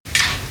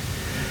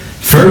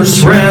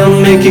First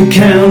round, make it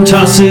count,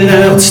 toss it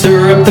out,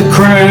 stir up the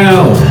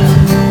crowd.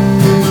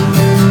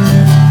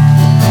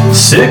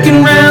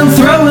 Second round,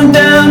 throwing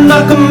down,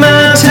 knock 'em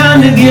out,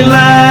 time to get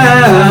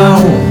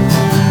loud.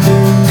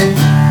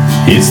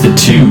 It's the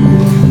Two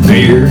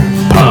Beer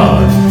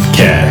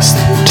Podcast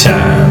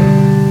time.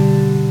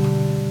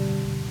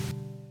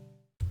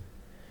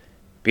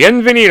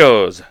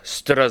 Bienvenidos,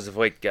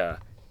 Zdravstvuyte,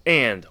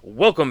 and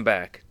welcome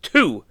back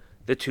to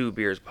the Two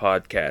Beers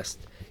Podcast,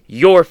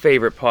 your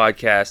favorite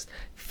podcast.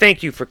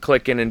 Thank you for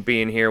clicking and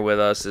being here with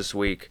us this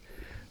week.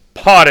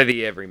 Pod of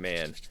the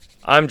Everyman.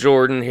 I'm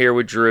Jordan, here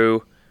with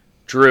Drew.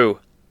 Drew,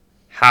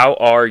 how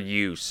are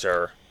you,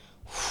 sir?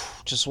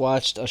 Just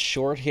watched a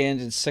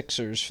shorthanded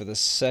Sixers for the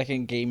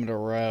second game in a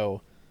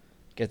row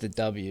get the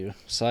W,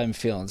 so I'm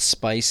feeling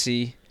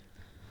spicy.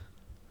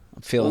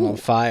 I'm feeling on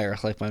fire,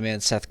 like my man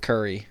Seth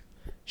Curry.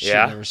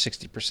 Shooting over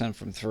 60%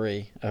 from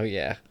three. Oh,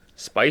 yeah.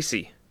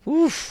 Spicy.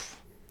 Oof.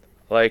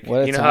 Like,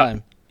 what a you know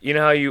time.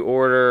 How you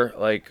order,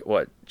 like,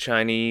 what,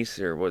 Chinese,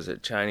 or was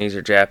it Chinese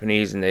or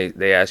Japanese, and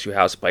they ask you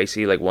how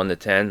spicy, like 1 to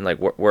 10? Like,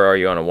 where are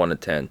you on a 1 to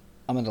 10?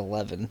 I'm at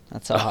 11.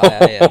 That's how high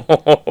I am.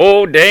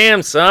 Oh,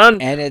 damn, son.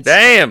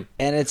 Damn.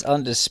 And it's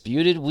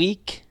undisputed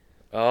week.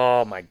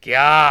 Oh, my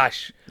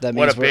gosh.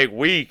 What a big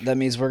week. That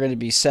means we're going to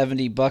be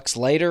 $70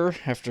 later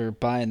after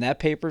buying that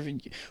pay-per-view.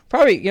 We're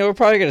probably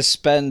going to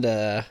spend,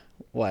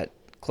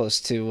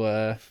 close to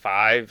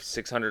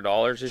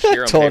 $500-$600 this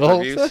year on total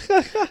pay-per-views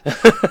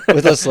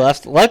with us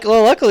left.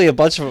 Luckily, a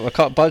bunch of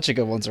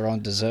good ones are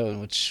on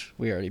DAZN, which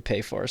we already pay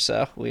for,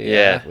 so we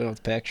don't have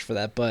to pay extra for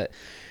that. But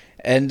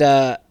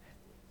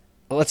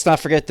let's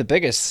not forget the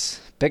biggest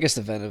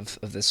event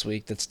of this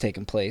week that's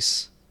taken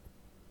place.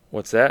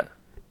 What's that?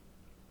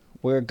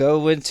 We're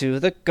going to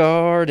the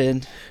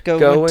Garden.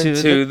 Going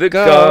to the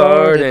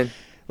Garden.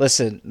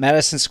 Listen,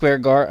 Madison Square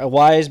Garden. A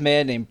wise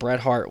man named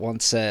Bret Hart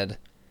once said,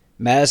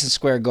 Madison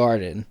Square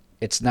Garden,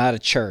 it's not a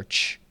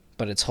church,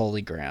 but it's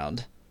holy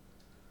ground.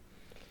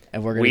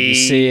 And we're going to be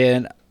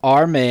seeing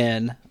our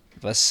man,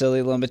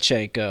 Vasily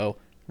Lomachenko,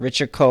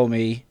 Richard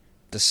Comey,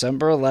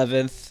 December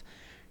 11th.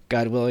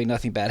 God willing,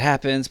 nothing bad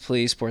happens.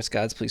 Please, sports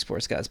gods, please,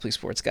 sports gods, please,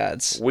 sports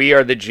gods. We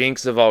are the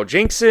jinx of all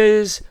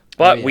jinxes,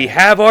 but we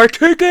have our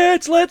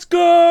tickets. Let's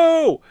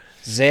go!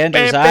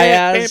 Xander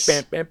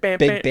Zayas,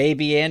 Big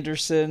Baby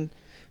Anderson.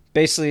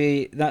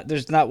 Basically,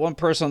 there's not one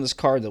person on this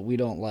card that we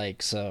don't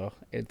like, so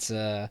it's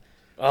going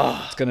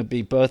to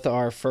be both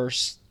our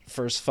first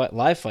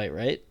live fight,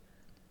 right?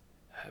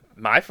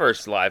 My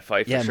first live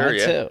fight, for sure, mine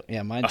too.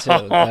 Yeah, mine too.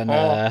 And,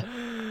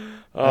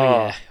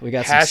 we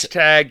got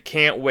hashtag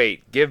can't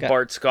wait. Give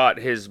Bart Scott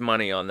his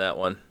money on that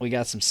one. We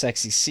got some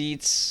sexy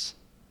seats.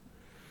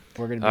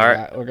 We're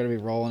gonna be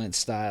rolling in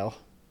style.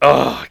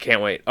 Oh, I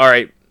can't wait. All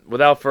right,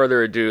 without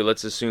further ado,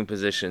 let's assume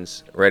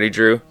positions. Ready,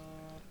 Drew?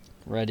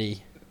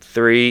 Ready.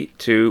 3,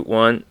 2,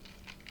 1.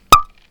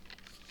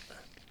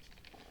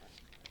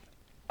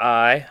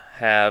 I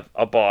have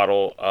a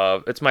bottle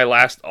of, it's my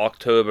last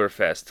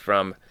Oktoberfest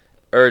from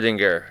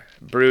Erdinger,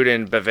 brewed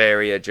in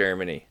Bavaria,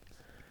 Germany.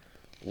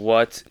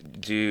 What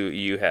do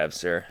you have,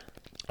 sir?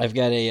 I've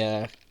got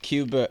a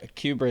Cuba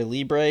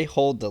Libre,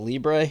 Hold the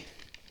Libre.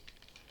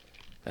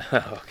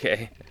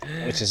 Okay.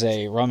 Which is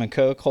a rum and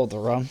coke, Hold the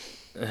rum.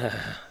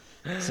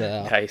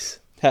 So nice.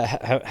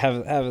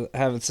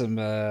 Having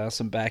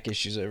some back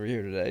issues over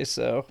here today,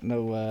 so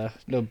no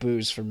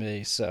booze for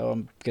me. So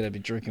I'm gonna be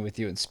drinking with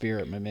you in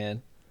spirit, my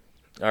man.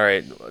 All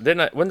right.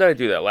 When did I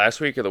do that? Last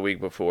week or the week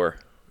before?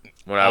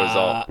 When I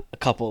was a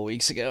couple of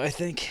weeks ago, I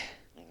think.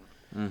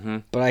 Mm-hmm.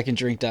 But I can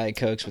drink Diet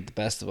Cokes with the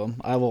best of them.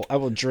 I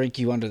will drink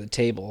you under the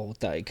table with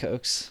Diet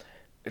Cokes.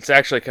 It's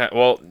actually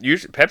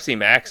usually Pepsi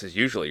Max is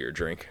usually your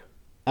drink.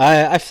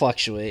 I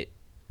fluctuate.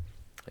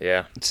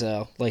 Yeah.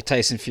 So, like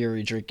Tyson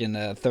Fury drinking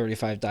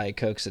 35 Diet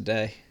Cokes a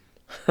day.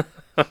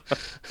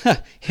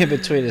 In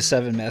between his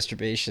 7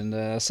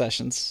 masturbation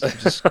sessions.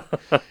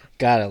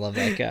 God, I love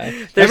that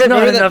guy. There's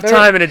not enough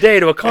time in a day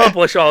to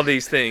accomplish all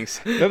these things.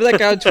 Remember that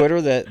guy on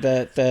Twitter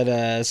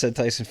that said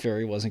Tyson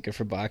Fury wasn't good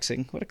for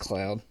boxing? What a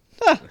clown.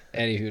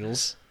 Eddie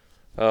Hoodles.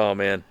 Oh,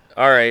 man.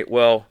 All right,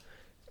 well,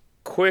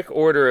 quick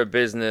order of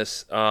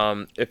business.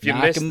 If you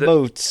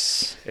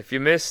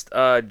missed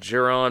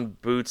Jaron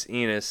Boots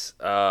Enos,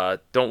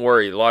 don't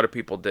worry. A lot of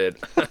people did,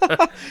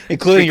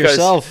 including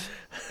yourself,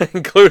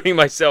 including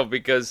myself,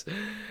 because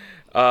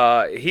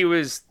he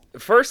was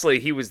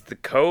the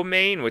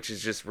co-main, which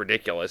is just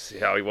ridiculous.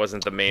 How he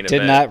wasn't the main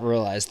event. Did not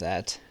realize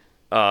that.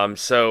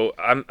 So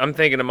I'm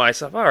thinking to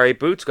myself, all right,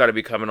 Boots got to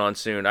be coming on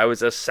soon. I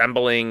was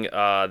assembling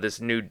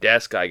this new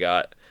desk I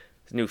got,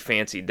 this new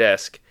fancy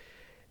desk.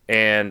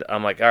 And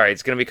I'm like, all right,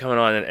 it's going to be coming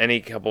on in any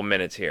couple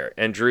minutes here.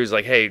 And Drew's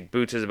like, hey,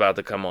 Boots is about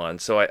to come on.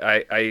 So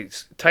I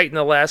tighten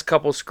the last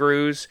couple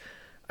screws.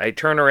 I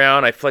turn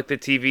around, I flick the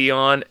TV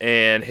on,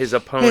 and his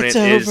opponent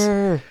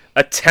is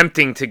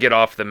attempting to get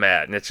off the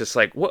mat. And it's just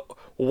like,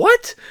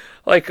 what?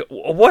 Like,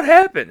 what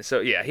happened? So,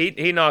 yeah,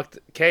 he knocked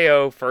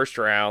KO first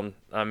round.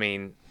 I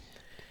mean,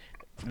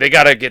 they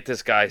got to get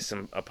this guy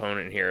some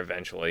opponent here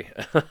eventually.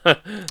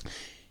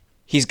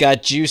 He's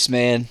got juice,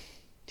 man.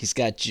 He's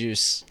got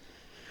juice.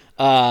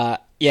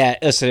 Yeah,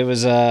 listen, it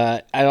was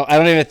I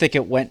don't even think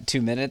it went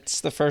 2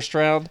 minutes the first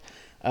round.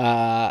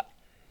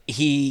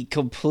 He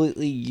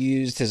completely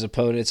used his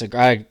opponent's. I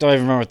don't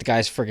even remember what the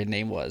guy's friggin'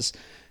 name was.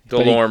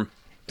 Delorme.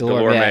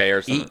 Delorme, yeah.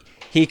 Or something.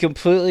 He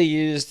completely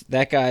used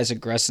that guy's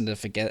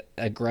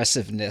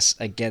aggressiveness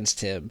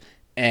against him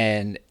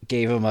and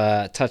gave him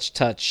a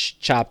touch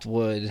chopped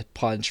wood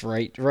punch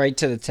right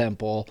to the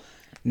temple,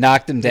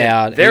 knocked him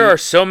down. There are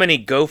so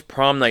many Goaf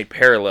prom night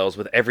parallels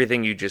with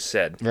everything you just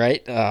said.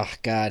 Right? Oh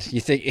God,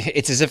 you think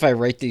it's as if I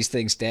write these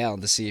things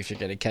down to see if you're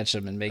going to catch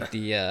them and make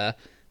the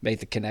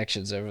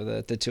connections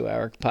over the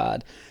 2-hour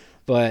pod.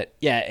 But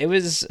yeah, it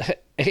was.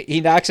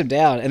 He knocks him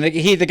down, and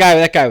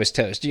that guy was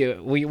toast.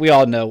 We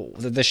all know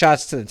the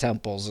shots to the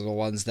temples are the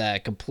ones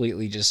that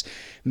completely just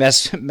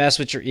mess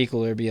with your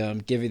equilibrium,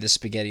 give you the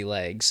spaghetti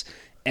legs.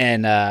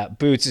 And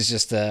Boots is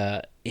just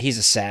he's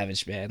a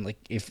savage, man. Like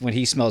when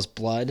he smells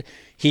blood,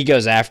 he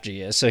goes after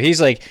you. So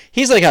he's like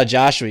how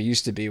Joshua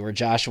used to be, where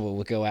Joshua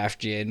would go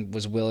after you and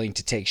was willing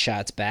to take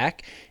shots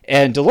back.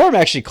 And Delorme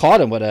actually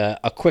caught him with a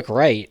quick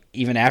right,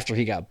 even after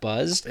he got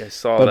buzzed. I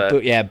saw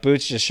that.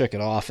 Boots just shook it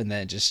off and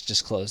then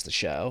just closed the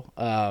show.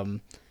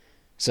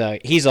 So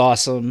he's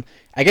awesome.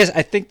 I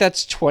think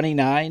that's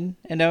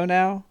 29-0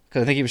 now,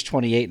 because I think he was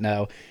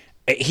 28-0.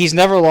 He's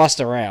never lost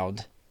a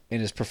round in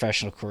his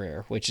professional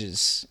career, which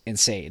is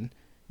insane.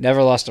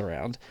 Never lost a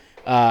round.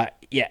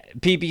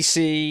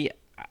 PBC.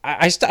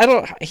 I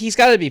don't. He's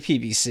got to be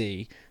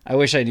PBC. I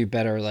wish I knew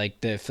better, like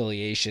the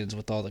affiliations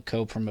with all the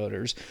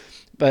co-promoters,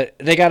 but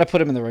they got to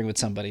put him in the ring with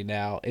somebody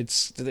now.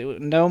 It's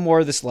no more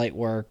of this light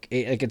work.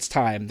 It's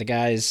time. The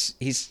guy's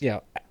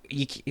you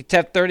to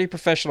have 30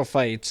 professional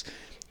fights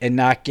and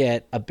not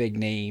get a big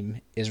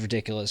name is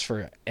ridiculous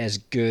for as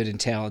good and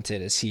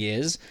talented as he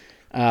is.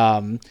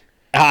 I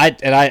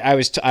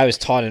was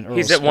taught in Earl.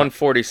 He's at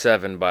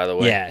 147, by the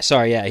way. Yeah,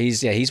 sorry, yeah,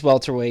 he's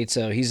welterweight,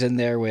 so he's in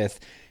there with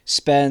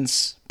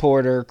Spence,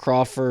 Porter,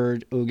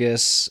 Crawford,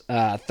 Ugas,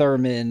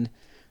 Thurman,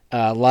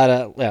 a lot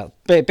of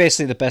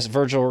basically the best.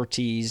 Virgil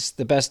Ortiz,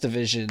 the best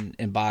division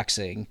in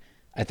boxing,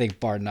 I think,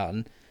 bar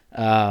none.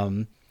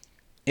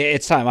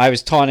 It's time. I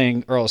was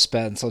taunting Earl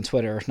Spence on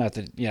Twitter. Not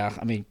that,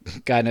 I mean,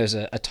 God knows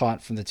a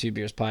taunt from the Two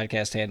Beers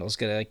podcast handle is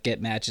gonna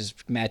get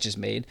matches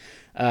made.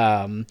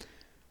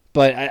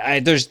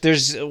 But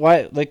there's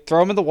why, like,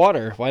 throw him in the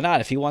water. Why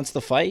not? If he wants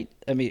the fight.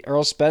 I mean,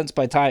 Earl Spence,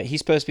 by the time he's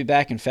supposed to be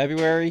back in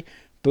February,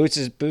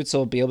 Boots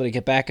will be able to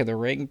get back in the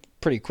ring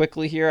pretty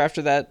quickly here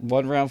after that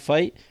 1-round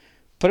fight.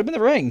 Put him in the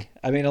ring.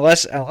 I mean,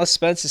 unless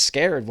Spence is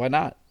scared, why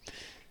not?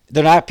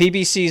 They're not.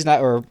 PBC's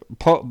not, or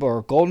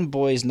Golden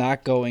Boy's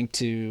not going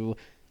to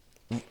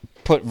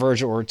put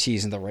Virgil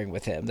Ortiz in the ring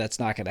with him. That's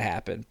not going to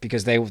happen,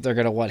 because they're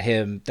going to want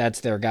him.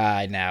 That's their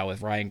guy now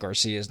with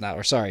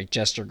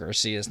Jester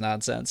Garcia's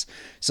nonsense.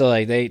 So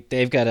like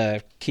they've got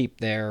to keep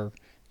their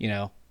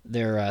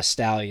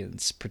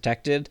stallions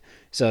protected.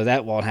 So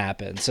that won't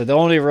happen. So the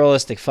only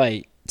realistic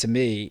fight to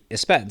me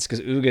is Spence,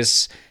 because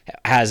Ugas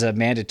has a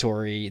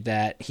mandatory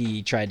that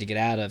he tried to get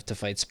out of to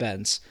fight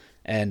Spence,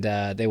 and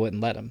they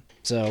wouldn't let him.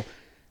 So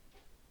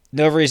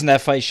no reason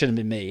that fight shouldn't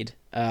be made.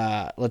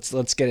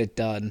 Let's get it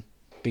done.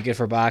 Be good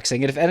for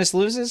boxing. And if Ennis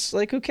loses,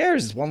 like, who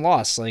cares? It's one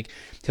loss. Like,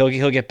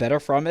 he'll get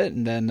better from it,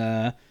 and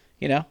then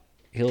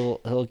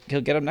he'll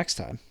get him next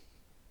time.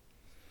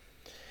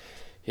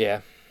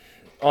 Yeah.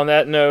 On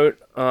that note,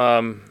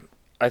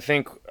 I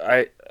think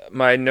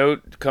my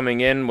note coming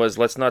in was,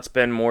 let's not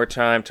spend more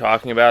time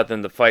talking about it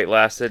than the fight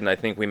lasted, and I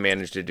think we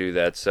managed to do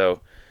that.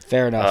 So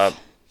fair enough.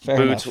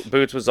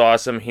 Boots was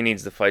awesome. He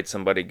needs to fight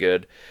somebody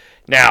good.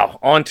 Now,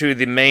 on to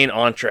the main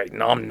entree.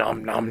 Nom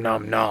nom nom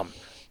nom nom.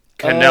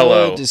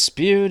 Canelo,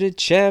 disputed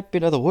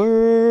champion of the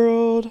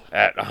world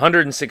at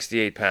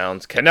 168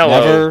 pounds.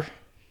 Canelo, never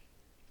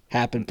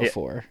happened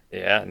before.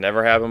 Yeah,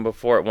 never happened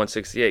before at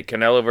 168.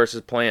 Canelo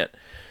versus Plant.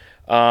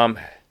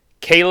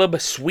 Caleb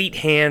Sweet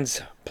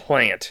Hands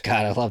Plant.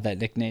 God, I love that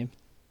nickname.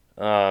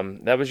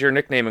 That was your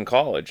nickname in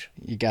college.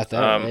 You got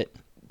that right.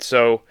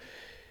 So,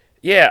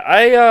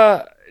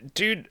 yeah,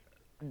 dude.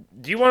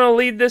 Do you want to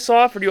lead this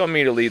off, or do you want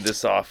me to lead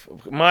this off?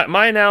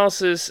 My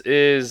analysis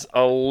is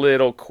a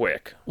little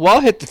quick. Well,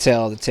 I'll hit the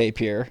tail of the tape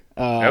here.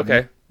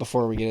 Okay.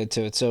 Before we get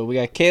into it. So we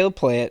got Caleb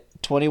Plant,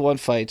 21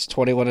 fights,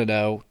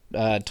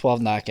 21-0, 12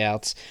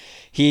 knockouts.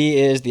 He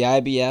is the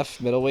IBF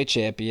middleweight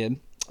champion.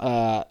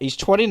 He's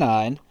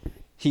 29.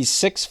 He's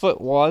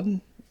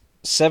 6'1",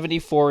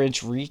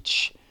 74-inch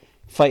reach,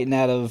 fighting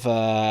out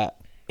of...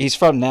 he's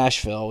from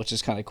Nashville, which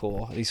is kind of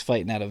cool. He's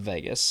fighting out of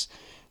Vegas.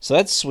 So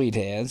that's Sweet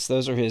Hands.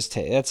 Those are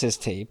that's his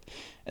tape.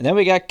 And then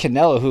we got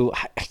Canelo, who,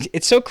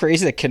 it's so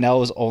crazy that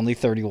Canelo is only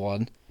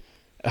 31.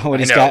 When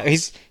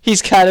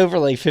he's got over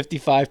like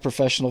 55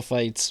 professional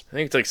fights. I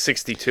think it's like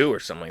 62 or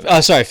something like that.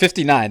 Oh, sorry,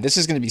 59. This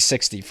is going to be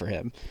 60 for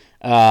him.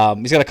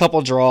 He's got a couple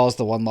draws,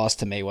 the one loss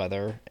to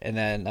Mayweather, and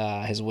then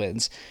his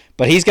wins.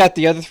 But he's got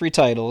the other 3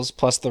 titles,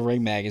 plus the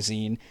Ring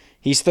magazine.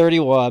 He's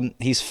 31,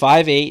 he's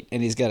 5'8",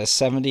 and he's got a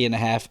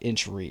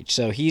 70.5-inch reach.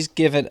 So he's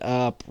given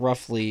up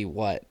roughly,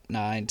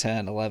 9,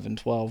 10, 11,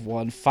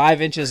 12,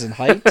 5 inches in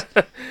height?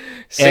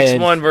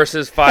 6'1"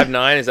 versus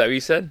 5'9". Is that what you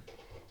said?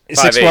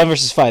 6'1"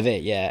 versus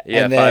 5'8", yeah.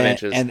 Yeah, and then, 5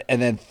 inches.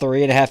 And then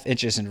 3.5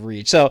 inches in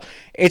reach. So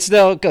it's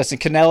no listen,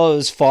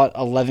 Canelo's fought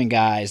 11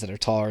 guys that are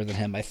taller than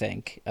him, I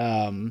think.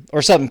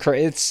 Or something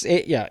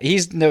crazy. Yeah,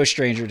 he's no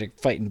stranger to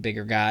fighting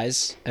bigger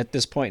guys at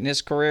this point in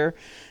his career.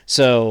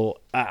 So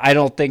I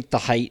don't think the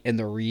height and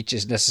the reach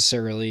is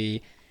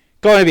necessarily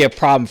going to be a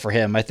problem for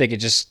him. I think it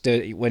just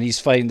when he's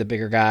fighting the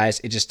bigger guys,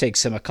 it just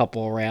takes him a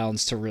couple of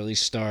rounds to really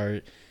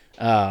start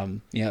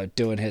doing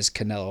his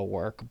Canelo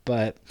work.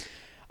 But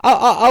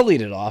I'll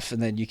lead it off,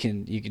 and then you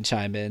can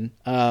chime in.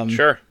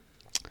 Sure.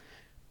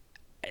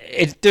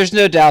 There's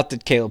no doubt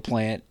that Caleb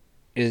Plant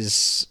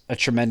is a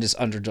tremendous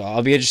underdog.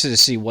 I'll be interested to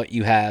see what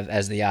you have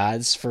as the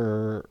odds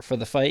for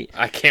the fight.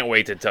 I can't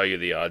wait to tell you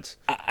the odds.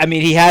 I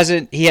mean,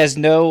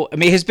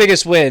 his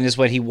biggest win is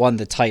when he won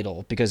the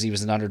title because he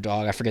was an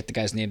underdog. I forget the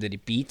guy's name that he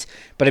beat,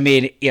 but I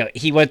mean,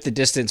 he went the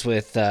distance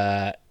with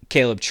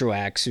Caleb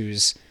Truax,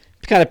 who's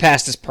kind of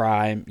past his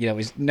prime.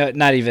 He's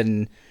not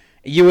even.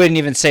 You wouldn't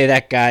even say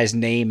that guy's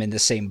name in the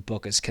same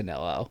book as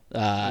Canelo.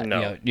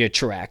 No.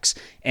 Truax,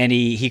 and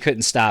he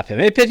couldn't stop him.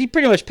 He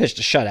pretty much pitched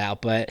a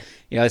shutout, but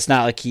it's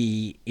not like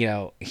he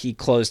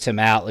closed him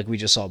out like we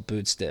just saw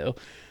Boots do.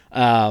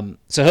 So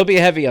he'll be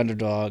a heavy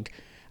underdog.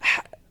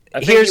 I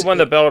think he won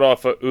the belt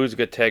off of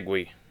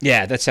Uzcategui.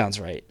 Yeah, that sounds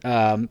right.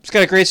 He's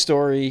got a great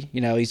story.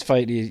 He's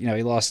fighting.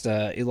 He lost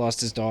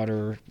his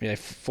daughter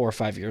 4 or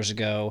 5 years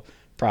ago.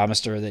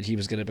 Promised her that he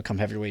was going to become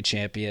heavyweight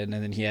champion,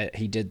 and then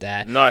he did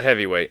that. Not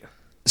heavyweight.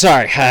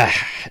 Sorry,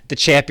 the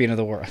champion of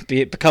the world,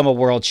 become a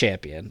world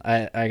champion.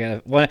 I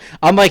gotta.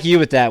 I'm like you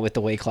with that with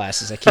the weight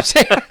classes. I keep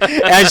saying.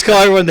 I just call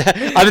everyone that.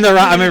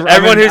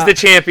 Everyone who's the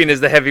champion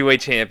is the heavyweight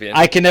champion.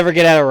 I can never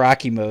get out of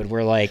Rocky mode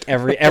where like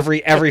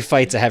every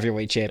fight's a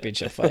heavyweight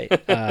championship fight.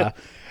 But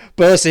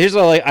listen, here's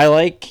what I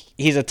like.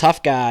 He's a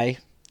tough guy.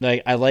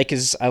 Like I like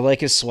his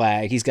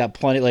swag. He's got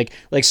plenty like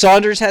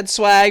Saunders had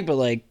swag, but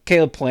like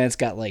Caleb Plant's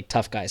got like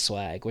tough guy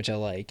swag, which I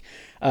like.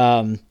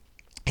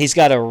 He's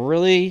got a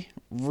really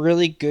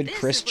good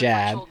crisp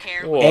jab,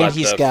 and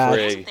he's got.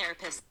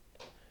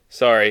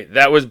 Sorry,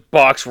 that was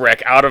Box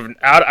Rec out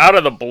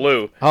of the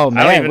blue. Oh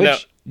man,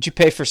 did you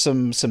pay for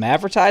some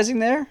advertising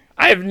there?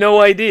 I have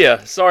no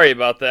idea. Sorry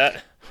about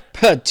that.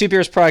 Two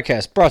Beers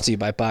Podcast brought to you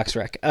by Box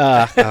Rec.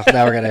 Now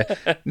we're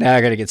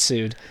gonna get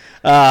sued.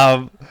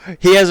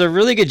 He has a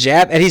really good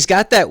jab, and he's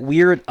got that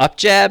weird up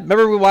jab.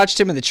 Remember we watched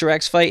him in the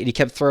Truex fight, and he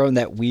kept throwing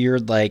that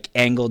weird like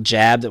angled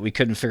jab that we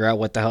couldn't figure out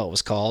what the hell it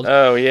was called.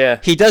 Oh yeah,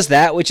 he does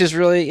that, which is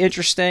really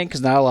interesting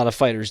because not a lot of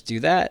fighters do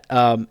that.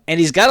 And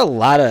he's got a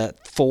lot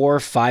of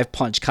 4-5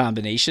 punch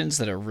combinations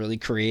that are really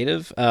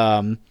creative.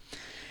 The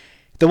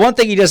one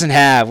thing he doesn't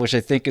have, which I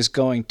think is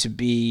going to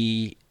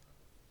be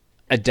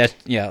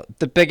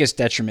the biggest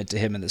detriment to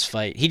him in this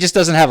fight, he just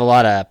doesn't have a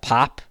lot of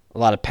pop, a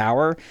lot of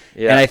power.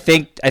 Yeah. And I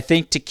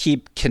think to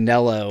keep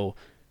Canelo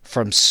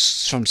from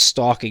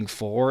stalking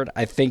forward,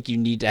 I think you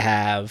need to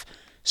have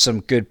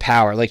some good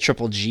power like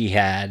Triple G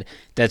had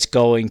that's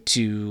going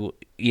to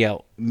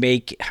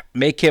make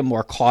him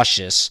more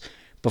cautious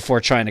before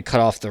trying to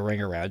cut off the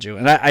ring around you.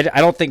 And I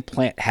don't think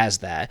Plant has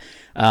that.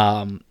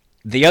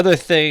 The other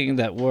thing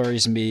that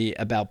worries me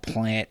about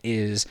Plant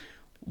is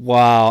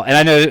and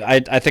I know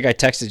I think I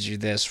texted you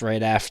this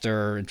right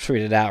after and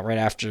tweeted out right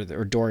after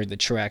or during the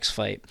Truax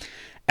fight.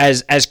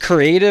 As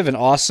creative and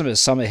awesome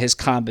as some of his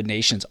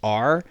combinations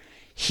are,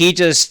 he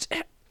just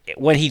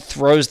when he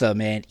throws them,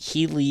 man,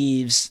 he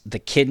leaves the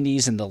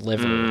kidneys and the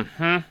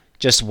liver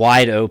just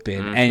wide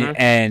open.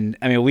 And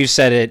I mean, we've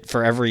said it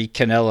for every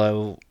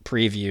Canelo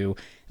preview.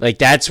 Like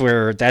that's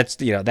where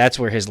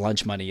his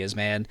lunch money is,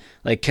 man.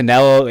 Like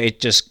Canelo, it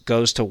just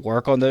goes to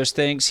work on those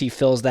things. He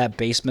fills that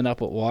basement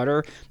up with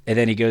water, and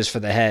then he goes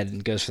for the head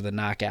and goes for the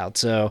knockout.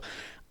 So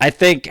I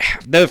think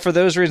for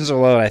those reasons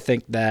alone, I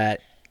think that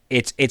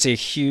it's a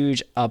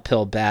huge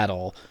uphill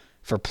battle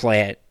for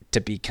Plant to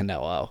beat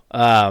Canelo.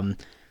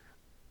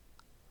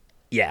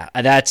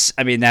 That's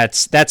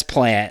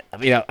Plant.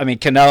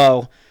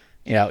 Canelo,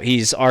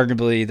 he's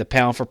arguably the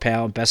pound for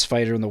pound best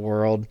fighter in the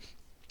world.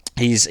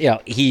 He's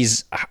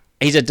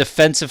a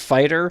defensive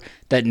fighter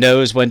that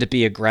knows when to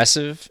be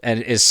aggressive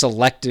and is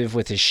selective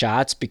with his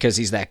shots because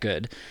he's that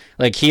good.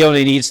 Like he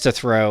only needs to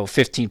throw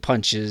 15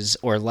 punches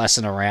or less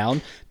in a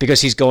round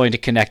because he's going to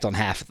connect on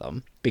half of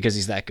them because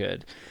he's that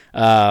good.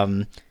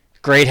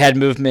 Great head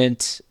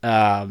movement.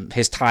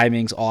 His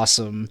timing's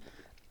awesome.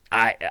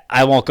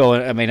 I won't go.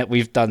 I mean,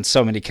 we've done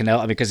so many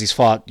Canelo because he's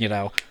fought.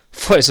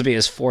 This will be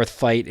his fourth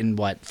fight in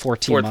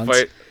 14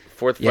 months.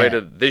 Fourth fight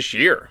of this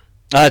year.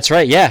 That's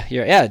right. Yeah,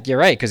 you're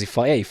right. Because he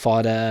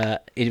fought.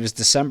 It was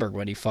December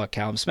when he fought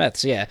Callum Smith.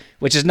 So yeah,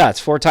 which is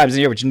nuts. 4 times a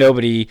year, which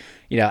nobody,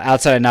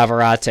 outside of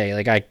Navarrete,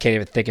 like I can't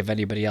even think of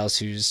anybody else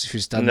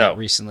who's done that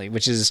recently,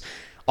 which is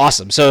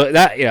awesome. So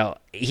that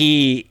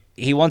he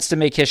wants to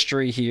make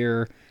history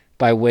here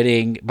by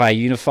winning, by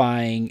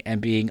unifying and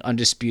being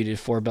undisputed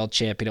 4-belt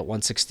champion at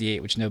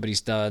 168, which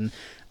nobody's done.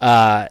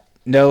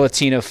 No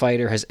Latino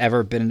fighter has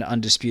ever been an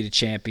undisputed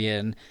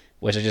champion,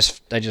 which I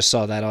just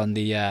saw that on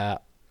the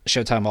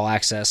Showtime All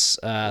Access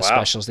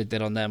specials they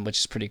did on them, which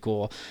is pretty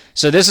cool.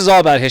 So this is all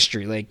about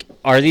history. Like,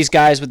 are these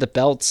guys with the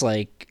belts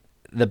like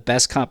the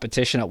best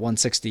competition at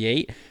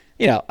 168?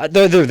 You know,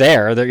 they're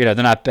there. They're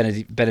not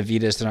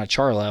Benavidez, they're not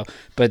Charlo,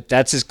 but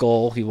that's his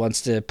goal. He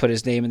wants to put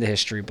his name in the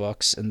history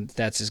books, and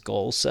that's his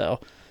goal. So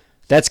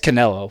that's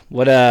Canelo.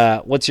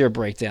 What's your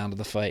breakdown of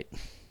the fight?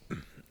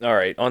 All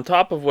right. On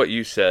top of what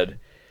you said,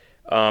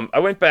 I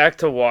went back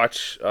to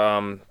watch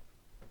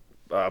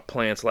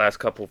Plant's last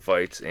couple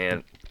fights,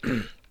 and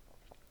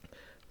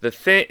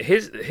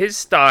his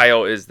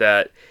style is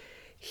that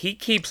he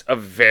keeps a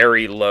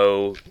very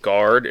low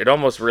guard. It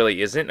almost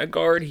really isn't a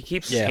guard. He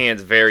keeps his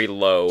hands very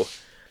low,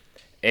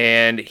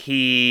 and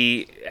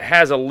he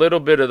has a little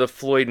bit of the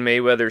Floyd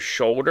Mayweather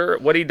shoulder.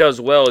 What he does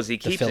well is he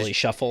keeps the Philly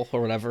shuffle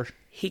or whatever.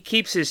 He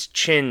keeps his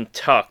chin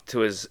tucked to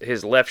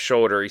his left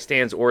shoulder. He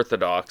stands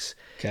orthodox,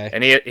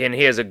 and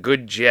he has a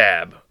good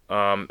jab.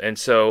 And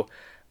so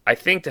I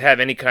think to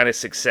have any kind of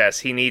success,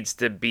 he needs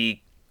to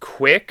be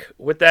quick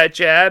with that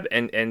jab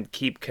and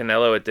keep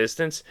Canelo at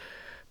distance.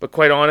 But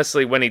quite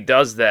honestly, when he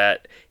does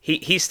that,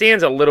 he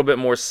stands a little bit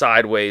more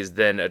sideways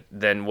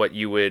than what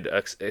you would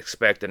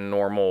expect a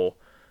normal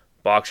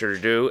boxer to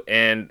do.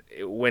 And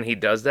when he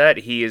does that,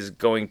 he is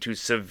going to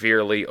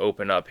severely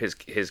open up his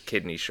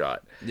kidney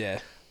shot.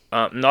 Yeah.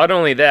 Not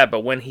only that,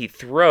 but when he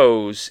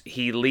throws,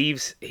 he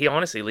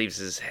honestly leaves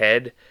his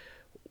head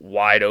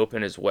wide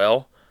open as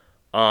well.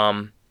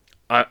 The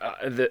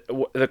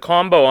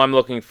combo I'm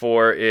looking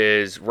for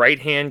is right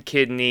hand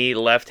kidney,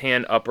 left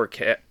hand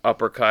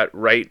uppercut,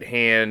 right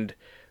hand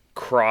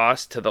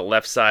cross to the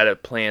left side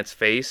of Plant's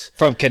face.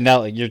 From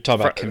Canelo, you're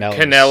talking about Canelo.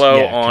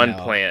 Canelo on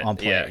Plant. On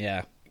Plant,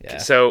 yeah.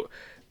 So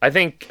I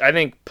think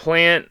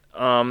Plant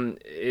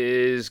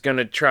is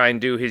gonna try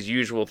and do his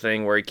usual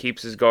thing where he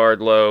keeps his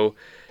guard low,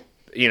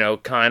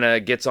 kind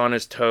of gets on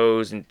his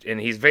toes, and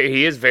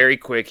he is very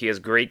quick. He has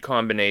great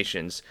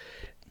combinations.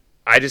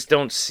 I just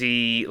don't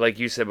see, like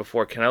you said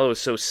before, Canelo is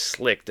so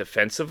slick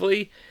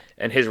defensively,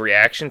 and his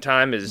reaction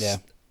time is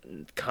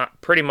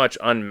pretty much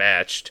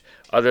unmatched,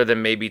 other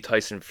than maybe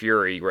Tyson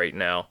Fury right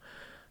now.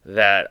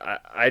 That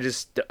I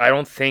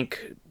don't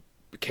think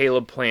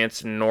Caleb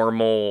Plant's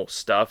normal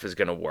stuff is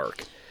going to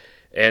work,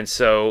 and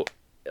so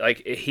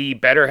like he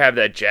better have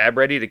that jab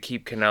ready to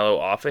keep Canelo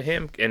off of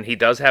him, and he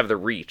does have the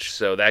reach,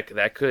 so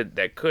that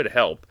could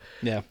help.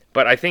 Yeah,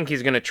 but I think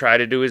he's going to try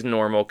to do his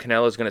normal.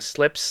 Canelo's going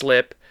to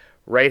slip.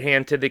 Right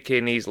hand to the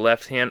kidneys,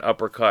 left hand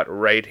uppercut,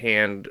 right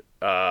hand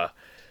hook,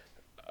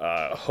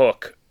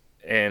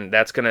 and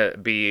that's gonna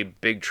be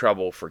big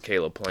trouble for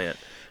Caleb Plant.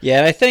 Yeah,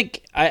 and I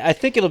think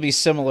it'll be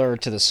similar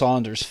to the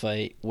Saunders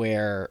fight,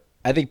 where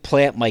I think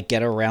Plant might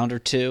get a round or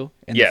two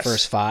in the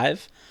first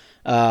 5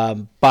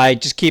 by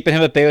just keeping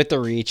him at bay with the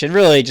reach, and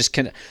really just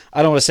I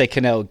don't want to say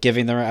Canelo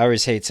giving I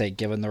always hate saying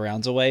giving the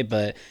rounds away,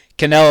 but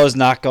Canelo's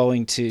not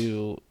going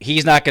to.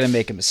 He's not going to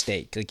make a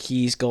mistake. Like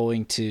he's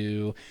going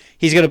to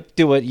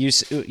do what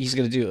he's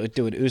going to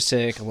do what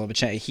Usyk and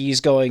Lomachenko. He's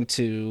going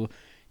to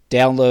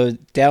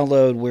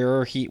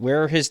download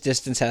where his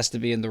distance has to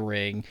be in the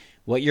ring.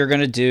 What you're going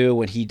to do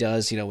when he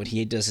does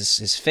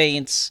his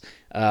feints,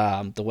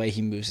 the way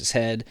he moves his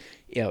head.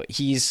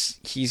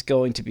 He's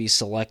going to be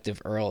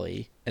selective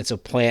early, and so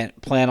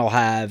Plant will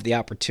have the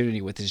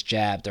opportunity with his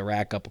jab to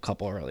rack up a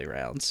couple early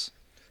rounds.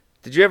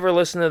 Did you ever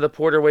listen to the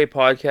Porter Way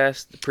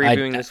podcast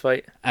previewing this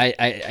fight?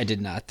 I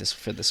did not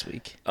for this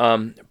week.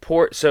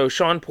 So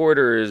Sean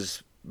Porter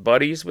is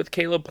buddies with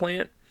Caleb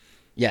Plant.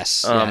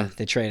 Yes,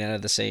 they train out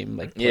of the same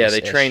place. Yeah,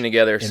 they train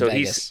together. So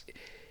Vegas.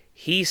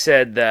 he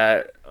said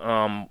that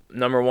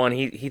number one,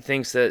 he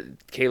thinks that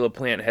Caleb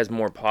Plant has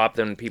more pop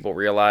than people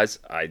realize.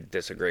 I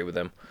disagree with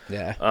him.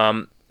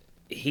 Yeah.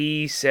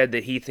 He said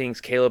that he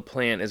thinks Caleb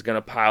Plant is going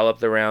to pile up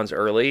the rounds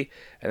early,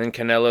 and then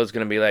Canelo's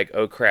going to be like,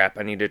 oh crap,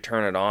 I need to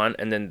turn it on,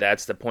 and then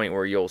that's the point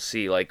where you'll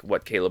see like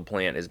what Caleb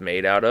Plant is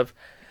made out of.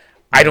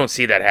 I don't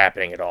see that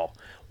happening at all.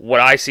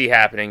 What I see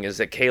happening is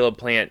that Caleb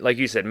Plant, like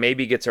you said,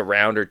 maybe gets a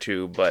round or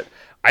two, but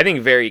I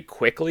think very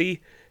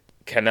quickly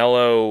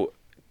Canelo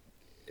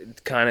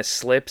kind of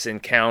slips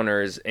and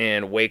counters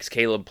and wakes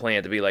Caleb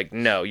Plant to be like,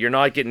 no, you're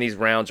not getting these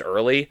rounds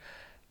early.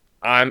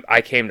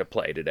 I came to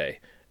play today.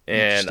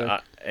 And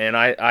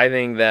I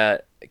think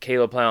that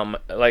Caleb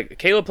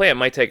Plant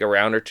might take a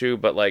round or two,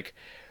 but like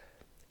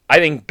I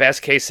think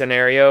best case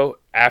scenario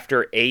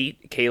after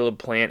 8, Caleb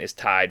Plant is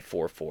tied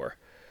 4-4.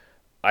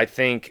 I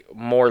think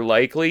more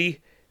likely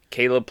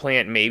Caleb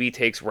Plant maybe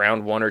takes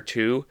round 1 or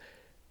 2,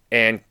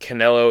 and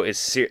Canelo is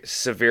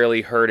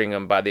severely hurting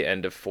him by the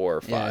end of 4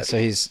 or 5.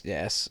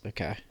 Yeah, so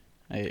okay.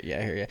 I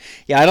hear you.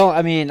 Yeah,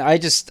 I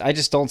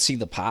just don't see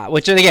the pot.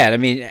 Which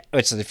again,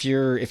 if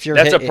you're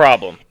that's a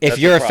problem. If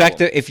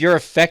you're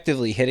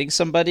effectively hitting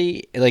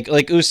somebody like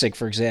Usyk,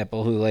 for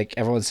example, who like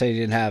everyone said he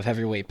didn't have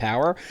heavyweight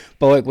power,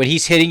 but like when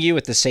he's hitting you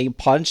with the same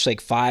punch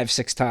like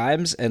 5-6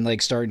 times and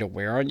like starting to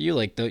wear on you,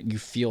 like you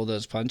feel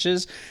those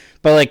punches.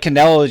 But like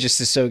Canelo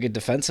just is so good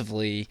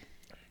defensively.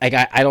 Like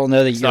I don't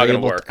know that you're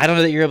able. I don't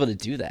know that you're able to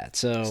do that.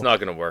 So it's not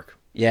going to work.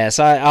 Yeah,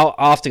 so I'll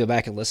have to go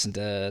back and listen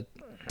to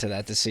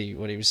that to see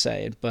what he was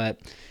saying. But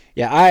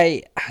Yeah,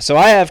 I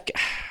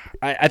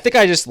think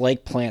I just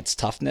like Plant's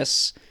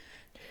toughness.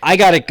 I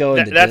got it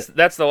going.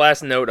 That's the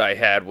last note I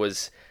had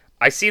was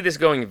I see this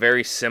going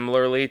very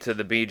similarly to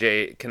the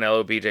BJ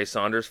Canelo BJ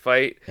Saunders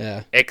fight,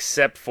 Yeah.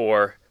 except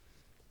for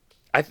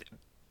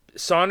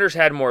Saunders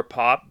had more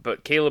pop,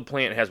 but Caleb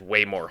Plant has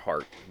way more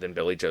heart than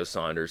Billy Joe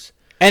Saunders.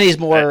 And he's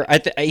more.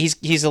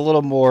 He's a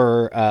little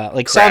more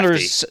like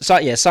Crafty.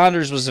 Saunders.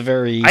 Saunders was a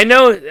very. I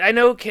know.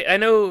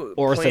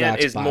 Orthodox Plant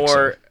is boxer.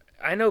 more.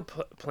 I know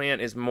Plant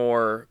is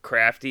more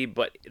crafty,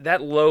 but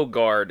that low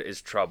guard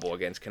is trouble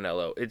against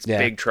Canelo. It's Yeah.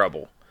 big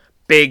trouble,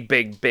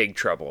 big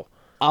trouble.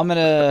 I'm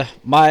gonna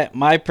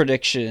my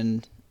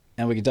prediction,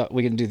 and we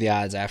can do the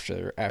odds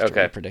after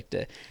Okay. we predict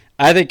it.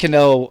 I think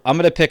Canelo. I'm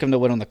gonna pick him to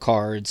win on the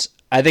cards.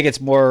 I think it's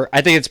more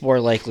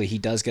likely he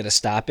does get a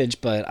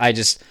stoppage, but I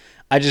just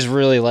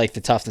really like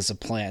the toughness of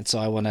Plant, so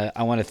I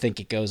wanna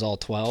think it goes all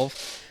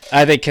 12.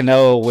 I think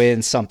Canelo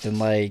wins something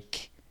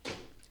like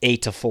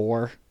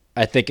 8-4.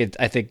 I think it's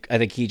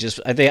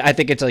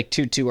like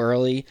too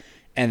early,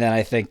 and then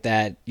I think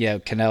that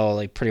Canelo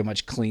like pretty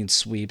much clean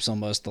sweeps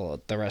almost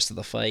the rest of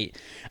the fight.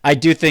 I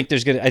do think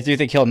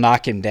he'll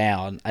knock him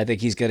down. I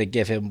think he's gonna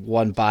give him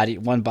one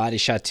body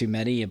shot too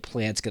many, and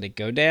Plant's gonna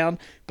go down.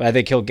 But I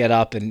think he'll get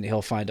up and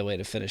he'll find a way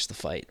to finish the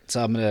fight.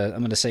 So I'm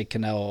gonna say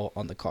Canelo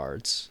on the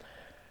cards.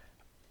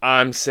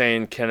 I'm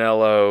saying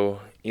Canelo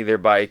either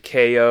by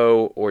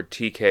KO or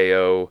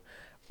TKO.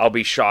 I'll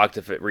be shocked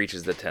if it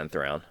reaches the 10th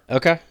round.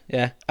 Okay,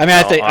 yeah. I mean,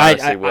 I think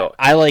honestly will.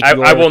 I like.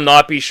 I will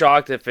not be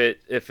shocked if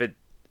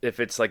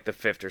it's like the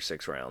 5th or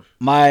 6th round.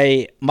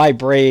 My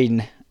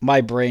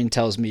brain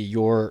tells me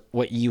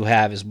what you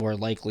have is more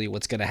likely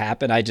what's going to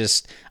happen. I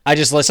just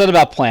something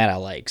about Plant I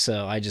like,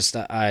 so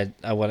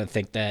I want to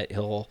think that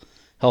he'll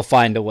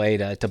find a way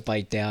to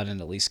bite down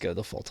and at least go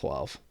the full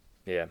 12.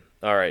 Yeah.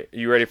 All right.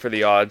 You ready for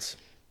the odds?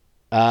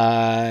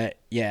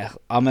 Yeah,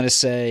 I'm gonna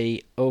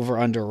say over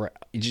under.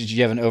 Did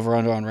you have an over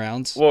under on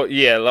rounds? Well,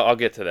 yeah, I'll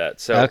get to that.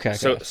 So Okay.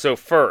 So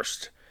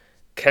first,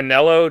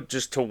 Canelo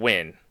just to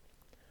win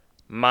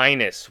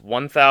minus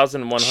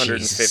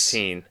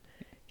 1,115.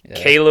 Yeah.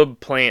 Caleb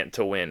Plant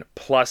to win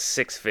plus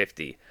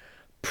 650.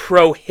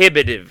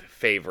 Prohibitive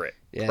favorite.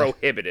 Yeah.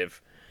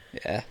 Prohibitive.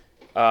 Yeah,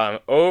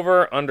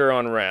 Over under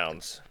on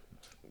rounds.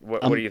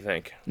 What do you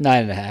think?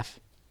 9.5.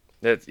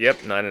 That's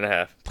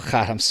 9.5.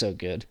 God, I'm so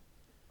good.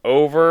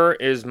 Over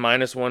is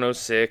minus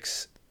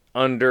 106.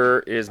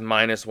 Under is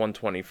minus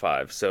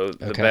 125. So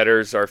the Okay.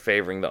 bettors are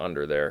favoring the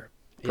under there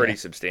pretty Yeah.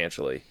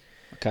 substantially.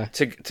 Okay.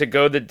 To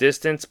go the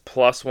distance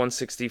plus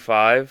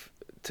 165.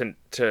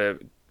 To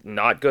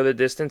not go the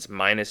distance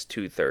minus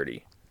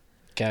 230.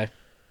 Okay.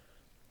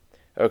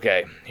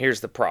 Okay, here's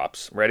the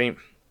props. Ready?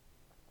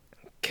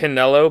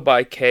 Canelo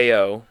by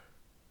KO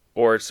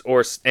or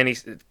any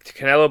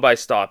Canelo by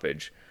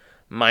stoppage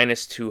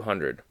minus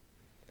 200.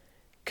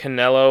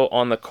 Canelo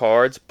on the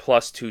cards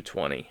plus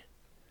 220.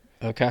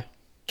 Okay.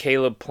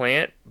 Caleb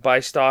Plant by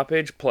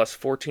stoppage plus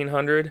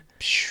 1,400.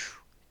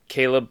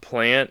 Caleb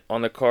Plant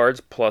on the cards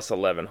plus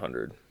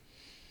 1,100.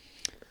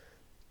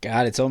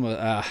 God, it's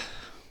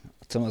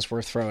almost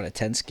worth throwing a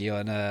 10 ski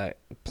on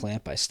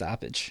Plant by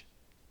stoppage.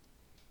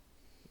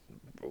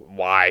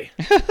 Why?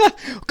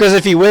 Because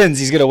if he wins,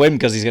 he's gonna win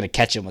because he's gonna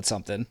catch him with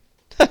something.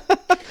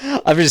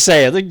 I'm just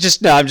saying,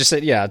 I'm just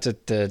saying, yeah,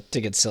 to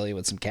get silly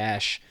with some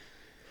cash.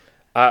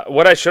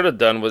 What I should have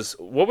done was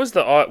what was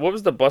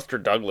the Buster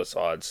Douglas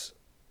odds?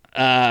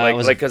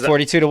 Was it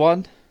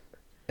 42-1?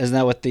 Isn't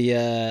that what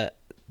the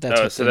I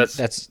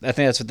think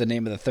that's what the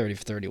name of the 30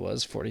 for 30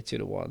 was,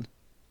 42-1.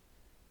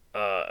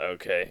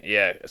 Okay,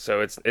 yeah.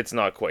 So it's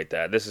not quite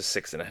that. This is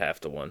 6.5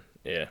 to 1.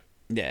 Yeah.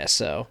 Yeah.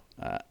 So,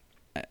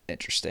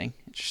 interesting.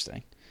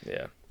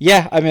 Yeah.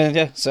 Yeah, I mean,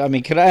 yeah. So, I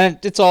mean,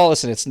 it's all.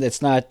 Listen,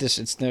 it's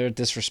no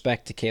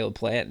disrespect to Caleb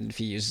Plant, and if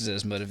he uses it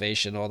as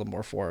motivation, all the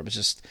more for him. It's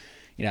just,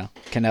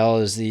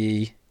 Canelo is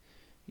the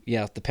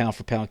pound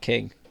for pound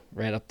king,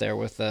 right up there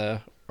with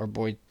our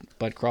boy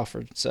Bud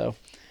Crawford. So,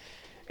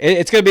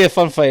 it's gonna be a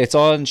fun fight. It's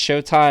on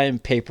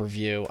Showtime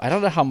pay-per-view. I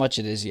don't know how much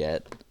it is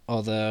yet,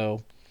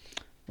 although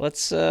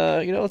let's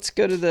go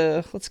to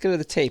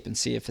the tape and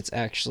see if it's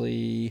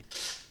actually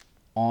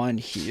on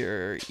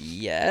here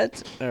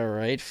yet. All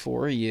right,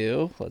 for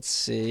you. Let's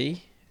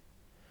see.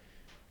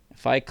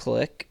 If I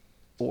click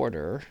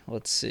order,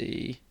 let's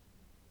see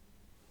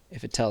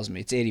if it tells me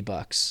it's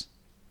 $80.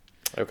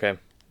 Okay.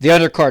 The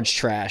undercard's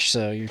trash,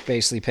 so you're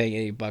basically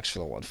paying $80 for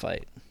the one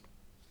fight.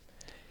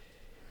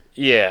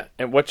 Yeah,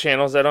 and what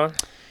channel is that on?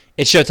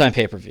 It's Showtime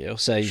pay-per-view,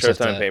 so you just have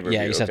Showtime to, pay-per-view,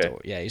 yeah, you just okay. have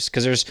to, yeah,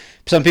 because there's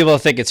some people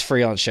think it's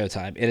free on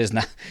Showtime. It is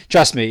not.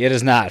 Trust me, it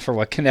is not for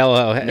what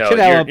Canelo. No,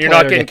 Canelo you're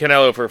not getting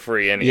Canelo for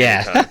free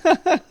anytime.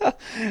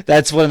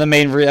 That's one of the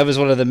main. That was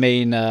one of the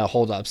main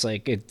holdups.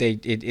 Like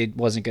it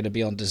wasn't going to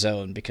be on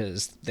DAZN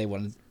because they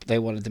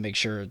wanted to make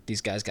sure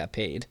these guys got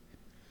paid.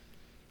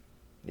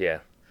 Yeah,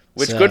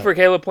 which So- good for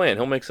Caleb Plant.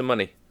 He'll make some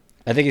money.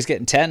 I think he's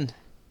getting 10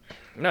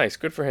 Nice,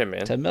 good for him,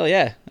 man. mil.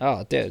 Yeah.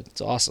 Oh, dude,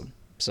 it's awesome.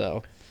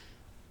 So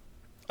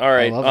All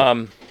right.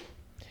 love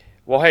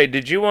Well, hey,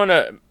 did you want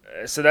to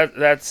so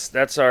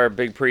that's our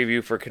big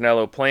preview for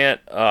Canelo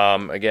Plant.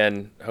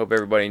 Again, hope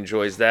everybody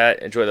enjoys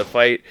that. Enjoy the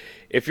fight.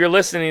 If you're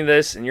listening to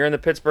this and you're in the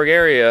Pittsburgh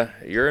area,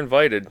 you're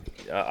invited.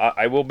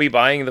 I will be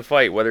buying the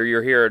fight whether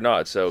you're here or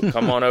not. So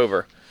come on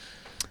over.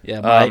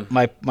 Yeah,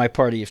 my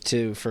party of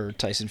 2 for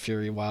Tyson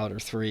Fury Wilder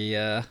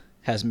 3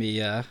 has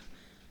me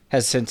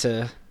hesitant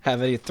to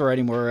throw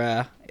any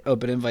more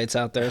open invites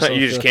out there. So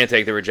you just can't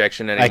take the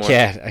rejection anymore. I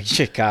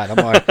can't. God,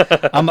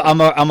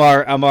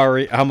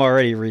 I'm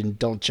already reading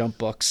Don't Jump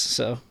books.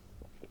 So.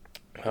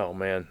 Oh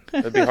man,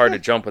 it'd be hard to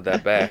jump with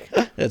that back.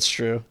 That's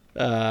true.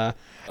 One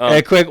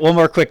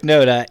more quick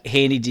note.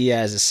 Haney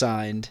Diaz is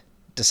signed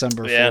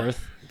December 4th.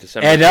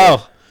 December. And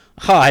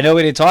I know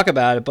we didn't talk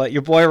about it, but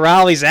your boy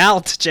Raleigh's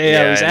out.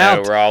 He's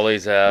out.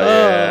 Raleigh's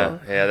out.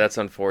 Yeah, that's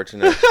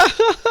unfortunate.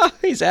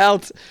 He's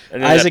out.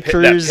 And then Isaac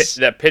Cruz,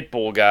 that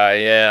Pitbull guy.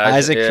 Yeah,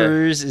 Isaac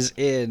Cruz is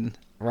in.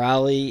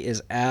 Raleigh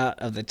is out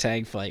of the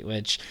tag fight,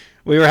 which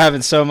we were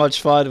having so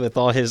much fun with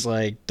all his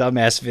like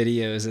dumbass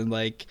videos and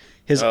like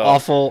his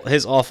awful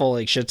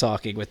like shit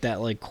talking with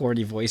that like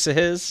corny voice of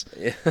his.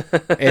 Yeah.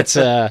 It's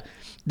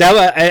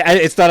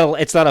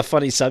not a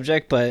funny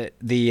subject, but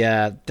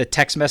the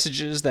text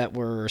messages that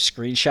were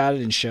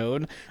screenshotted and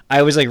shown,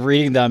 I was like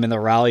reading them in the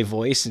Raleigh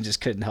voice and just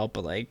couldn't help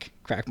but like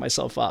crack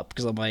myself up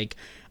because I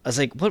was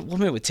like, what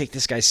woman would take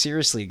this guy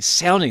seriously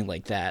sounding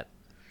like that?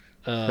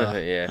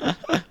 Yeah.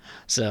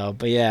 So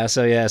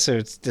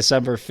it's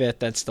December 5th.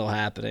 That's still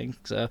happening.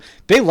 So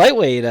big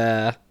lightweight,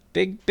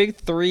 big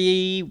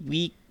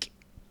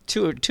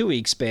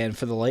 2-week span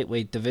for the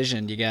lightweight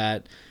division. You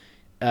got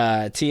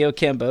Tio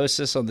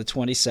Cambosis on the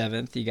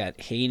 27th. You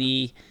got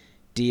Haney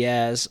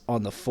Diaz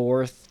on the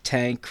 4th,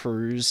 Tank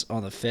Cruz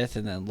on the 5th,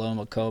 and then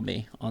Loma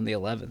Comey on the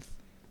 11th.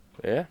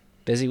 Yeah.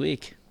 Busy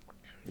week.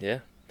 Yeah.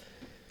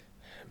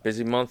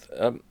 Busy month.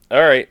 All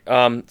right.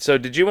 So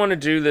did you want to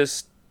do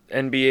this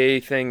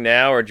NBA thing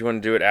now, or do you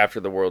want to do it after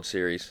the World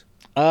Series?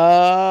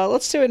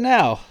 Let's do it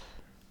now.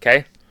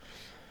 Okay.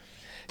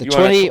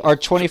 Our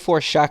 24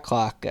 shot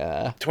clock.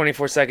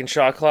 24-second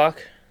shot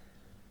clock.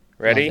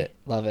 Ready?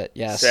 Love it.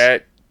 Yes.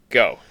 Set.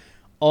 Go.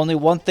 Only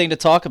one thing to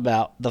talk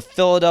about. The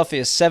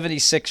Philadelphia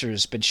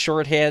 76ers been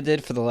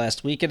shorthanded for the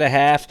last week and a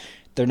half.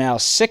 They're now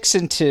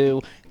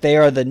 6-2. They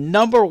are the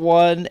number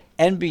 1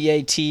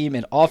 NBA team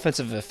in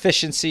offensive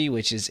efficiency,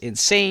 which is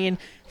insane.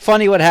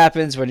 Funny what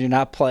happens when you're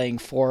not playing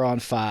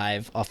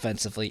 4-on-5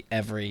 offensively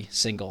every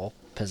single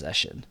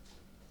possession.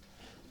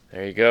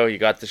 There you go. You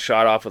got the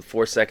shot off with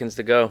 4 seconds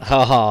to go.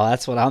 Oh,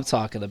 that's what I'm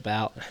talking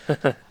about.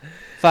 You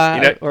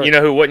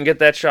know who wouldn't get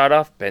that shot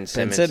off? Ben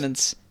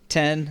Simmons.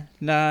 10,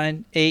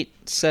 9,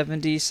 8,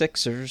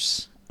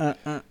 76ers.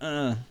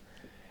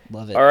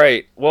 Love it. All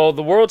right. Well,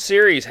 the World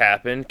Series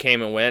happened,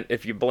 came and went.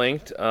 If you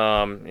blinked,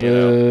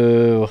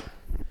 Boo.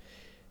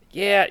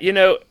 Yeah,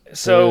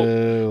 so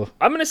Boo.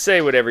 I'm gonna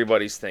say what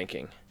everybody's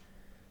thinking.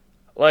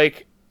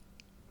 Like,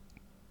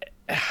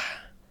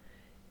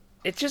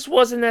 it just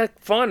wasn't that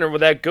fun or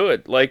that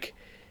good. Like,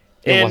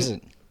 It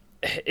wasn't.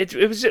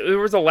 It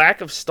was a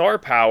lack of star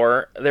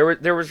power.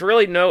 There was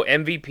really no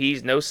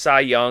MVPs, no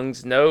Cy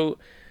Youngs, no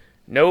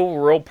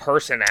real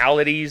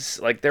personalities.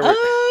 Like there were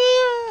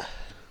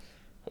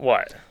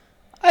what?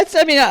 I'd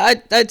say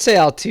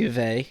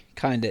Altuve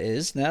kind of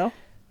is no.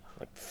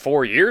 Like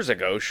 4 years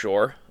ago,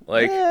 sure.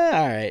 Like all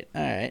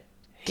right.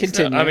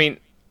 Continue.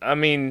 I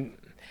mean,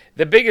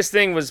 the biggest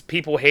thing was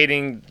people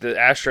hating the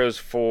Astros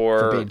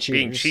for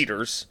being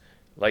cheaters.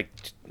 Like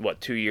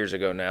what, 2 years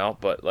ago now,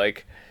 but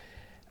like.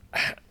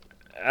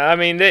 I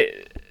mean,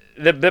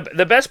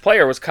 the best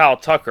player was Kyle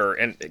Tucker,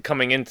 and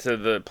coming into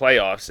the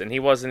playoffs, and he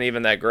wasn't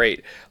even that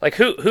great. Like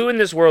who in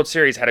this World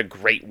Series had a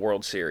great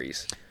World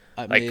Series?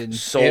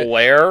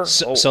 Soler.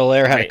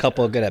 Soler had a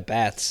couple of good at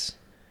bats.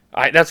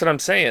 That's what I'm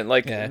saying.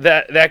 Like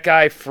that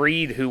guy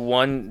Fried who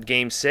won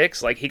Game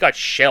 6, like he got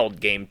shelled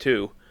Game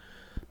 2.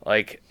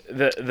 Like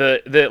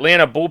the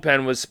Atlanta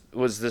bullpen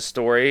was the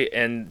story,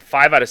 and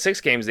 5 out of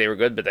 6 games they were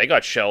good, but they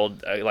got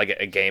shelled like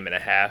a game and a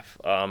half.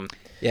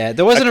 Yeah,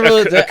 there wasn't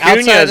really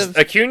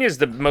Acuna's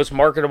the most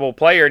marketable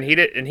player, and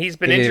he's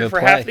been injured for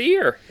half the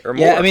year or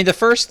more. Yeah, I mean the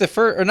first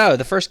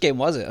game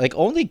wasn't. Like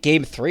only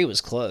Game 3 was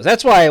close.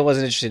 That's why it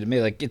wasn't interesting to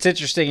me. Like it's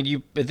interesting,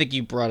 and I think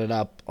you brought it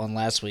up on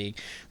last week.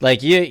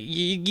 Like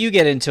you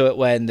get into it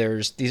when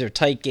these are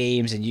tight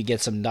games, and you get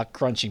some nut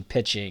crunching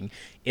pitching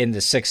in the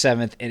 6th,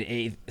 7th, and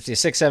 8th. It's the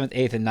 6th, 7th,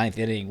 8th, and 9th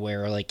inning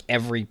where like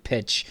every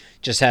pitch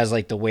just has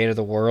like the weight of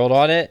the world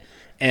on it.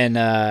 And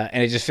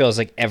it just feels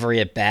like every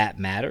at bat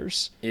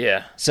matters.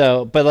 Yeah.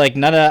 So, but like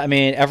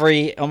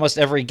almost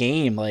every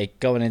game, like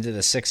going into the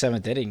 6th,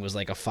 7th inning was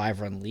like a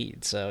 5-run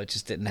lead. So it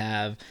just didn't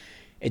have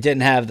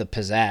the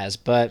pizzazz.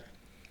 But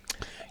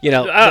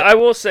I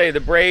will say the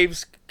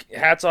Braves,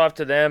 hats off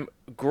to them,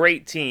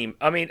 great team.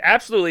 I mean,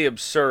 absolutely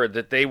absurd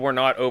that they were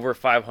not over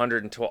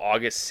 500 until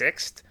August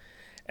 6th,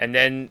 and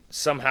then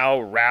somehow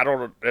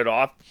rattled it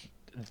off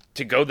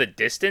to go the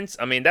distance.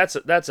 I mean, that's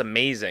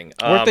amazing.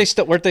 Weren't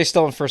they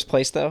still in first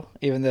place though,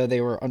 even though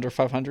they were under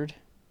 500?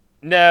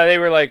 No, they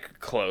were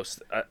like close.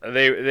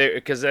 They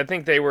because I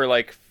think they were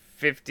like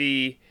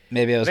 50.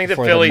 Maybe it was I think the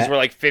before Phillies were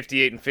like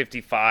 58 and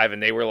 55,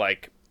 and they were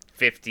like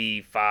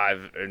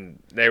 55, and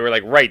they were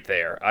like right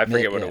there. I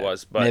forget what it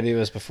was, but maybe it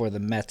was before the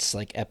Mets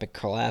like epic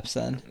collapse.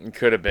 Then it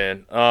could have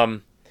been.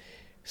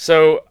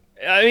 So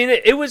I mean,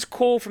 it was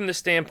cool from the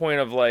standpoint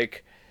of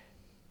like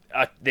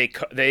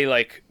they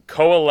like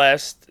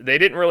coalesced. They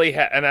didn't really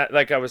have, and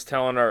like I was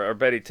telling our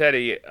Betty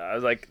Teddy, I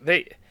was like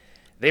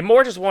they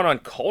more just won on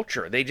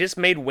culture. They just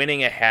made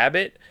winning a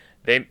habit.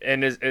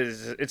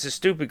 It's a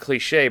stupid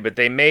cliche, but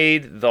they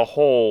made the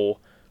whole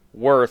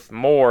worth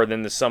more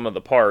than the sum of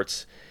the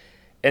parts,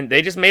 and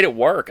they just made it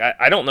work.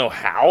 I don't know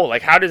how.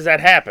 Like, how does that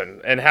happen?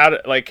 And how to,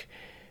 like,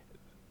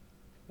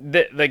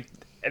 there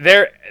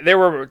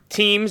were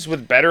teams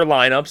with better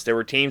lineups. There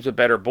were teams with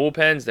better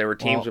bullpens. There were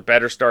teams with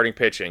better starting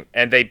pitching,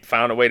 and they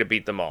found a way to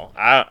beat them all.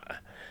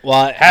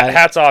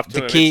 Hats off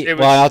to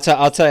them. I'll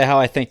tell you how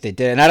I think they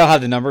did, and I don't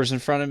have the numbers in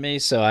front of me,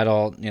 so I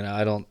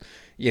don't.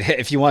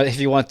 If you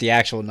want the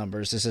actual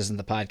numbers, this isn't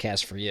the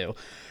podcast for you.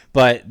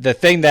 But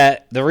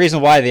the reason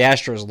why the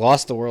Astros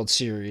lost the World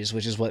Series,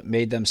 which is what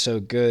made them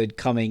so good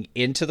coming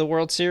into the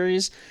World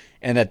Series,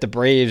 and that the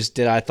Braves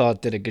I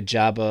thought did a good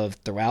job of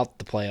throughout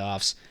the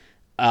playoffs,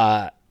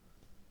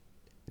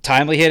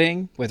 timely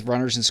hitting with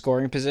runners in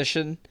scoring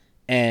position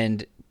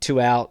and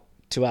two out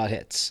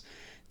hits.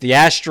 The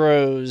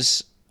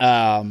Astros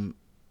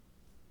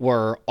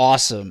were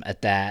awesome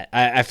at that.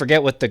 I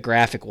forget what the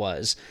graphic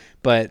was,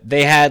 but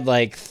they had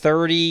like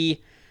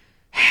 30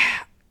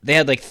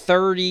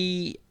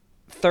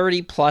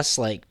 plus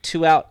like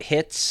 2 out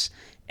hits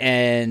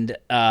and 2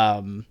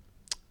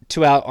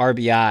 out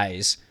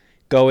RBIs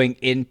going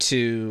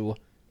into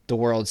the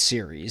World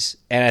Series.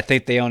 And I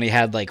think they only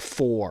had like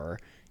 4.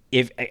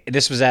 If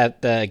this was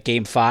at the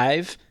game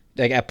 5,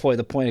 like at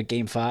the point of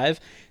game 5,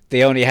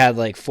 they only had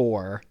like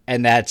 4,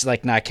 and that's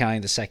like not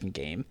counting the second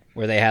game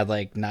where they had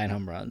like 9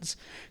 home runs.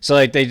 So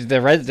like the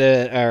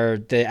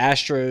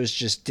Astros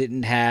just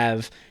didn't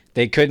have.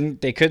 They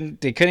couldn't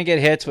get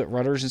hits with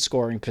runners in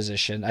scoring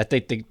position. I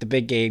think the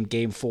big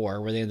game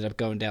 4, where they ended up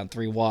going down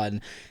 3-1,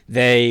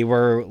 they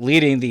were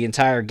leading the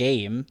entire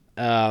game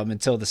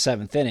until the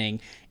 7th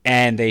inning,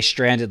 and they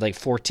stranded like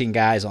 14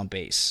 guys on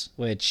base,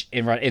 which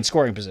in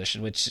scoring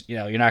position, which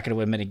you're not going to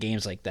win many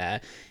games like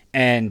that,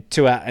 and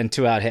 2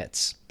 out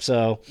hits.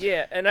 So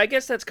yeah, and I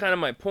guess that's kind of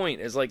my point.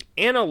 Is like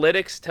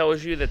analytics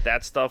tells you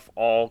that stuff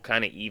all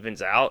kind of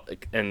evens out,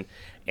 and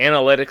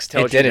analytics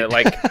tells you that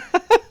like.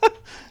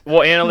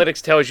 Well,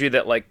 analytics tells you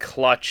that like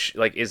clutch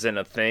like isn't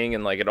a thing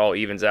and like it all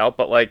evens out,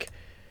 but like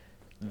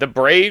the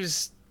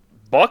Braves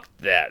bucked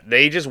that.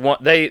 They just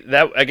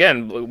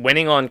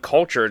winning on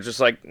culture.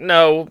 Just like,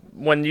 no,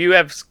 when you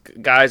have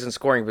guys in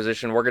scoring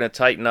position, we're going to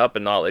tighten up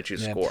and not let you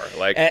score.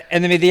 Like,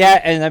 and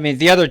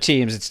the other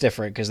teams, it's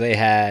different because they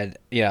had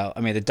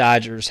the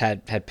Dodgers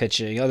had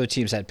pitching, other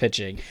teams had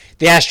pitching.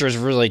 The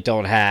Astros really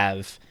don't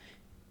have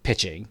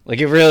pitching. Like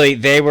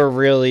they were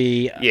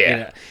really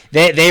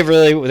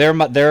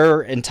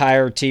their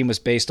entire team was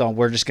based on,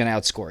 we're just going to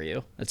outscore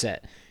you. That's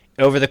it.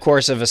 Over the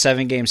course of a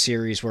 7-game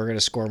series, we're going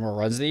to score more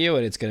runs than you,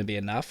 and it's going to be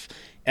enough.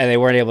 And they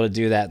weren't able to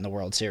do that in the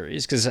World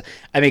Series because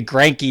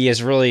Greinke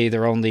is really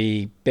their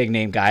only big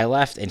name guy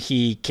left, and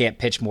he can't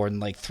pitch more than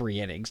like 3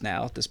 innings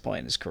now at this point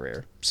in his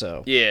career.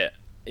 So yeah,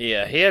 he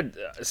had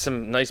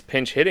some nice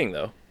pinch hitting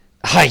though.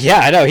 Yeah,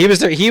 I know. He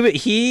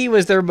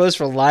was their most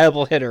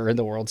reliable hitter in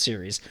the World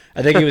Series.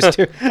 I think he was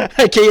 2.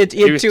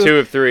 He was 2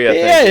 of 3. I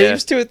think. Yeah, he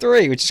was 2 of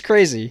 3, which is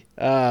crazy.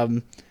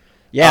 Altuve,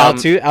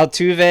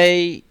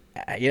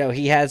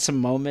 he had some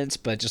moments,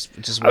 but just.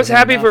 I was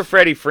happy for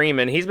Freddie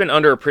Freeman. He's been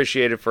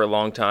underappreciated for a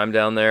long time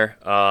down there.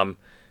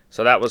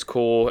 So that was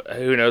cool.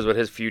 Who knows what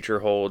his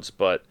future holds?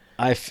 But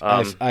I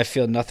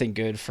feel nothing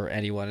good for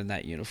anyone in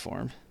that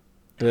uniform.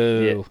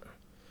 Boo.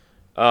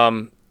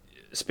 Yeah.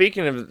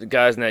 Speaking of the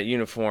guys in that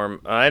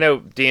uniform, I know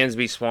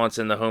Dansby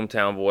Swanson, the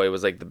hometown boy,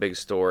 was like the big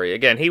story.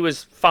 Again, he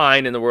was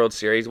fine in the World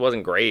Series. He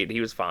wasn't great.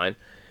 He was fine.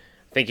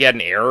 I think he had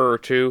an error or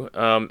 2.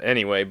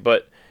 Anyway,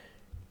 but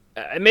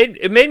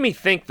it made me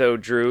think though,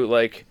 Drew.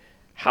 Like,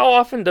 how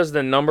often does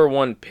the number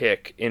 1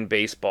 pick in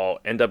baseball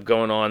end up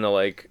going on to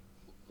like?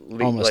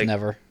 Almost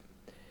never.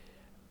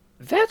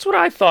 That's what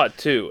I thought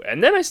too.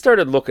 And then I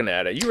started looking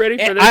at it. You ready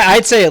for this?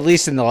 I'd say at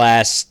least in the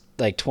last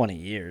like 20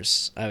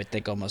 years, I would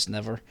think almost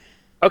never.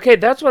 Okay,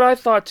 that's what I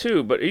thought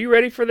too. But are you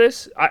ready for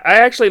this? I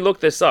actually looked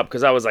this up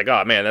because I was like,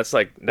 "Oh man, that's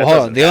like."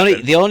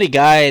 The only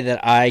guy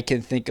that I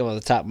can think of on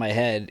the top of my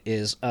head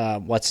is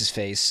what's his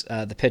face,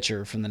 the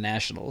pitcher from the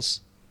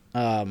Nationals,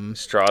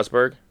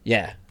 Strasburg.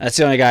 Yeah, that's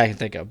the only guy I can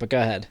think of. But go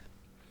ahead.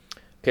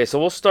 Okay, so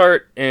we'll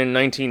start in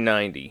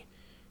 1990.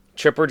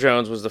 Chipper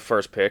Jones was the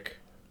first pick.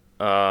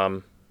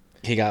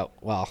 He got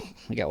what,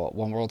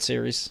 1 World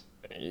Series?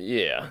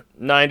 Yeah,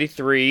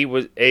 93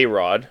 was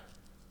A-Rod.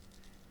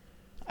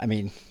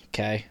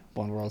 Okay,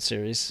 1 World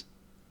Series.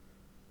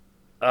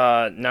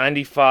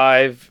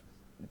 95,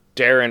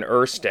 Darren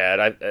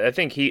Erstad. I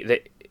think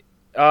did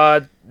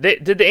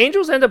the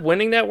Angels end up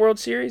winning that World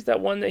Series? That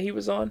one that he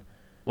was on?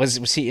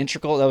 Was he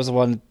integral? That was the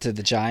one to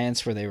the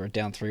Giants where they were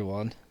down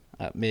 3-1,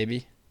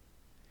 maybe.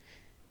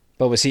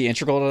 But was he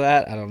integral to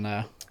that? I don't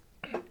know.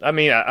 I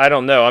mean, I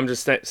don't know. I'm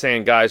just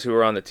saying guys who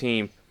were on the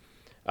team.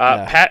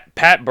 Yeah.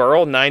 Pat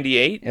Burrell,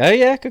 98. Oh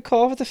yeah, good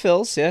call with the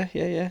Phils.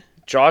 Yeah.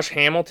 Josh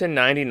Hamilton,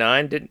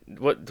 99.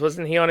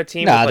 Wasn't he on a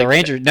team? Nah, with, the like,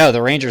 Rangers. No,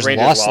 the Rangers,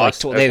 Rangers lost.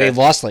 lost? They Okay.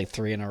 lost like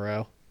 3 in a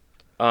row.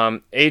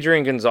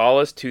 Adrian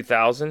Gonzalez,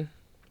 2000.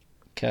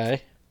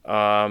 Okay.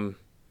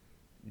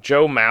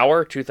 Joe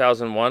Mauer,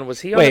 2001.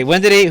 Was he on Wait,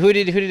 when did who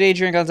did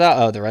Adrian Gonzalez?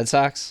 Oh, the Red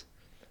Sox.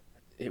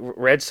 the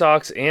Red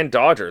Sox and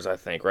Dodgers? I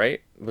think,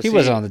 right? He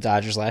wasn't on the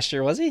Dodgers last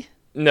year, was he?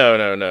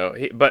 No.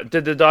 But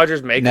did the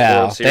Dodgers make a No,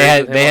 World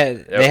Series?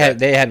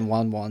 they hadn't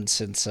won one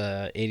since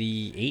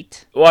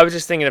 '88. Well, I was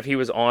just thinking if he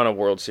was on a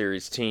World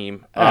Series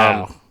team.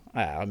 I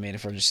mean,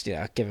 if we're just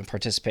giving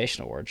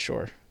participation awards,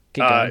 sure.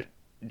 Keep going.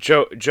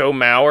 Joe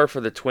Mauer for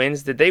the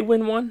Twins. Did they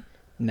win one?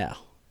 No,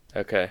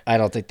 Okay. I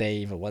don't think they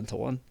even went to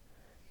one.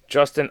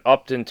 Justin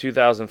Upton,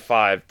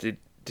 2005. Did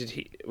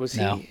he? Was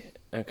No. he?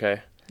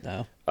 Okay.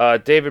 No.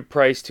 David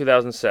Price,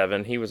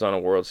 2007. He was on a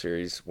World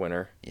Series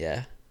winner.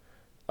 Yeah.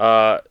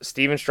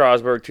 Steven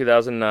Strasburg,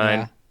 2009.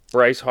 Yeah.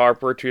 Bryce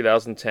Harper,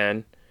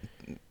 2010.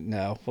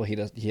 No. Well, he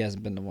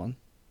hasn't been to one.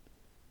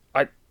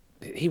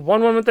 He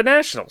won one with the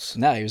Nationals.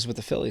 No, he was with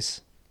the Phillies.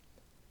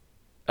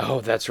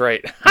 Oh, that's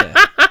right.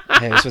 Yeah,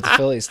 he was with the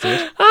Phillies,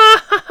 dude.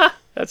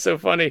 That's so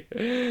funny.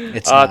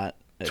 It's not.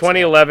 It's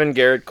 2011,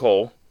 Garrett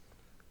Cole.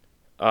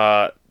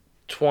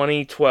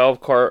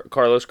 2012,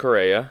 Carlos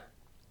Correa.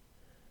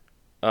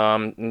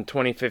 In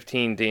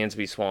 2015,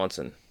 Dansby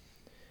Swanson.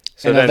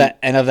 So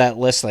and of that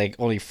list, like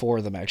only 4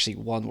 of them actually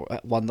won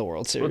the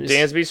World Series.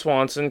 Dansby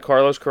Swanson,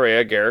 Carlos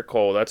Correa, Garrett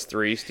Cole. That's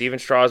 3. Steven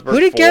Strasburg, Who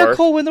did 4. Garrett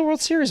Cole win the World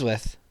Series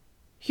with?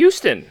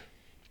 Houston.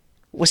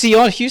 Was he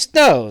on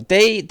Houston? No,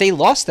 they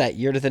lost that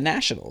year to the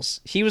Nationals.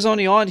 He was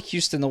only on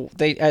Houston.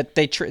 Didn't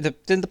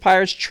the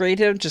Pirates trade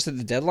him just at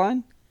the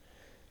deadline?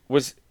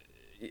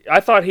 I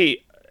thought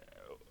he.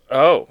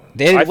 Oh,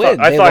 They didn't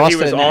win. I They thought lost he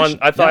was to the on.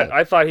 Nationals. I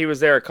No. thought he was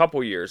there a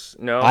couple years.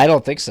 No. I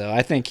don't think so.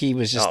 I think he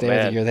was just Oh, there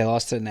the man. year they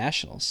lost to the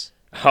Nationals.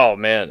 Oh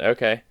man.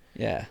 Okay.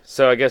 Yeah.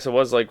 So I guess it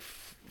was like.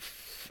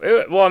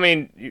 Well, I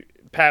mean,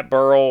 Pat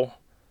Burrell,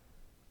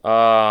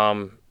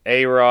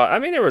 A-Rod. I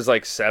mean, there was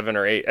like 7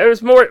 or 8. It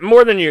was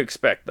more than you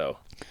expect, though.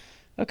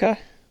 Okay.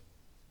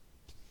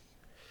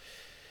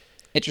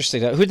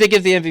 Interesting. Who'd they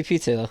give the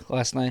MVP to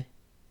last night?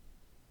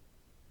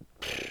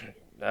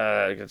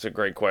 It's a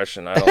great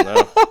question. I don't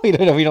know. We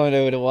don't know. We don't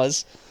know what it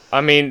was.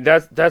 I mean,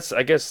 that's.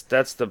 I guess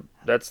that's the.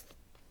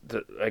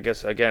 I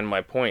guess again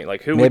my point.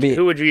 Like who Maybe-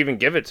 would you even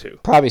give it to?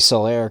 Probably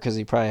Soler because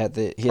he probably had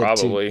he had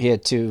Probably. he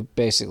had two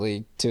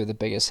of the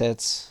biggest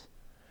hits.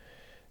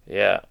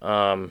 Yeah.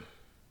 Here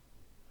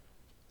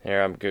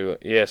I'm Googling.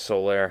 Yeah,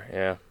 Soler.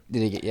 Yeah.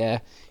 Did he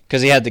get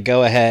because he had the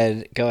go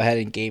ahead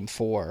in Game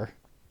 4,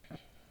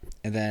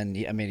 and then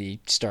he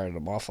started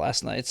him off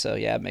last night. So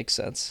yeah, it makes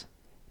sense.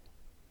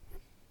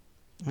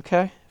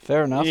 Okay,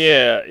 fair enough.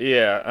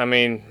 Yeah. I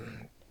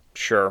mean,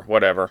 sure,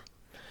 whatever.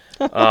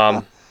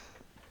 Yeah.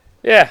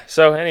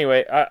 So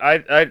anyway,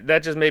 I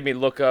that just made me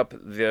look up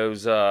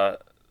those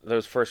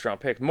first round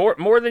picks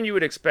more than you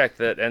would expect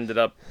that ended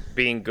up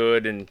being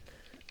good and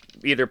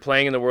either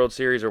playing in the World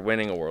Series or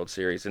winning a World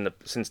Series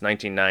since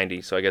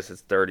 1990. So I guess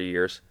it's 30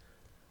 years.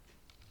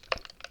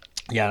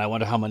 Yeah, and I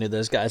wonder how many of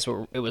those guys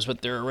it was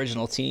with their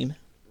original team.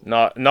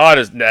 Not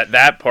as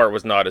that part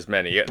was not as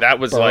many. That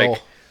was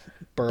like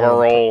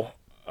Burrell,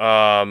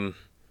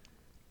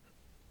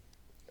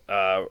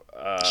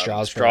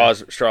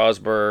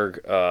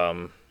 Strasburg.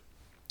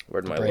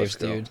 Where'd my Braves list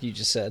go? dude you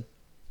just said.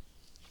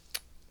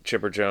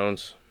 Chipper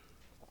Jones,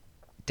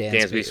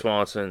 Dansby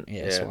Swanson.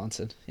 Yeah,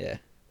 Swanson. Yeah.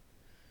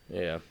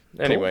 Yeah.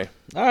 Anyway,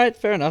 All right,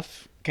 fair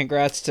enough.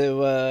 Congrats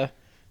to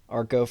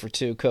our Go for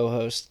Two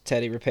co-host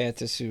Teddy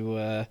Rapantis, who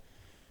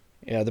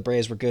the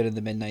Braves were good in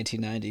the mid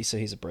 1990s, so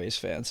he's a Braves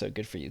fan. So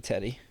good for you,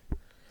 Teddy.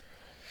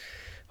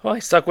 well, I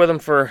stuck with him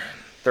for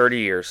 30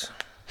 years.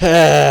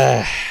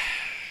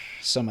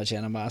 So much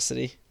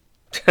animosity.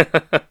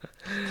 I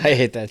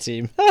hate that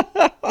team.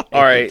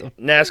 All right,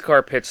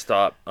 NASCAR pit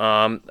stop.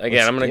 Again,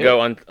 Let's I'm going to do go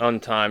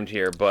untimed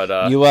here, but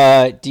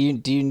do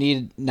you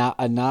need not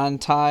a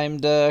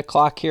non-timed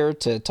clock here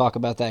to talk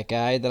about that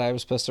guy that I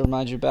was supposed to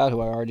remind you about,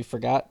 who I already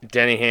forgot?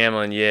 Denny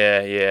Hamlin,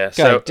 yeah. Go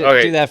So ahead,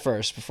 okay, do that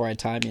first before I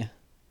time you.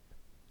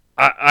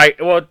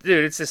 well,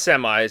 dude, it's the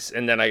semis,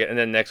 and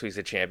then next week's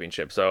the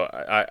championship. So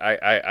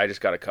I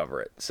just got to cover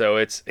it.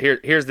 So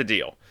here's the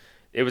deal.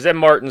 It was at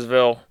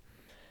Martinsville.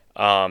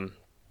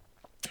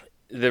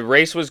 The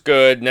race was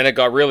good, and then it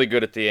got really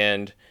good at the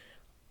end.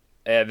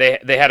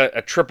 They had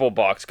a triple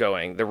box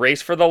going. The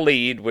race for the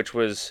lead, which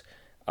was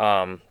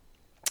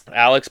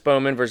Alex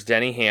Bowman versus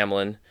Denny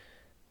Hamlin.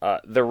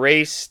 The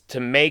race to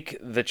make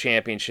the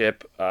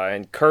championship,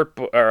 and Brad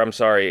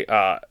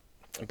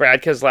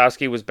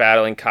Keselowski was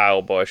battling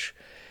Kyle Busch.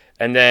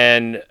 And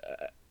then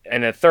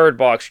in the third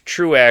box,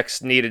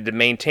 Truex needed to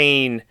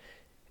maintain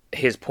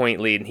his point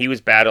lead, and he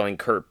was battling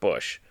Kurt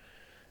Busch.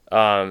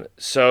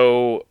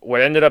 So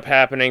what ended up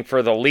happening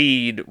for the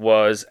lead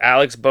was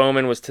Alex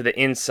Bowman was to the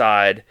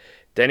inside,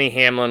 Denny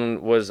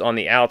Hamlin was on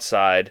the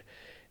outside,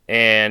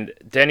 And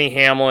Denny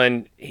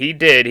Hamlin, he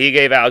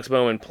gave Alex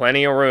Bowman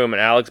plenty of room,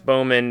 and Alex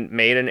Bowman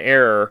made an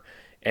error,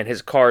 and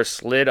his car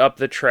slid up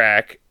the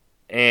track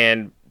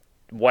and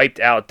wiped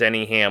out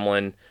Denny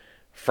Hamlin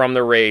from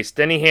the race.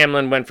 Denny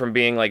Hamlin went from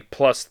being like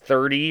plus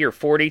 30 or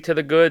 40 to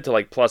the good to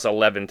like plus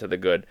 11 to the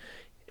good.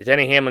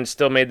 Denny Hamlin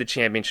still made the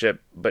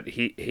championship, but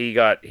he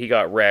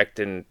got wrecked,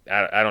 and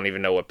I don't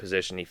even know what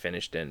position he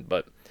finished in.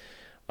 But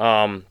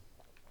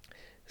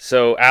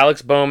so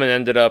Alex Bowman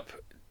ended up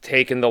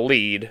taking the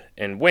lead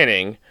and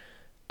winning.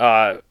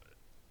 Brad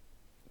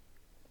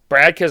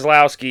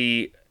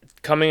Keselowski,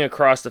 coming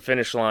across the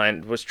finish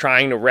line, was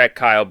trying to wreck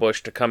Kyle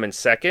Busch to come in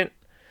second,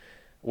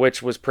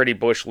 which was pretty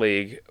Busch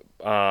League,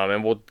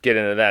 and we'll get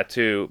into that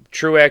too.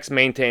 Truex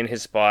maintained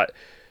his spot.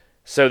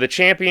 So the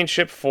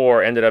championship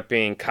 4 ended up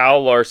being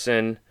Kyle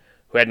Larson,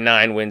 who had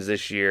 9 wins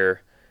this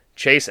year,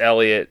 Chase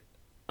Elliott,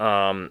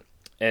 and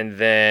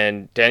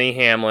then Denny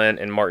Hamlin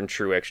and Martin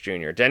Truex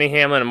Jr. Denny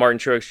Hamlin and Martin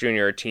Truex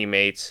Jr. are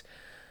teammates,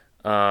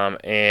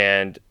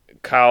 and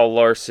Kyle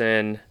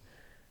Larson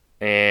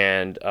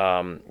and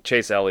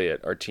Chase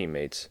Elliott are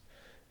teammates.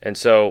 And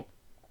so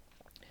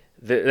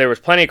there was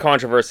plenty of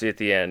controversy at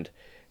the end.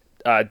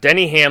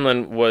 Denny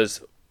Hamlin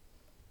was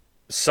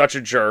such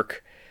a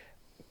jerk.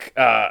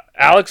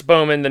 Alex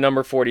Bowman, the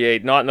number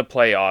 48, not in the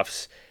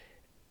playoffs.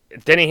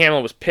 Denny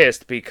Hamlin was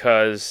pissed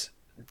because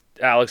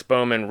Alex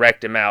Bowman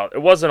wrecked him out.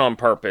 It wasn't on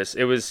purpose.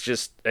 It was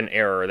just an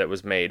error that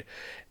was made.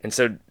 And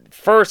so,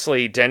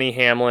 firstly, Denny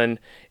Hamlin,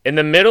 in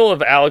the middle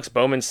of Alex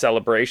Bowman's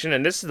celebration,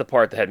 and this is the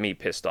part that had me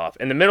pissed off,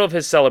 in the middle of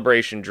his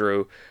celebration,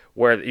 Drew,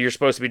 where you're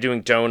supposed to be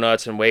doing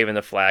donuts and waving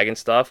the flag and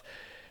stuff,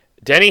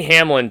 Denny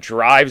Hamlin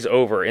drives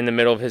over in the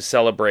middle of his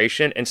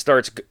celebration and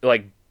starts,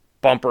 like,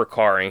 bumper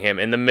carring him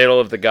in the middle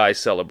of the guy's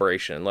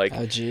celebration. Like,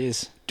 Oh,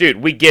 jeez.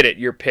 dude, we get it.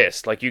 You're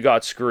pissed. Like, you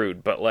got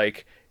screwed. But,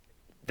 like,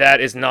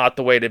 that is not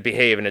the way to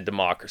behave in a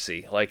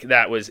democracy. Like,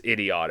 that was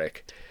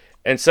idiotic.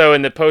 And so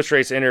in the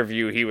post-race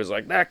interview, he was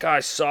like, that guy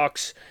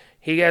sucks.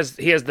 He has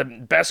the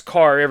best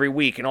car every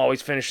week and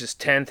always finishes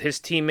 10th. His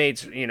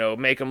teammates,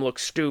 make him look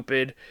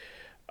stupid.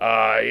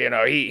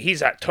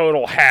 He's a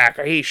total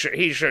hack. He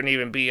shouldn't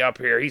even be up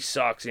here. He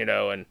sucks,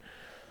 and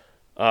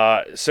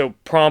so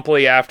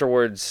promptly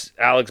afterwards,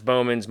 Alex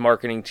Bowman's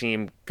marketing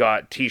team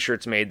got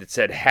T-shirts made that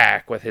said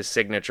 "hack" with his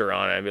signature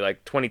on it. It'd be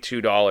like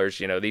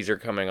 $22. These are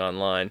coming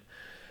online.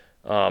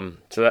 So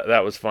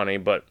that was funny,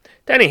 but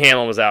Denny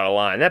Hamlin was out of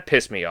line. That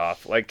pissed me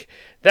off. Like,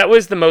 that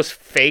was the most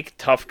fake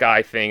tough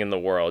guy thing in the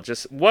world.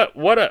 Just what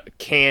a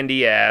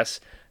candy ass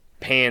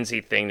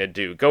pansy thing to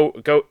do.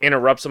 Go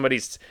interrupt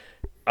somebody's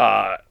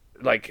donut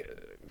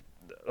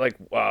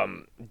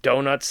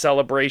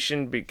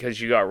celebration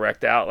because you got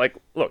wrecked out. Like,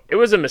 look, it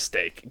was a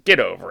mistake. Get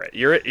over it.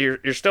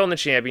 You're still in the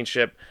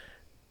championship.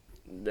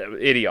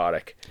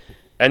 Idiotic.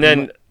 And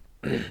then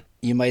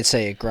You might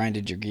say it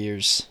grinded your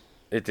gears.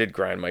 it did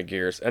grind my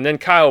gears. And then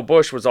Kyle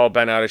Busch was all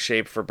bent out of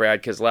shape for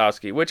Brad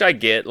Keselowski, which I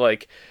get.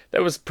 Like,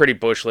 that was pretty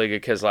Busch League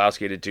of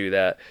Keselowski to do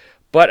that.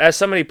 But as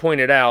somebody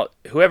pointed out,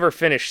 whoever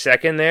finished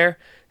second there,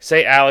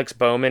 say Alex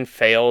Bowman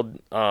failed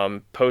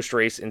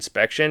post-race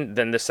inspection,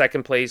 then the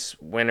second place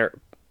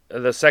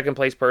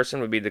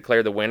person would be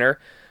declared the winner,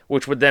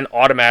 which would then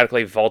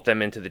automatically vault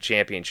them into the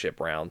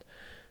championship round.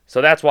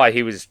 So that's why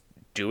he was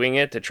doing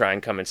it, to try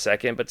and come in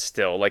second. But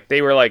still, like,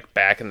 they were like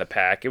back in the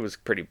pack. It was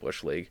pretty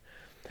Busch League.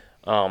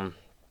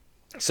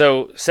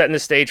 So setting the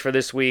stage for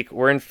this week,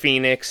 we're in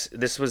Phoenix.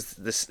 This is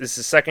the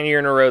second year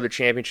in a row the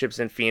championship's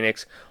in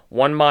Phoenix.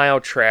 1 mile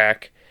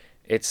track.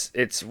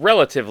 It's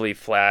relatively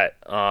flat.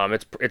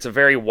 It's a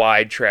very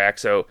wide track.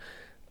 So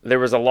there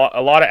was a lot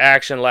of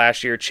action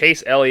last year.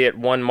 Chase Elliott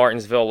won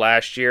Martinsville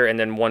last year and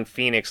then won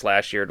Phoenix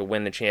last year to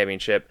win the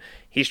championship.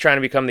 He's trying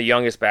to become the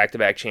youngest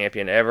back-to-back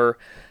champion ever.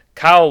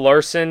 Kyle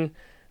Larson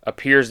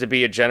appears to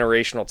be a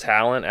generational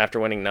talent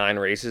after winning 9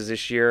 races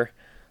this year.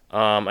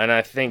 And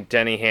I think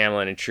Denny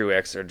Hamlin and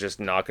Truex are just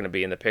not going to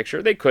be in the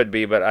picture. They could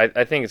be, but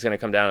I think it's going to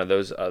come down to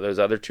those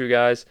other two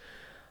guys.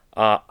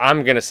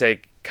 I'm going to say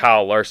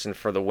Kyle Larson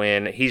for the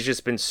win. He's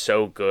just been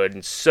so good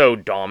and so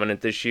dominant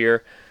this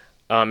year.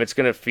 It's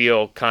going to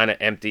feel kind of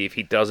empty if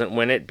he doesn't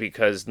win it,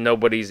 because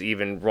nobody's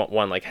even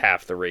won like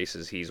half the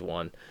races he's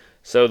won.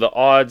 So the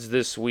odds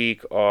this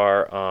week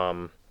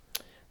are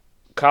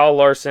Kyle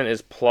Larson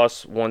is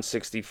plus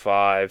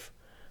 165.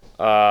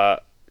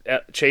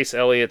 Chase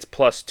Elliott's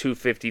plus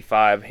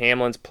 255,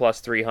 Hamlin's plus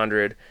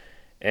 300,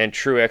 and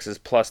Truex is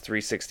plus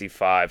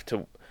 365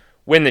 to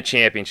win the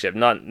championship,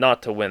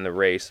 not to win the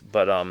race.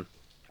 But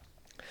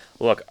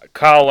look,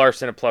 Kyle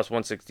Larson at plus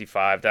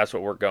 165, that's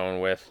what we're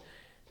going with.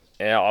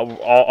 And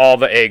all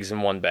the eggs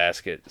in one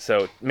basket.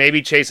 So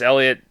maybe Chase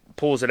Elliott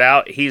pulls it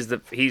out. He's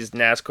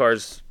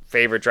NASCAR's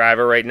favorite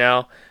driver right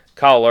now.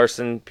 Kyle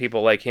Larson,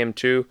 people like him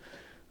too.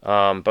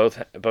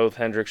 Both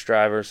Hendricks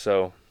drivers,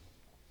 so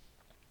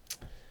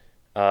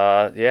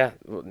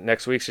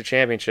next week's the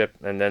championship,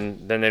 and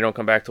then they don't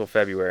come back till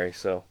February.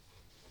 So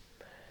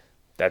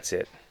that's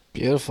it.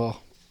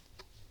 Beautiful.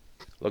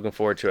 Looking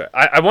forward to it.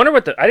 I wonder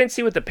I didn't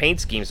see what the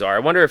paint schemes are. I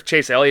wonder if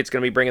Chase Elliott's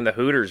going to be bringing the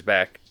Hooters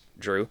back,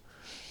 Drew.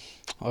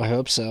 I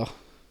hope so.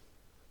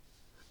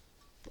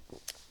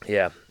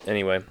 Yeah.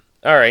 Anyway.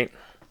 All right.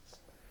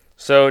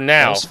 So That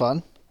now, was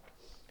fun.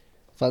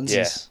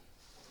 Funsies.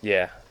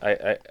 yeah,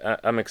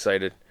 I'm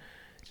excited.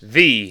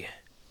 The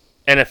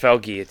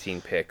NFL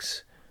guillotine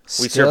picks.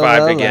 We Still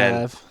survived again.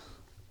 alive.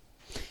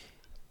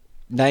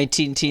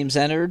 19 teams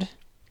entered.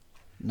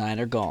 9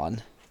 are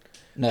gone.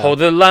 No. Hold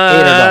the 8 are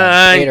line.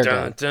 gone. 8 are Dun,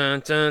 gone. dun,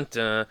 dun,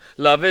 dun.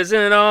 Love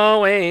isn't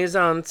always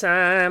on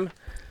time.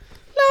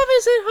 Love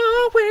isn't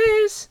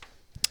always.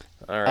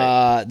 All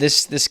right.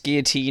 This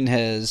guillotine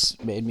has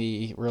made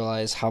me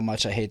realize how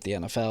much I hate the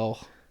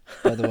NFL.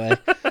 By the way,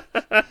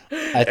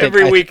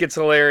 Every week it's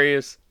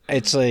hilarious.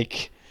 it's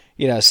like,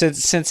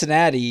 since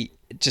Cincinnati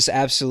just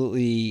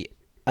absolutely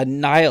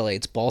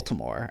annihilates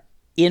Baltimore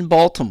in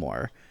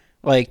Baltimore.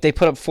 Like, they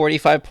put up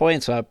 45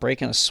 points without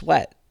breaking a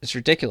sweat. It's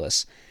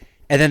ridiculous.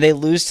 And then they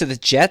lose to the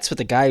Jets with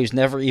a guy who's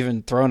never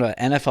even thrown an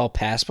NFL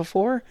pass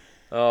before.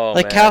 Oh,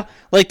 Like, man. how,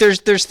 like,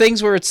 there's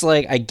things where it's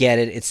like, I get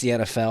it, it's the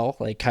NFL,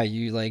 like how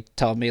you like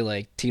tell me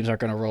like teams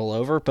aren't going to roll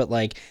over, but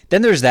like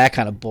then there's that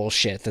kind of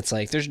bullshit that's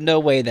like there's no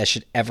way that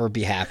should ever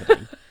be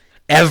happening.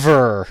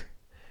 Ever.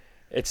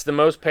 It's the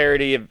most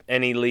parody of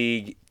any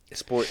league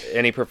sport,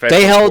 any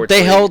professional sports They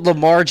league. held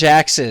Lamar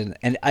Jackson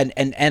and an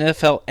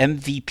NFL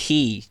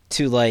MVP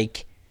to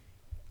like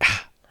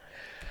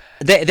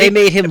they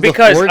made him look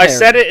because I ordinary.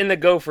 said it in the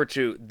Gopher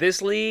 2.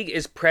 This league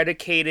is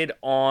predicated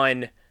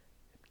on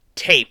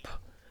tape.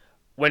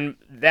 When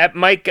that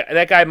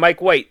guy Mike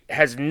White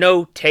has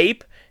no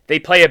tape, they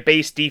play a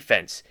base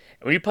defense.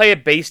 And when you play a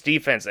base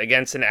defense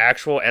against an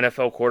actual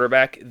NFL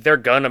quarterback, they're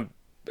gonna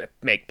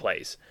make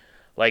plays.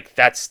 Like,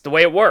 that's the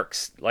way it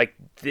works. Like,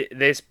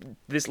 this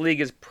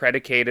league is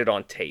predicated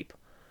on tape,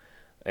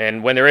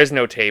 and when there is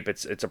no tape,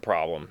 it's a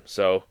problem.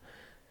 So,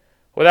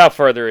 without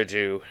further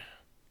ado,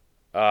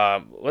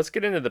 let's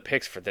get into the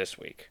picks for this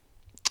week.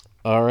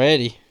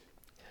 Alrighty.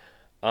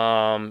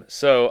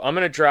 So I'm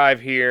gonna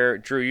drive here.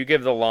 Drew, you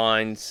give the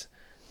lines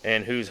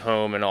and who's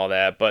home and all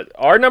that. But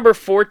our number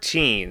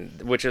 14,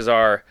 which is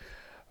our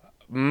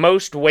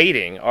most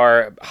weighting,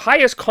 our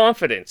highest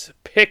confidence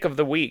pick of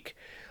the week,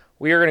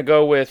 we are gonna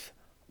go with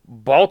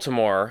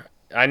Baltimore.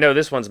 I know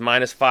this one's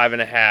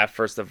 -5.5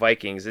 versus the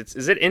Vikings.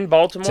 Is it in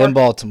Baltimore? It's in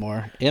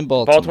Baltimore.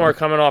 Baltimore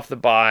coming off the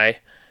bye.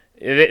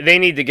 They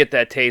need to get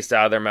that taste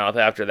out of their mouth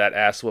after that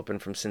ass whooping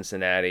from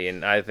Cincinnati,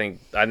 and I think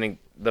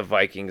the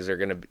Vikings are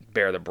going to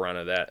bear the brunt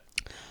of that.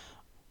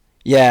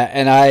 Yeah,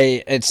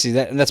 and see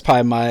that, and that's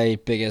probably my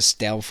biggest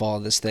downfall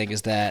of this thing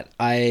is that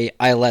I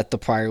let the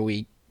prior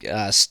week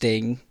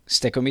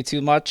stick with me too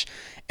much,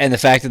 and the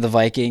fact that the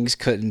Vikings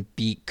couldn't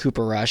beat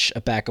Cooper Rush,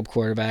 a backup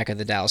quarterback of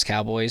the Dallas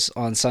Cowboys,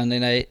 on Sunday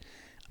night,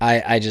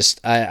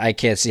 I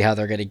can't see how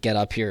they're going to get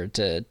up here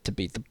to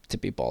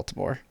beat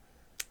Baltimore.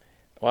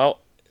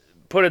 Well,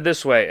 put it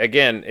this way,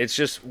 again, it's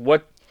just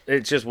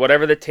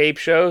whatever the tape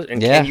shows,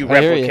 and Yeah, can you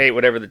I hear replicate you.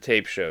 whatever the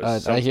tape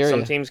shows? I hear some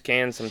you. teams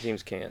can, some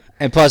teams can't.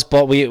 And plus,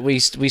 but we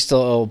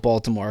still owe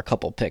Baltimore a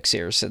couple picks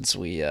here since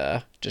we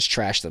just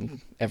trash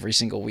them every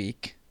single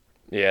week.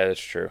 Yeah, that's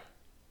true.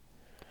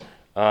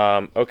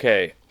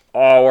 Okay,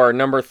 our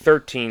number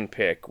 13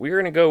 pick, we're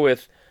going to go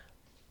with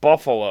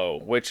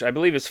Buffalo, which I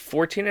believe is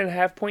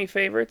 14.5-point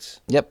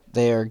favorites. Yep,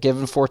 they are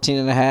given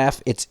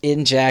 14.5. It's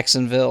in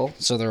Jacksonville,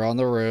 so they're on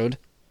the road.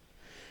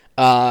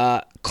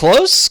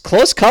 Close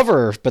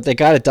cover, but they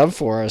got it done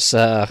for us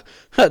the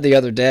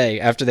other day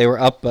after they were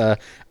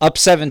up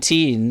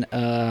 17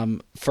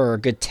 for a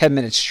good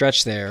 10-minute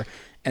stretch there,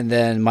 and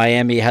then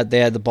Miami had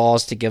the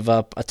balls to give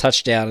up a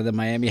touchdown, and then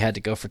Miami had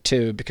to go for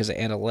 2 because of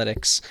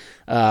analytics.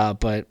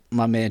 But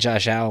my man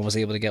Josh Allen was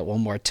able to get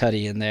one more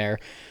tutty in there.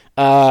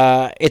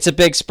 It's a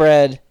big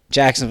spread.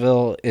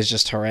 Jacksonville is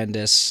just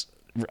horrendous.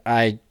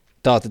 I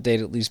thought that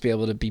they'd at least be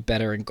able to be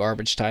better in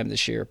garbage time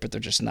this year, but they're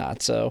just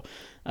not. So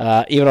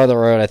even on the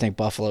road, I think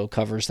Buffalo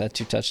covers that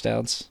 2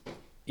 touchdowns.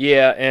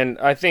 Yeah, and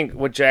I think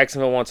what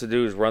Jacksonville wants to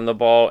do is run the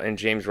ball, and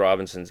James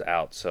Robinson's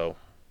out. So,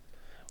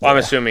 I'm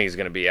assuming he's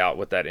going to be out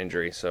with that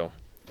injury. So,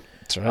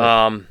 That's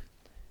right.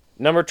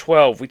 number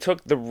 12, we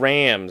took the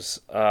Rams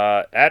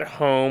at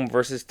home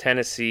versus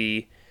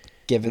Tennessee.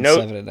 Given no-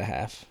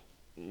 7.5.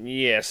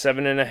 Yeah,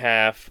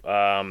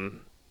 7.5.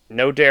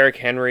 No Derrick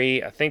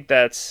Henry. I think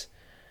that's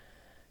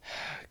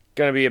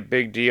going to be a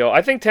big deal.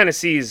 I think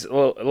Tennessee's a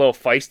little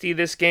feisty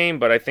this game,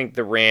 but I think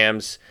the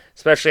Rams,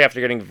 especially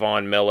after getting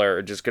Von Miller,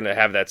 are just going to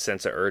have that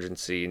sense of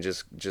urgency and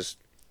just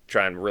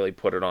try and really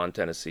put it on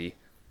Tennessee.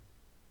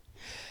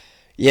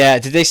 Yeah,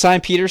 did they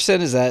sign Peterson?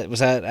 Did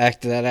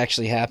that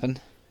actually happen?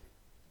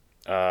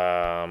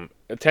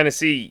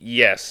 Tennessee,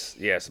 yes,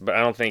 but I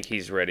don't think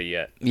he's ready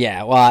yet.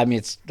 Yeah, well, I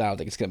mean, I don't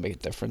think it's gonna make a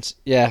difference.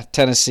 Yeah,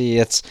 Tennessee,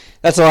 that's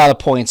a lot of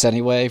points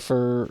anyway.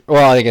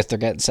 I guess they're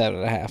getting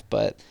 7.5,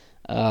 but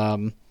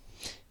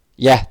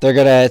yeah,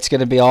 it's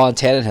gonna be all on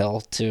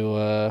Tannehill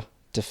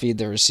to feed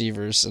the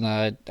receivers, and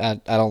I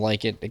don't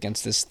like it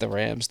against the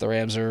Rams. The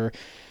Rams are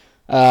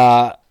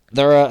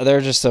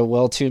they're just a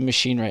well-tuned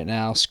machine right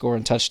now,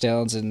 scoring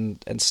touchdowns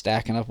and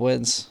stacking up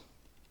wins.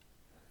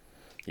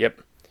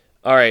 Yep.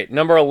 All right,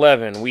 number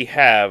 11, we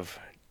have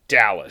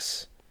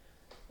Dallas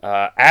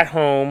at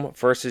home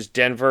versus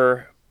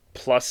Denver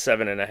plus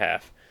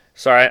 7.5.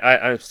 Sorry,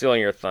 I'm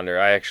stealing your thunder.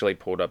 I actually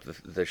pulled up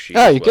the sheet.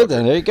 Oh, as you're well. good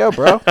then. There you go,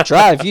 bro.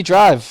 Drive. You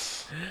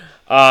drive.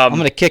 I'm Um,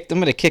 gonna kick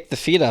the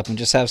feet up and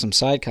just have some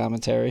side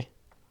commentary.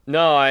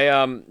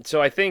 no,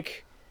 so I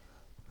think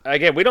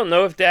again we don't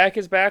know if Dak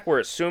is back. We're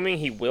assuming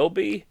he will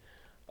be.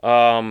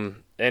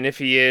 And if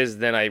he is,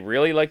 then I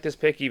really like this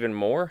pick even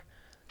more.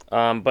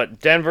 But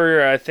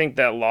Denver, I think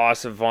that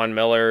loss of Von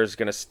Miller is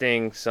going to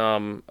sting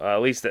some,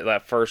 at least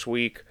that first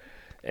week.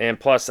 And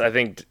plus, I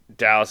think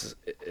Dallas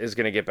is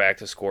going to get back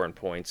to scoring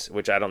points,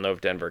 which I don't know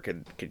if Denver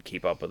could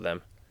keep up with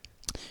them.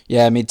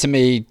 Yeah, I mean, to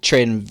me,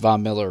 trading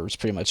Von Miller was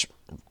pretty much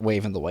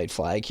waving the white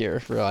flag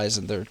here,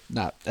 realizing they're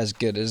not as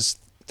good as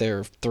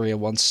their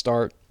 3-1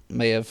 start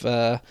may have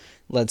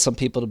led some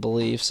people to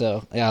believe.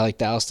 So, yeah, I like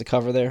Dallas to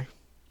cover there.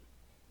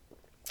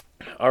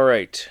 All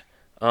right.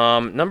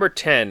 Number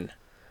 10.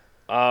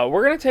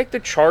 We're going to take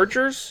the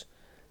Chargers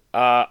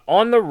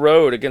on the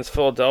road against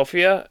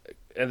Philadelphia.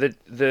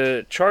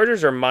 The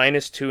Chargers are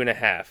minus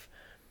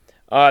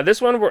 2.5.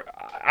 This one,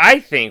 I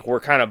think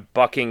we're kind of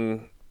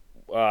bucking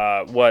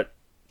what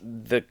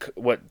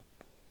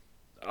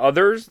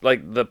others,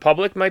 like the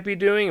public, might be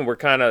doing, and we're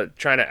kind of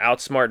trying to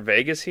outsmart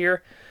Vegas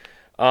here.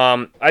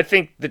 I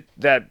think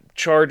that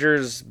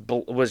Chargers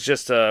was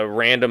just a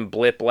random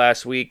blip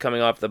last week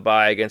coming off the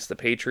bye against the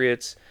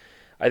Patriots.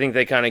 I think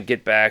they kind of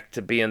get back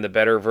to being the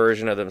better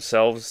version of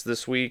themselves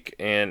this week,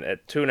 and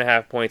at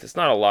 2.5 points, it's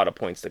not a lot of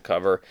points to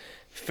cover.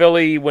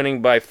 Philly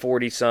winning by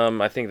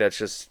 40-some, I think that's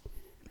just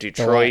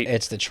Detroit.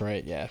 It's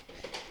Detroit, yeah. And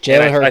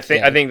Jalen Hurts.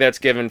 I think that's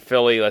given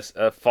Philly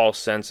a false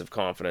sense of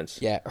confidence.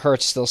 Yeah,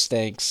 Hurts still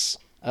stinks.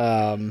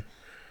 I'm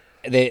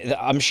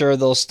sure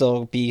they'll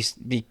still be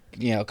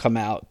come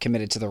out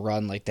committed to the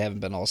run like they haven't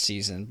been all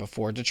season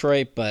before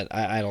Detroit, but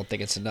I don't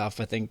think it's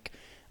enough. I think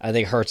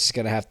Hurts is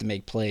going to have to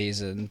make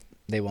plays, and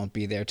they won't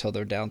be there till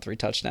they're down 3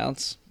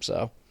 touchdowns.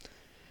 So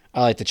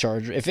I like the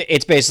Chargers. If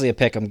it's basically a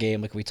pick'em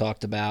game like we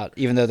talked about,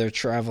 even though they're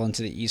traveling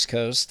to the East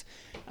Coast,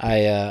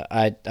 I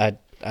like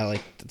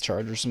the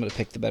Chargers. I'm going to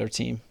pick the better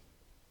team.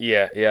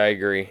 Yeah, I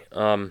agree.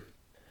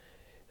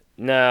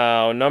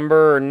 Now,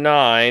 number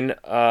 9,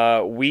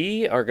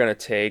 we are going to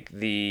take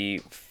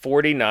the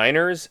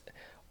 49ers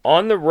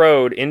on the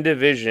road in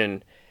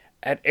division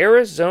at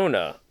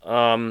Arizona. They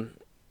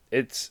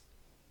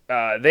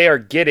are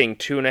getting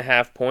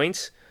 2.5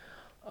 points.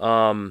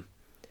 Kyler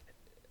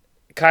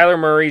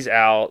Murray's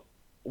out.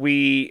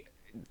 We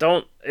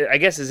don't. I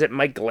guess, is it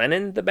Mike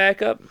Glennon the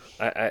backup?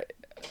 Probably.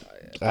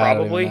 I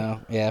don't even know.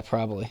 Yeah,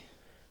 probably.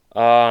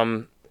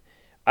 I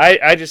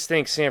just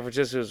think San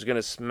Francisco is going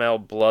to smell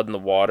blood in the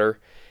water.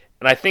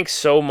 And I think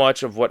so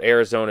much of what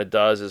Arizona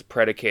does is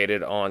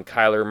predicated on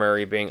Kyler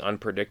Murray being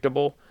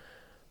unpredictable.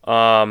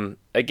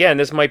 Again,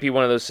 this might be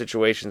one of those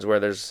situations where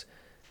there's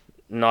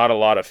not a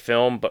lot of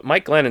film, but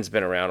Mike Glennon's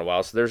been around a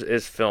while, so there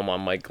is film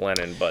on Mike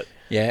Glennon, but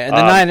yeah, and the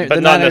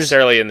not Niners,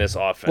 necessarily in this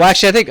offense. Well,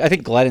 actually, I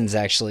think Glennon's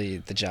actually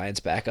the Giants'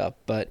 backup,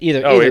 but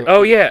either. Wait,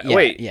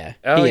 yeah,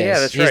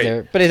 that's he's right.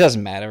 there, but it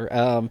doesn't matter.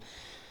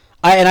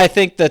 I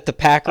think that the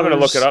Packers. I'm going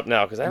to look it up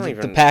now because I don't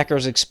even. The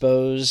Packers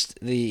exposed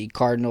the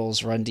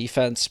Cardinals' run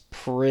defense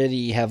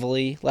pretty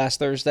heavily last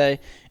Thursday,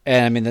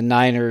 and I mean the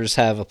Niners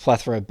have a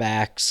plethora of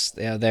backs.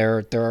 You know,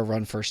 they're a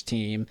run first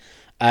team.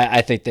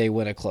 I think they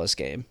win a close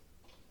game.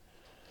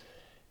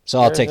 So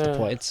I'll take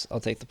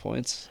the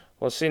points.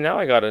 Well, see, now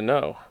I got to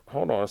know.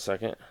 Hold on a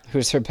second.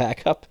 Who's their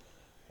backup?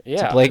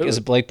 Yeah, is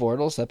it Blake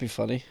Bortles? That'd be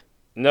funny.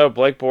 No,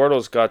 Blake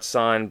Bortles got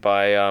signed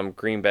by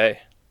Green Bay.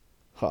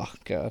 Oh,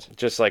 God.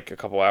 Just like a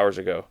couple hours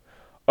ago.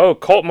 Oh,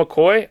 Colt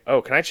McCoy?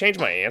 Oh, can I change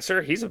my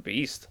answer? He's a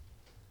beast.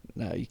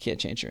 No, you can't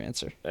change your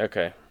answer.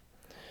 Okay.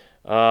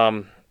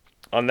 On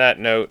that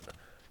note,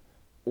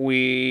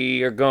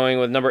 we are going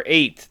with number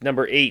 8.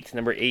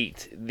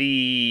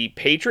 The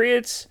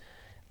Patriots.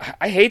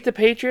 I hate the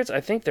Patriots.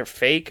 I think they're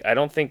fake. I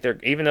don't think they're,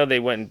 even though they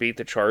went and beat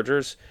the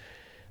Chargers.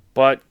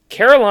 But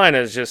Carolina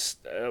is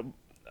just,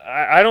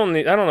 I don't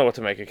know what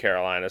to make of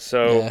Carolina.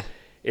 So Yeah.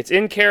 It's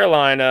in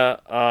Carolina.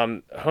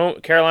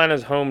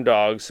 Carolina's home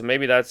dogs, so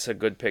maybe that's a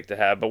good pick to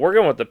have. But we're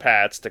going with the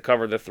Pats to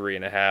cover the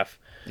 3.5.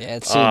 Yeah,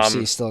 it's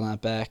CMC still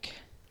not back.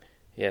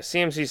 Yeah,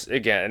 CMC's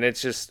again, and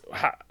it's just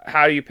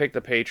how do you pick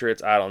the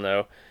Patriots? I don't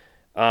know.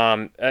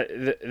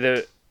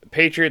 The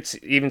Patriots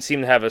even seem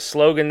to have a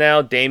slogan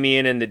now: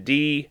 Damian and the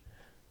D.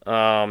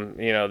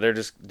 They're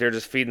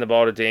just feeding the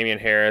ball to Damian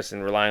Harris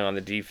and relying on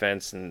the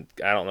defense, and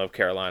I don't know if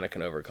Carolina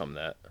can overcome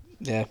that.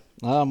 Yeah,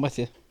 I'm with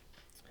you.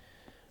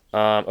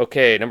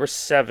 Okay, number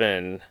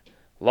 7,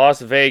 Las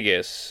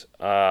Vegas.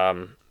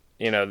 Which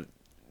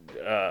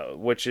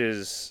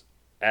is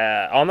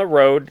on the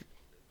road,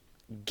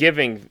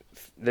 giving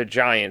the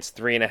Giants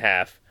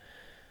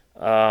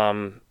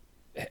 3.5.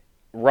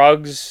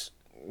 Ruggs,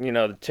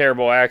 the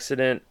terrible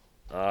accident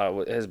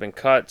has been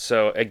cut.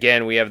 So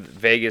again, we have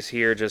Vegas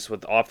here just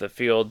with off the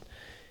field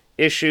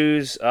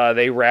issues.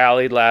 They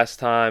rallied last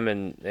time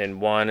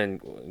and won in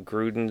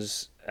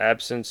Gruden's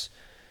absence.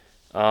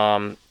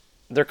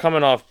 They're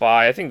coming off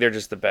bye. I think they're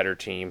just the better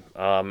team.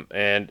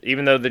 And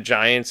even though the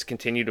Giants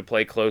continue to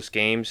play close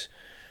games,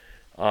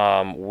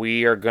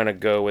 We are going to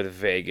go with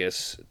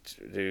Vegas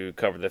to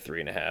cover the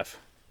 3.5.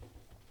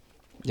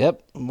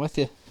 Yep, I'm with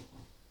you.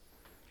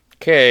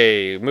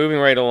 Okay, moving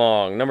right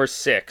along. Number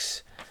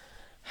 6.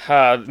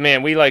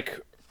 Man, we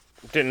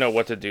didn't know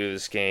what to do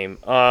this game.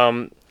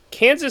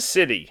 Kansas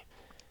City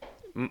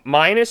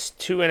minus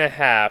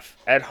 2.5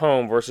 at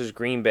home versus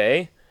Green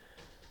Bay.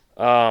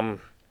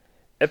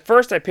 At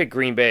first I picked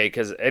Green Bay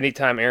because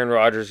anytime Aaron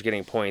Rodgers is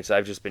getting points,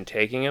 I've just been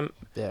taking him.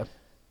 Yeah.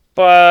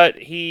 But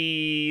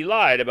he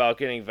lied about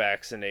getting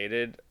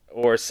vaccinated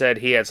or said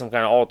he had some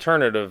kind of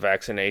alternative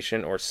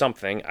vaccination or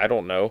something. I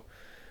don't know.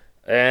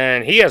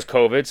 And he has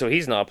COVID, so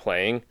he's not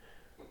playing.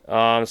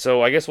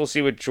 So I guess we'll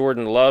see what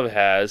Jordan Love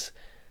has.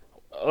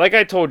 Like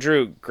I told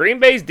Drew, Green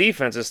Bay's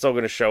defense is still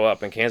going to show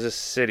up, and Kansas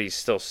City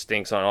still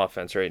stinks on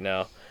offense right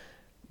now.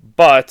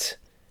 But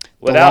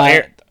without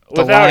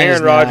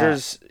Aaron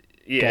Rodgers,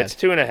 it's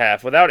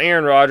 2.5. Without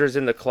Aaron Rodgers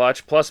in the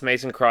clutch, plus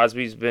Mason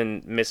Crosby's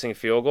been missing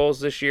field goals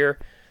this year,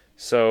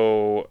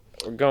 so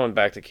we're going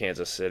back to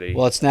Kansas City.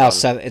 Well, it's now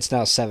 7. It's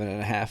now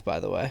 7.5. By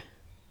the way.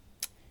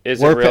 Is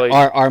it really?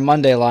 Our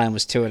Monday line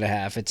was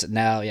 2.5. It's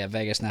now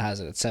Vegas now has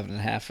it at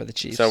 7.5 for the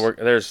Chiefs. So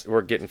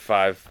we're getting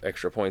 5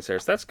 extra points there.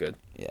 So that's good.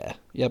 Yeah.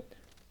 Yep.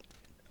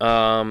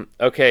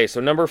 Okay,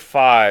 so number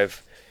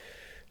 5,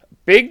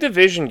 big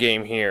division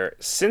game here.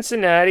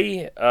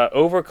 Cincinnati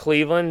over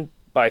Cleveland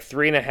by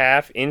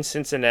 3.5 in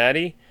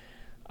Cincinnati.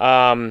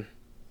 All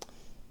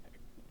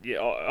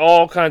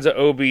kinds of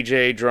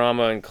OBJ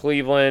drama in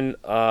Cleveland.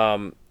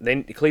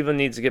 Cleveland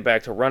needs to get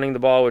back to running the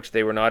ball, which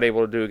they were not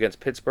able to do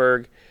against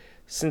Pittsburgh.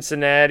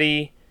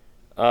 Cincinnati,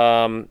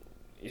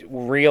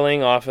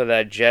 reeling off of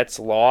that Jets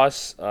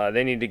loss.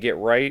 They need to get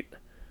right.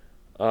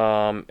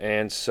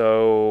 And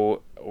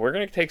so we're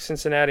going to take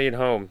Cincinnati at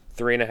home,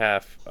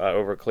 3.5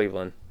 over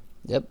Cleveland.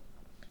 Yep.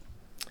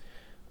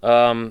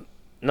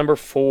 Number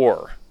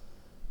 4,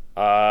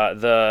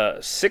 the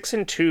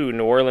 6-2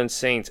 New Orleans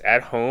Saints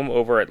at home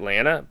over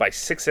Atlanta by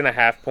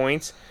 6.5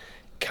 points.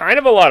 Kind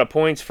of a lot of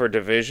points for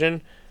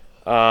division.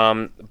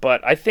 But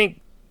I think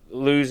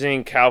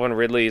losing Calvin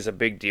Ridley is a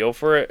big deal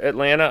for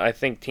Atlanta. I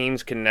think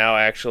teams can now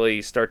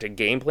actually start to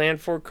game plan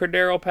for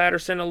Cordero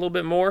Patterson a little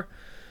bit more.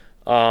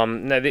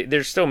 Now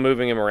they're still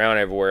moving him around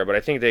everywhere, but I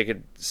think they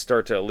could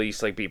start to at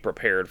least be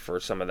prepared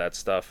for some of that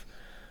stuff.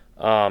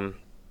 And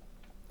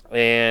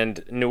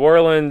New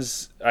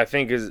Orleans, I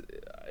think, is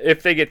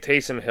if they get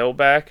Taysom Hill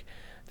back,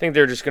 I think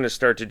they're just going to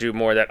start to do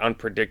more of that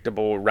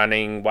unpredictable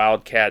running,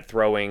 wildcat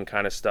throwing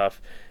kind of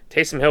stuff.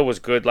 Taysom Hill was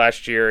good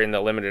last year in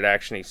the limited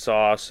action he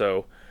saw,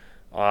 so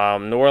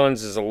New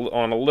Orleans is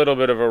on a little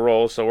bit of a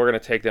roll, so we're going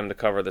to take them to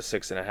cover the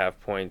 6.5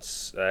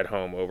 points at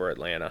home over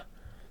Atlanta.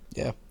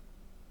 Yeah.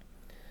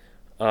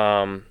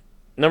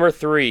 Number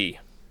 3,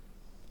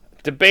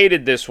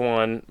 debated this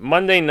one.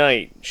 Monday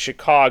night,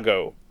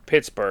 Chicago,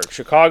 Pittsburgh.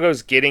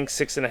 Chicago's getting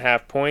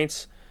 6.5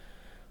 points.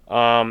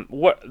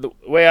 The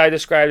way I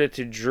described it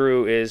to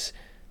Drew is,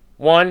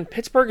 1,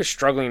 Pittsburgh is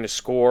struggling to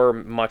score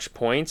much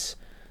points,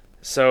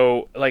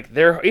 so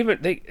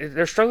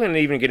they're struggling to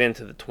even get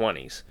into the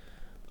 20s.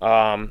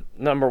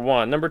 Number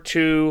 1. Number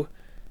 2,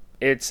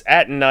 it's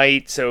at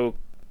night, so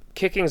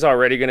kicking's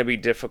already going to be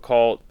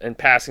difficult, and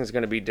passing's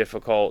going to be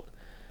difficult.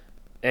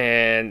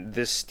 And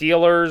the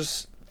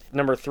Steelers,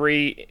 number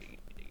 3,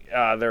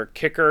 their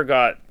kicker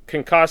got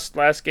concussed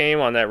last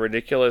game on that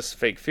ridiculous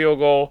fake field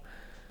goal.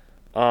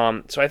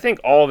 So I think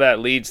all that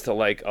leads to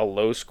a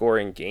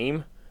low-scoring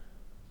game.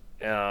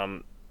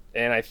 And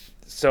I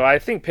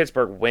think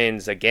Pittsburgh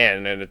wins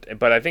again,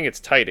 but I think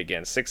it's tight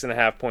again.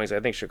 6.5 points. I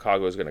think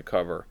Chicago is going to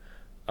cover.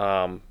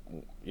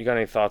 You got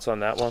any thoughts on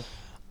that one?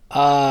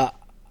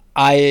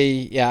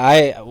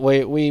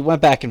 We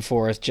went back and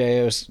forth.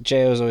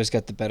 Jo's always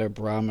got the better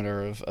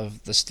barometer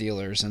of the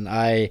Steelers, and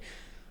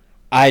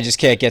I just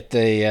can't get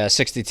the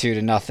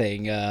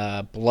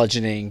 62-0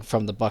 bludgeoning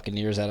from the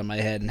Buccaneers out of my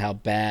head and how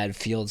bad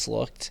Fields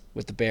looked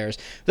with the Bears.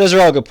 Those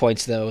are all good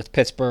points though. With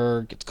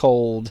Pittsburgh, it's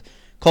cold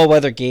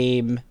weather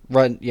game.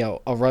 The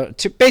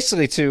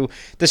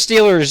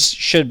Steelers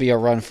should be a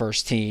run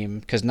first team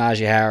because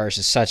Najee Harris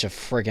is such a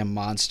friggin'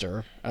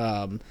 monster.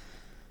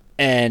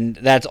 And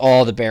that's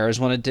all the Bears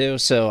want to do.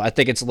 So I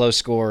think it's low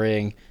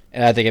scoring,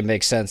 and I think it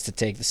makes sense to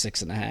take the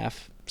 6.5.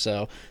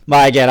 So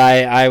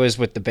I was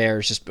with the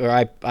Bears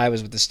I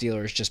was with the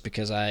Steelers just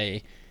because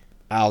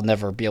I'll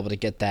never be able to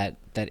get that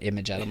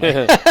image out of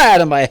my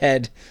out of my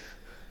head.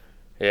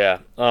 Yeah.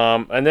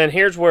 And then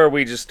here's where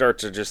we just start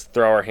to just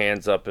throw our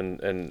hands up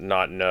and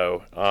not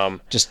know.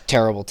 Just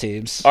terrible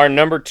teams. Our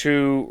number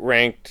 2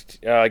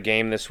 ranked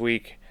game this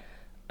week,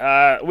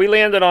 we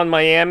landed on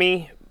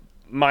Miami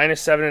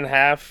minus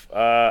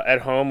 7.5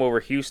 at home over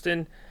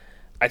Houston.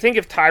 I think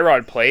if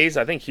Tyrod plays,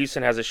 I think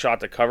Houston has a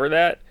shot to cover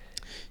that.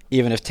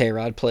 Even if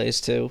Tyrod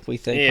plays too, we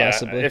think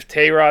possibly. If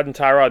Tyrod and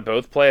Tyrod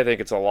both play, I think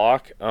it's a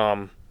lock.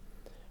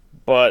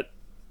 But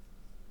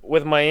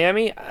with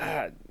Miami,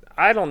 I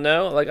don't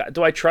know.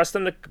 Do I trust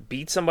them to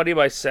beat somebody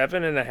by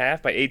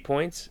 7.5 by 8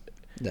 points?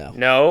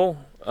 No.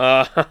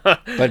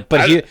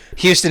 But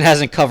Houston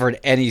hasn't covered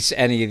any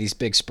of these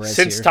big spreads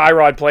since here.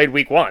 Tyrod played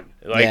week 1.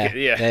 Like, yeah.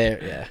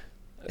 Yeah.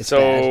 It's bad.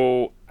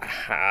 So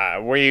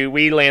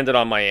we landed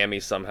on Miami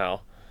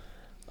somehow.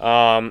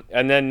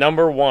 And then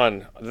number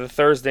 1, the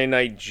Thursday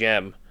night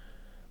gem.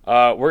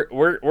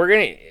 We're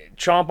gonna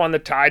chomp on the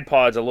Tide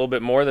Pods a little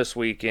bit more this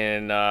week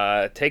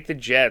and take the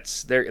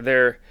Jets.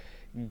 They're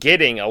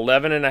getting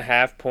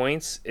 11.5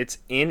 points. It's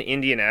in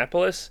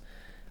Indianapolis.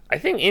 I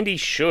think Indy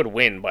should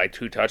win by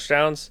 2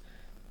 touchdowns,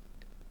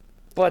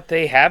 but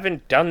they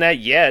haven't done that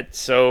yet.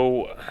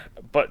 So,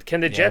 but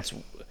can the Jets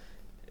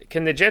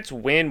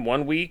win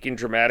one week in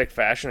dramatic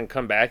fashion and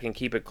come back and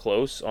keep it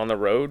close on the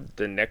road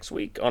the next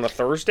week on a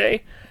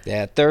Thursday?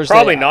 Yeah, Thursday.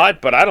 Probably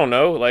not, but I don't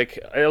know. Like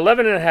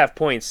 11.5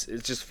 points,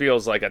 it just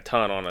feels like a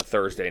ton on a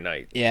Thursday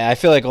night. Yeah, I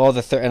feel like all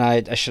the and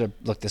I should have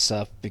looked this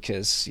up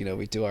because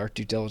we do our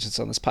due diligence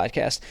on this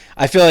podcast.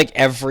 I feel like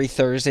every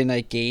Thursday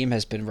night game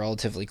has been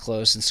relatively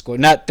close in score.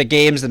 Not the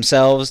games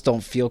themselves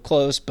don't feel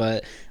close,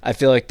 but I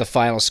feel like the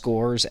final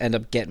scores end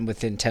up getting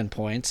within 10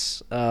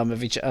 points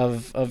of each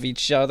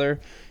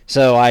other.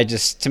 So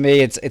to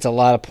me, it's a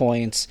lot of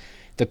points.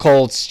 The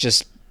Colts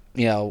just,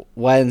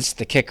 Wentz,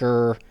 the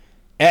kicker,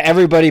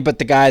 everybody but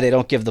the guy they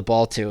don't give the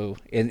ball to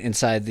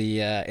inside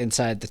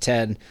the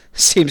 10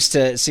 seems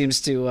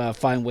to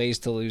find ways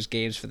to lose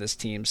games for this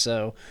team.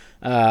 So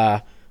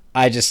I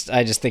just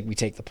think we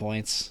take the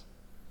points.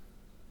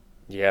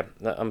 Yeah,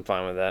 I'm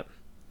fine with that.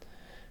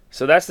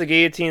 So that's the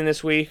guillotine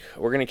this week.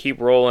 We're going to keep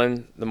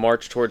rolling the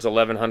march towards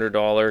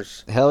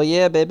 $1,100. Hell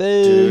yeah,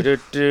 baby.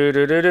 That's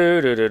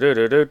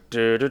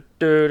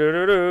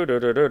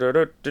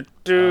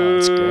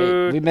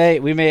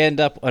great. We may end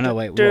up. Oh no,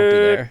 wait, we won't be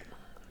there.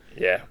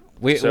 Yeah.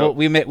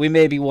 We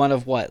may be one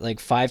of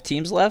like 5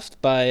 teams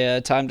left by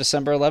time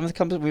December 11th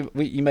comes.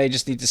 You may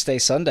just need to stay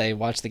Sunday and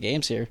watch the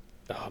games here.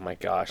 Oh my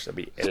gosh, that'd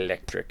be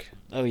electric.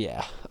 Oh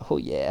yeah.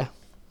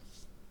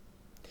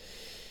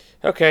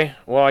 Okay,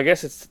 well, I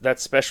guess it's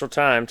that special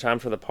time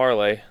for the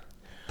parlay.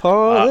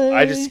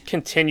 I just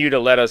continue to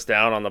let us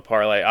down on the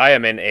parlay. I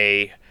am in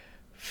a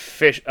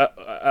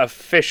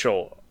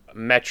official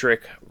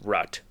metric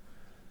rut.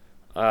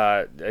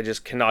 I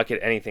just cannot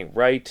get anything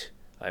right.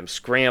 I'm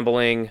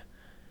scrambling.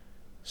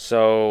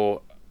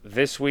 So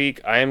this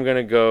week I am going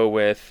to go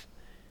with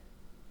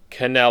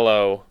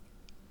Canelo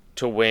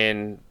to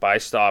win by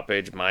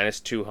stoppage minus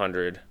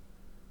 200.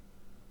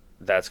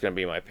 That's going to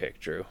be my pick,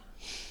 Drew.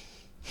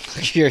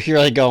 You're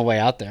really going way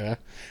out there,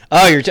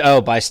 huh?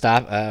 Oh, by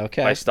stop.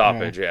 Okay. By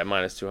stoppage, right. Yeah,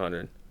 minus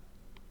 200.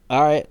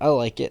 All right, I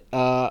like it.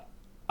 Can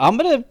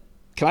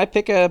I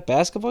pick a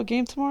basketball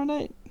game tomorrow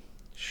night?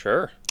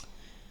 Sure.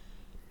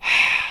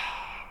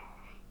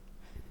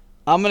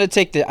 I'm gonna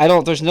take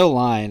there's no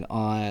line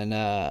on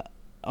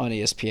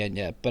ESPN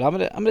yet, but I'm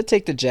gonna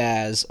take the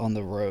Jazz on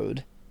the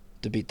road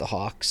to beat the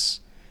Hawks.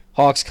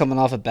 Hawks coming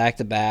off a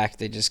back-to-back.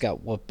 They just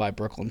got whooped by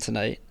Brooklyn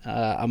tonight.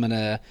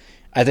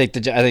 I think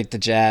the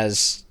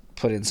Jazz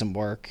put in some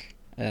work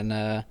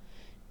and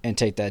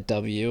take that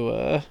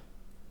W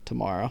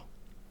tomorrow.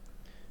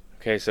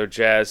 Okay, so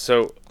Jazz.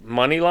 So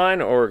money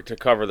line or to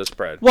cover the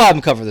spread? We'll have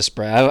them cover the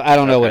spread. I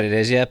don't know what it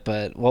is yet,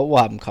 but we'll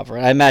have them cover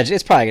it. I imagine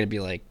it's probably going to be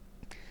like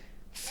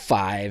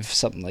 5,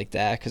 something like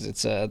that, because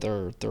it's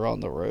they're on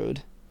the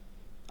road.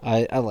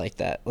 I like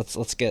that.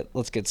 Let's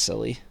get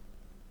silly.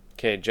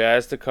 Okay,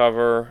 Jazz to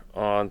cover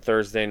on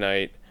Thursday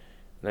night,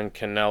 and then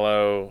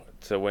Canelo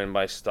to win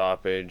by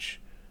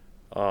stoppage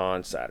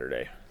on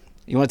Saturday.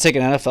 You want to take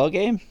an NFL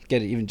game?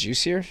 Get it even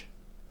juicier?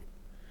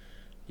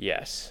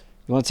 Yes.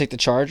 You want to take the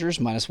Chargers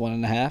minus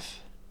 1.5?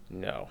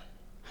 No.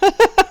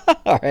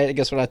 All right, I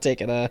guess we're not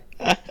taking a...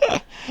 I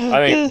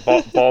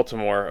think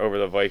Baltimore over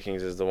the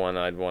Vikings is the one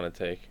I'd want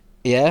to take.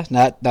 Yeah,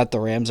 not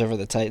the Rams over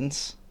the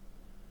Titans?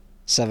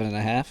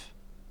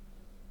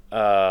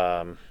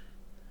 7.5?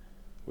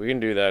 We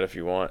can do that if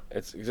you want.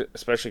 It's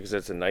especially because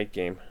it's a night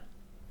game.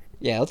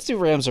 Yeah, let's do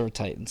Rams over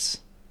Titans.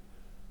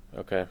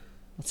 Okay.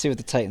 Let's see what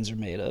the Titans are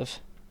made of.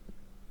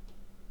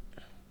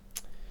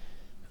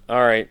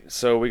 All right,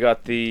 so we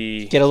got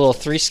the get a little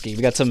 3-ski.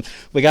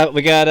 We got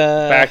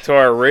back to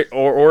our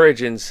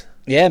origins.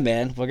 Yeah,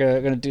 man,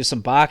 we're gonna do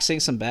some boxing,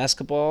 some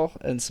basketball,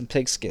 and some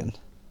pigskin.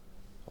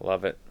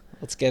 Love it.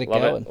 Let's get it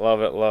going.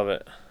 Love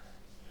it.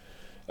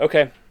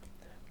 Okay.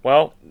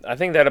 Well, I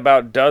think that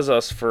about does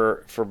us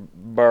for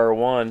bar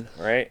 1,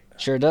 right?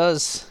 Sure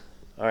does.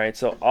 All right,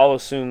 so I'll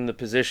assume the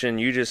position.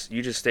 You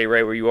just stay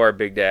right where you are,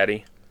 Big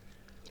Daddy.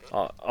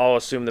 I'll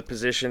assume the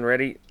position.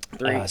 Ready?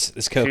 3.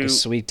 This Coke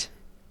is sweet.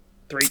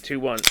 3,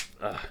 2, 1.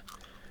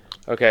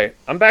 Okay,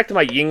 I'm back to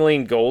my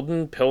Yuengling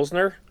Golden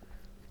Pilsner.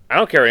 I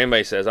don't care what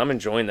anybody says. I'm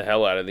enjoying the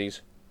hell out of these.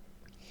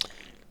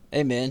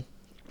 Hey, man.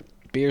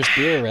 Beer's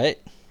beer, right?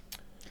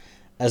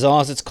 As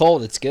long as it's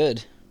cold, it's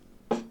good.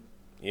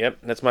 Yep,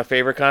 that's my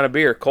favorite kind of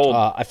beer, cold.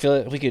 I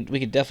feel like we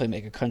could definitely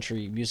make a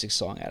country music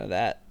song out of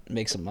that.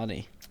 Make some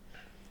money.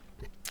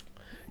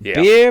 Yeah.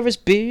 Beer is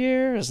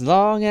beer. As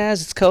long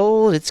as it's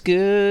cold, it's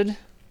good.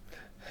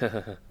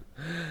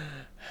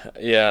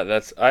 Yeah,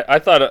 that's. I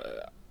thought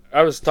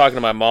I was talking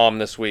to my mom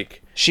this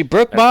week. She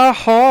broke my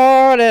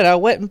heart, and I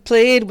went and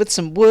played with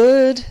some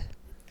wood.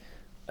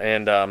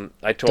 And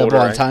I told Double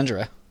her.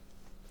 entendre.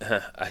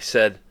 I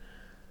said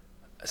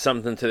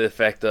something to the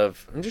effect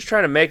of, "I'm just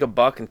trying to make a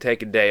buck and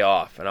take a day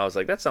off," and I was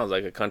like, "That sounds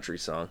like a country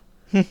song."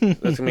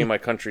 That's gonna be my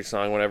country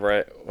song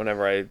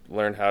whenever I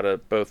learn how to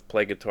both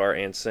play guitar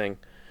and sing.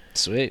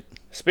 Sweet.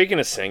 Speaking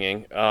of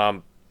singing,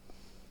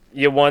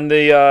 you won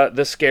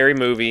the scary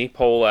movie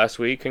poll last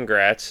week.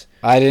 Congrats.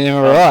 I didn't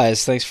even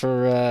realize. Thanks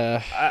for.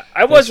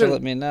 I wasn't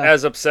letting me know.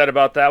 as upset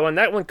about that one.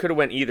 That one could have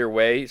went either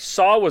way.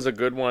 Saw was a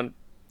good one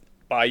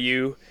by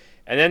you,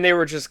 and then they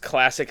were just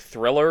classic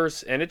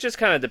thrillers, and it just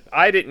kind of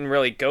I didn't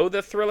really go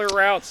the thriller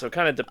route, so it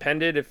kind of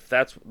depended if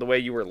that's the way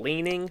you were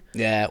leaning.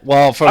 Yeah.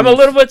 Well, I'm a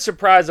little bit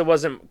surprised it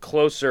wasn't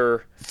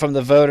closer. From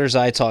the voters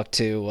I talked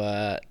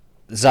to,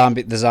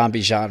 the zombie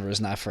genre is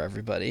not for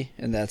everybody,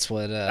 and that's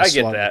what I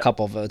get swung that. a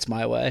couple votes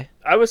my way.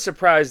 I was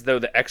surprised though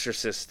The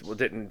Exorcist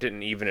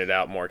didn't even it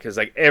out more, because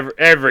like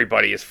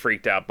everybody is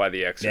freaked out by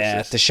The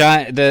Exorcist.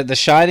 Yeah, the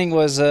Shining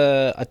was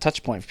a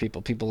touch point for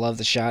people. People love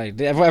The Shining.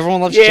 Everyone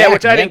loves Jack. Yeah,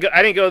 which man.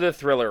 I didn't go the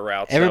thriller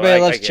route.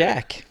 Everybody loves I get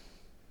Jack. it.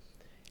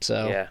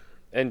 So Yeah,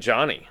 and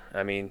Johnny.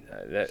 I mean,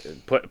 that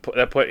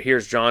put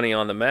Here's Johnny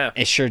on the map.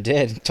 it sure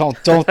did. Don't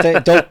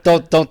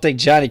think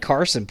Johnny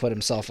Carson put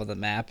himself on the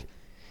map.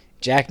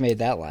 Jack made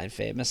that line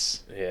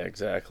famous. Yeah,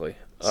 exactly.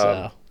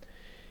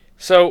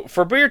 So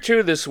For Beer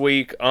 2 this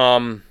week,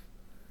 I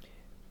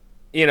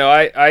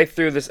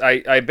threw this.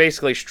 I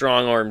basically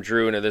strong-armed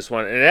Drew into this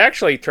one, and it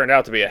actually turned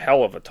out to be a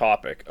hell of a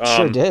topic.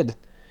 sure did.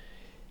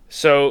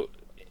 So,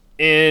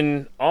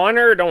 in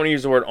honor, don't want to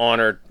use the word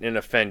honor and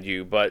offend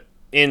you, but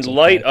in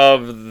light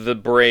of the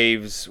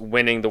Braves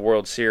winning the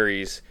World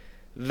Series,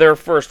 their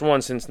first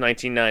one since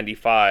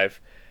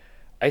 1995,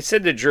 I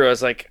said to Drew, I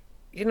was like,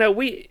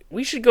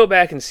 we should go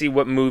back and see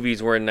what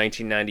movies were in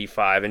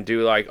 1995 and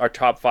do like our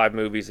top 5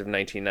 movies of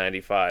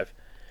 1995.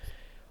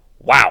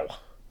 Wow.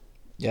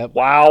 Yep.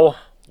 Wow.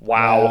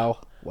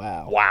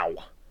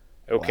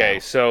 Okay, Wow.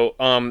 so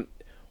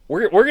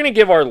we're gonna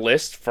give our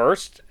list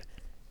first,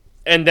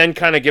 and then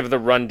kind of give the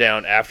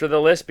rundown after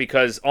the list,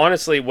 because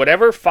honestly,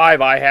 whatever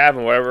 5 I have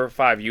and whatever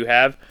 5 you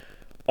have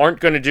aren't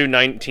going to do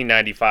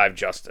 1995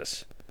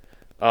 justice.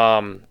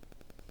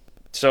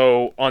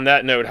 So on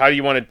that note, how do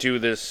you want to do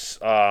this?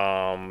 You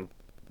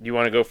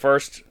want to go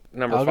first?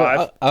 Number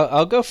 5?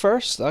 I'll go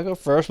first.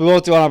 We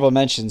won't do honorable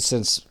mentions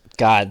since,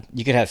 God,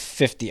 you could have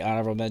 50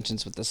 honorable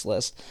mentions with this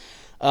list.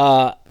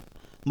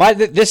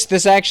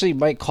 This actually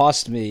might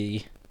cost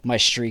me my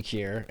streak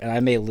here, and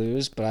I may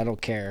lose, but I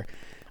don't care.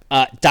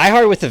 Die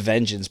Hard with a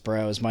Vengeance,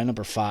 bro, is my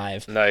number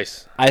 5.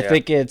 Nice. I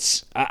think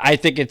it's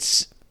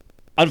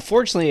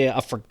unfortunately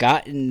a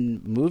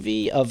forgotten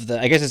movie of the.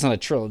 I guess it's not a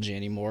trilogy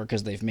anymore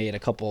because they've made a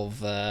couple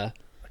of. A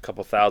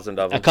couple thousand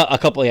of them. A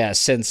couple, yeah,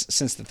 since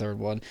the third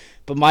one.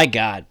 But my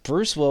God,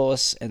 Bruce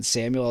Willis and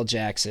Samuel L.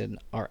 Jackson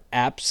are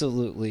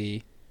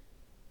absolutely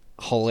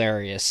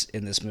hilarious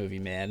in this movie,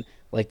 man.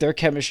 Like, their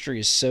chemistry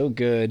is so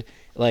good.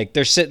 Like,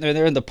 they're sitting there,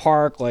 they're in the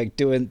park, like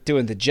doing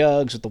the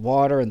jugs with the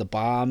water and the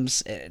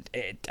bombs.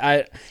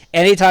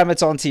 Anytime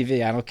it's on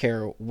TV, I don't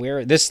care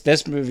where.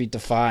 This movie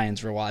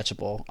defines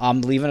rewatchable.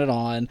 I'm leaving it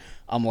on.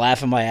 I'm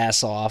laughing my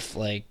ass off.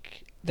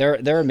 Like,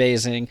 they're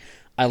amazing.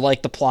 I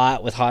like the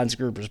plot with Hans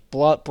Gruber's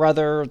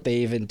brother. They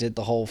even did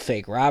the whole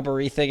fake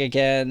robbery thing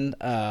again.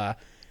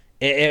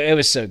 It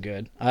was so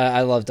good.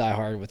 I love Die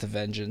Hard with a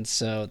Vengeance.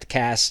 So the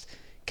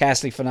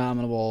casting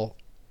phenomenal,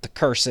 the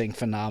cursing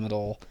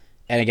phenomenal,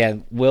 and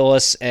again,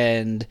 Willis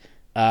and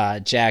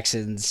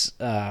Jackson's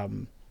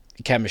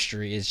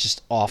chemistry is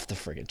just off the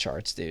friggin'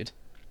 charts, dude.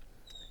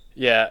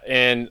 Yeah,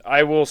 and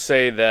I will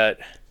say that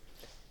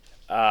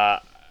I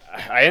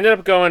ended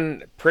up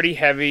going pretty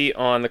heavy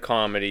on the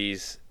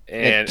comedies.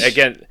 And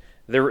again,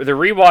 the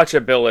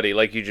rewatchability,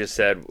 like you just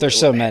said, there's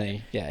so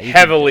many. Yeah,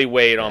 heavily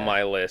weighed on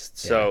my list.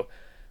 So,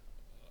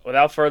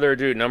 without further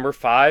ado, number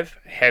 5,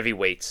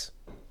 Heavyweights,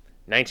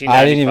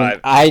 1995.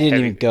 I didn't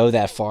even go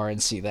that far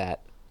and see that.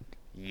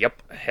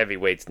 Yep,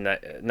 Heavyweights,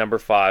 number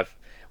 5.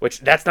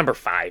 That's number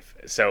 5.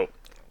 So,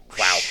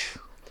 wow.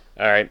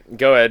 All right,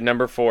 go ahead,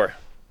 number 4.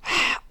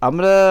 I'm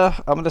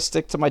gonna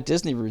stick to my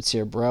Disney roots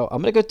here, bro.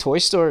 I'm gonna go Toy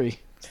Story.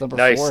 It's number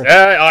 4.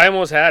 I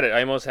almost had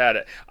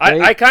it.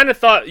 I kind of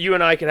thought you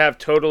and I could have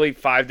totally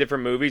 5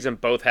 different movies and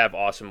both have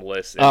awesome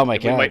lists. Oh my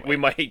God, we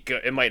might go,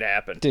 it might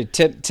happen. Dude,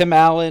 Tim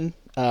Allen,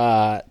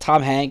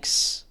 Tom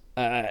Hanks.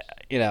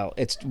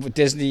 It's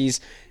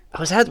Disney's.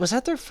 Was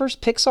that their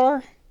first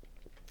Pixar?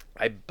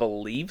 I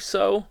believe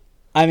so.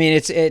 I mean,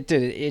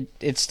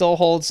 it still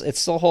holds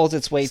its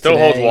weight. Still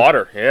today. holds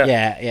water. Yeah.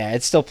 Yeah.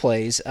 It still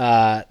plays.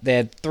 They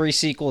had 3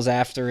 sequels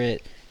after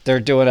it. They're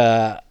doing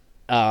a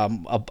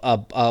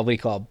what do you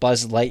call it,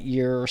 Buzz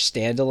Lightyear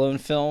standalone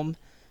film.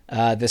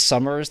 This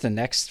summer is the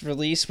next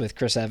release with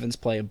Chris Evans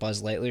playing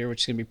Buzz Lightyear,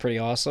 which is gonna be pretty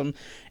awesome.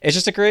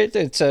 It's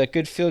a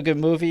good feel-good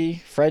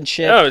movie,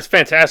 friendship. Oh, it's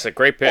fantastic,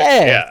 great pick.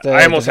 Yeah,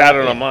 I almost had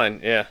it on mine.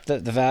 Yeah, the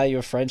value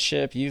of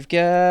friendship. You've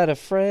got a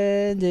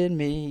friend in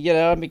me.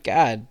 I mean,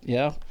 God,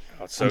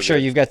 so I'm sure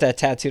good. you've got that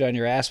tattooed on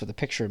your ass with a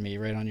picture of me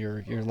right on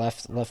your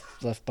left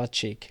butt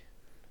cheek.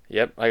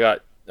 Yep, I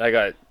got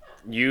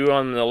you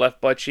on the left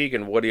butt cheek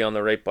and Woody on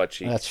the right butt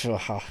cheek. That's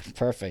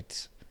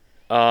perfect.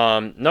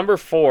 Number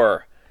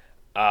 4,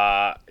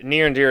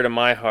 near and dear to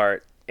my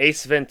heart,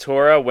 Ace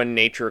Ventura: When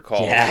Nature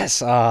Calls.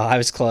 Yes. Oh, I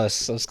was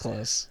close. I was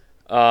close.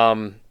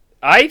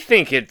 I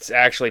think it's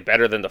actually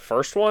better than the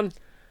first one,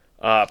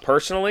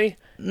 personally.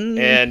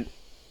 And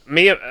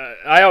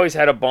I always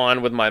had a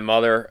bond with my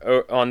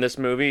mother on this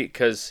movie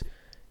because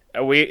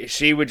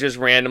she would just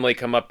randomly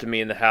come up to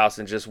me in the house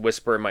and just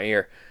whisper in my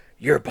ear,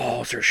 "Your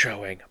balls are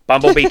showing."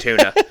 Bumblebee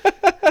tuna.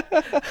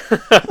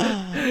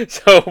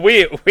 So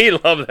we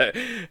love that.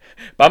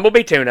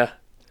 Bumblebee tuna.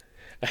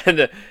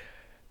 And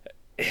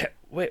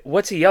wait,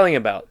 what's he yelling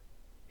about?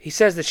 He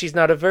says that she's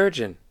not a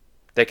virgin.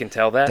 They can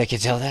tell that. They can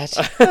tell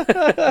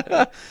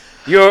that.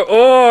 Your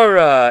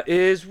aura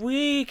is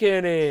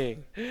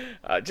weakening.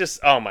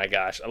 Oh my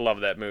gosh, I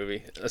love that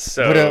movie.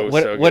 So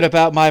What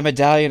about my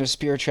medallion of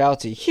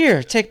spirituality?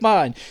 Here, take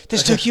mine.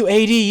 This took you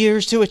 80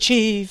 years to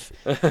achieve.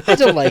 I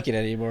don't like it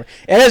anymore.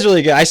 It is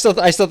really good. I still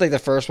think the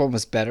first one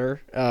was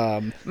better.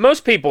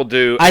 Most people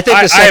do. I think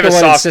the second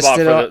one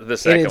insisted on the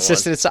second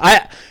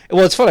one.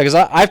 Well, it's funny because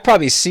I've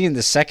probably seen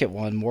the second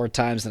one more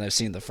times than I've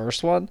seen the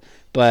first one,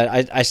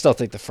 but I still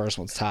think the first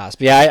one's tops.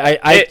 But yeah,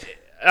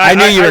 I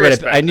knew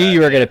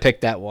you were gonna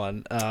pick that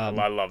one. I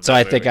love that. So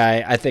I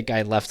movie. think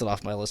I left it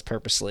off my list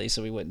purposely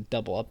so we wouldn't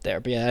double up there.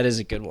 But yeah, that is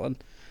a good one.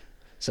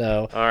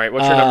 So all right,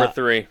 what's your number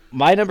 3?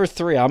 My number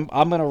 3. I'm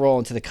gonna roll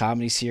into the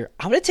comedies here.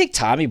 I'm gonna take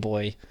Tommy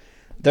Boy.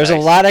 There's Nice.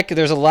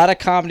 a lot of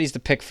comedies to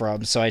pick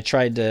from, so I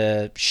tried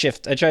to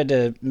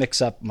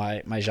mix up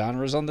my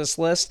genres on this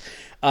list.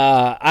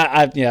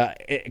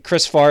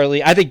 Chris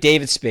Farley. I think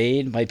David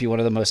Spade might be one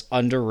of the most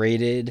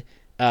underrated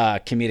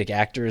comedic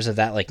actors of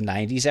that like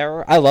 90s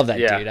era. I love that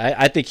dude.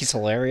 I think he's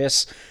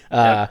hilarious.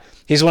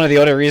 He's one of the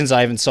other reasons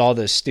I even saw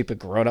those stupid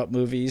grown-up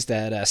movies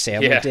that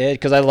Sandler did,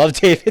 because I love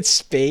David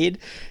Spade.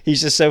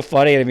 He's just so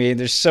funny. I mean,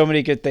 there's so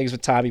many good things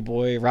with Tommy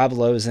Boy. Rob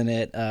Lowe's in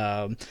it.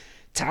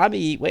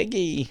 Tommy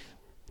Wiggy,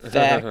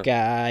 that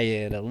guy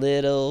in a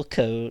little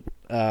coat.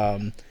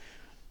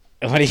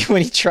 Every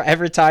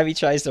time he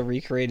tries to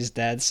recreate his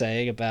dad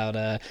saying about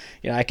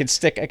I can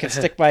stick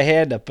my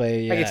hand up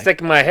I can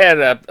stick my head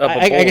up a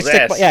bull's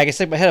ass. I can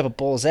stick my head up a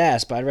bull's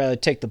ass, but I'd rather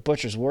take the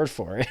butcher's word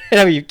for it.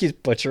 I mean, you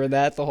keep butchering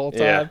that the whole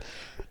time.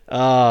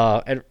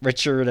 And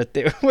Richard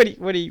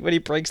when he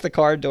breaks the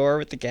car door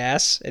with the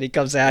gas and he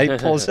comes out, he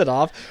pulls it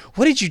off.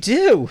 What did you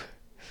do?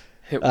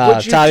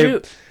 What'd you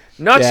do?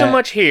 Not so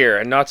much here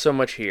and not so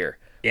much here.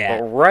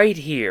 Yeah, but right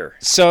here.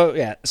 So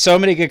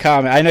many good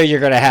comments. I know you're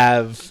gonna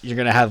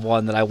have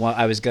one that I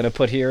was gonna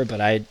put here,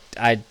 but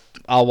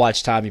I'll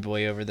watch Tommy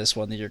Boy over this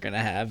one that you're gonna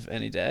have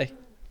any day.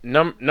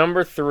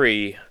 Number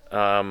 3.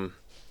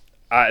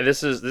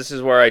 This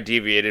is where I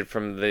deviated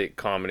from the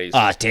comedies.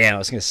 Ah, damn! I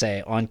was gonna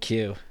say on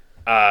cue.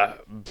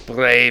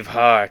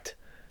 Braveheart.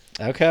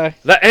 Okay.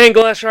 The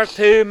English are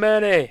too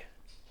many.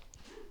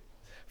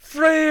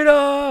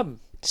 Freedom.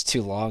 It's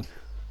too long.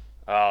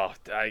 Oh,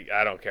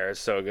 I don't care. It's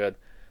so good.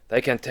 They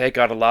can take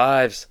our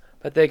lives,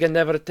 but they can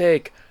never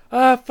take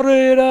our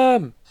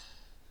freedom.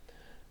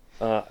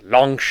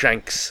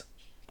 Longshanks.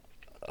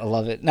 I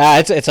love it. Nah,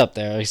 it's up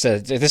there. Like I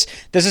said, this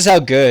is how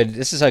good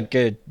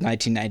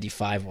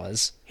 1995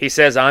 was. He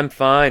says I'm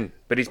fine,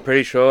 but he's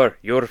pretty sure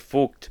you're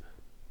fucked.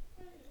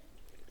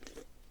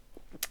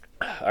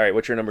 All right,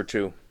 what's your number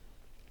 2?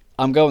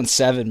 I'm going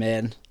 7,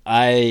 man.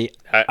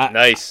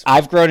 Nice.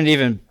 I've grown an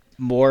even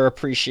more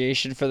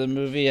appreciation for the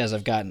movie as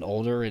I've gotten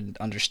older and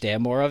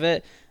understand more of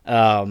it.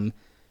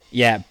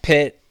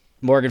 Pitt,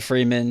 Morgan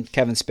Freeman,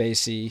 Kevin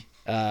Spacey,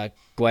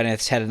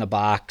 Gwyneth's head in a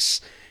box.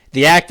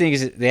 The acting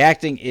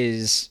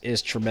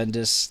is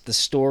tremendous. The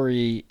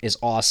story is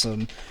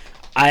awesome.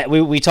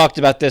 We talked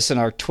about this in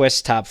our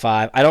twist top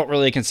 5. I don't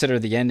really consider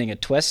the ending a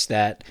twist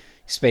that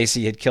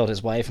Spacey had killed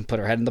his wife and put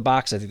her head in the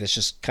box. I think that's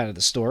just kind of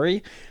the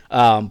story.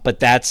 But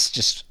that's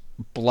just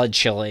blood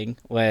chilling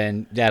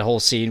when that whole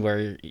scene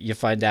where you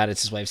find out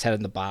it's his wife's head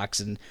in the box,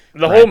 and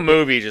the whole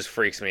movie just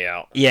freaks me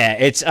out. Yeah,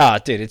 it's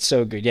it's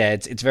so good. Yeah,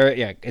 it's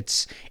very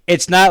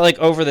it's not like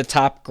over the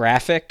top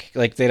graphic.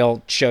 Like they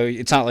don't show you.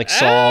 It's not like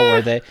Saw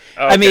where they. Okay.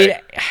 I mean,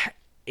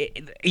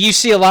 you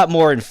see a lot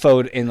more in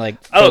photo.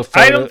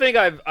 I don't think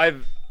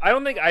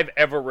I've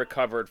ever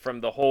recovered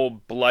from the whole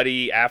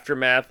bloody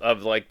aftermath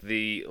of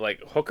the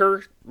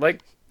hooker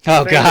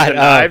Oh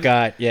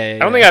god, yeah. I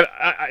don't think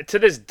I to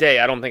this day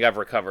I don't think I've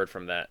recovered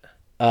from that.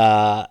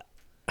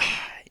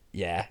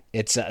 Yeah,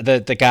 it's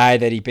the guy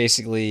that he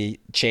basically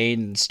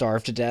chained and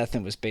starved to death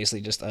and was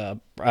basically just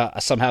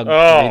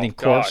somehow breathing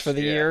corpse for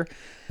the year.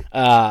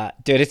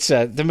 Dude, it's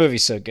the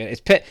movie's so good.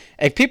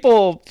 It's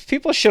people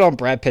shit on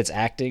Brad Pitt's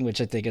acting, which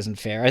I think isn't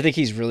fair. I think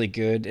he's really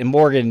good, and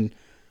Morgan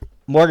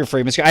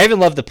Freeman's good. I even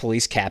love the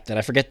police captain.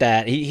 I forget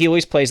that he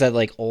always plays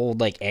that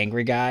old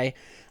angry guy.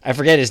 I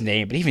forget his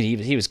name, but even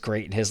he was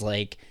great in his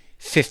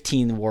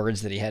 15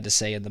 words that he had to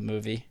say in the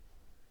movie.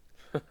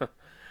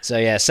 So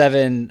yeah,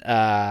 7.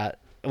 What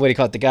do you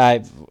call it? The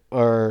guy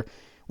or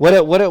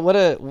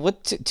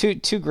what?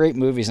 Two great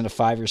movies in a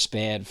 5-year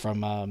span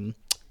from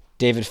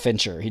David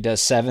Fincher. He does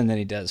 7, then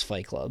he does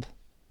Fight Club.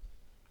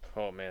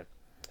 Oh man,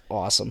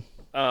 awesome.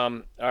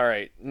 All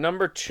right,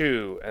 number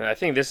 2, and I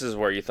think this is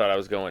where you thought I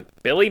was going.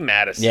 Billy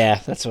Madison. Yeah,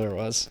 that's what it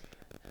was.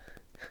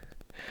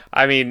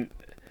 I mean,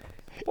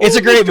 It's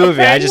a great Mr.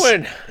 movie.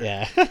 Penguin.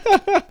 Yeah,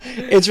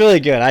 it's really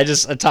good.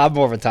 I'm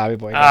more of a Tommy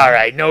Boy guy. All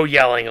right, no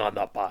yelling on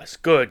the bus.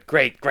 Good,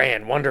 great,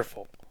 grand,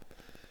 wonderful.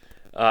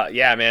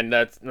 Yeah, man,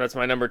 that's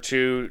my number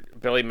 2,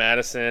 Billy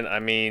Madison. I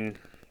mean,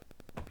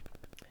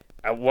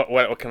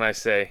 what can I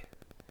say?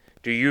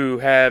 Do you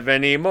have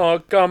any more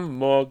gum?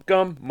 More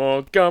gum?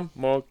 More gum?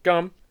 More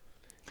gum?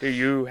 Do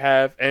you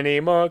have any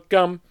more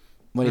gum?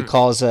 When he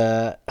calls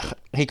Steve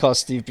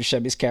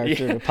Buscemi's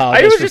character and I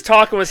apologizes was just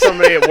talking with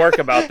somebody at work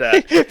about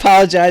that.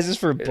 apologizes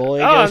for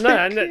bullying. Oh,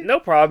 him. no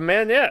problem,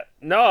 man. Yeah.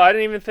 No, I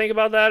didn't even think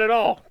about that at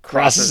all.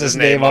 Crosses his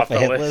name off the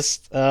hit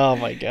list. Oh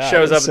my god!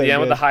 Shows up It's at the so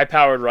end with good. a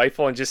high-powered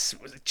rifle and just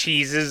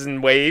cheeses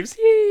and waves.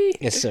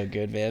 It's so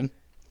good, man.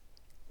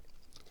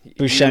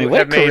 Buscemi, You what a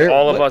have made career!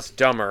 all of what, us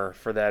dumber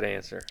for that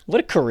answer. what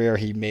a career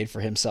he made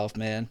for himself,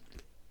 man.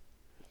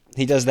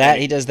 He does that.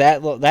 He does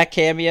that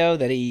cameo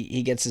that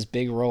he gets his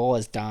big role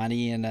as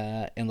Donnie in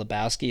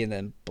Lebowski, and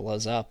then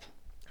blows up.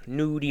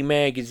 Nudie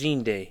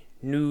Magazine Day.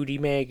 Nudie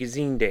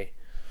Magazine Day.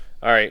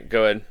 All right,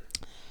 go ahead.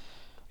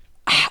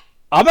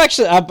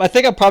 I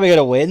think I'm probably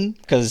gonna win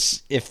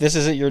because if this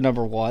isn't your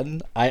number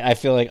one, I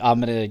feel like I'm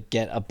gonna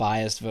get a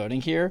biased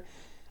voting here.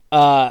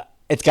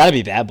 It's got to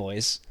be Bad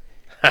Boys.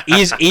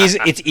 It's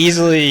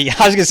easily.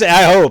 I was gonna say.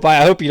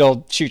 I hope you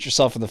don't shoot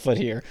yourself in the foot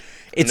here.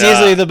 It's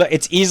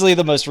easily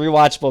the most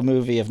rewatchable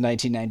movie of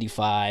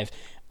 1995.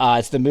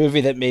 It's the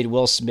movie that made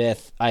Will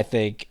Smith, I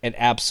think, an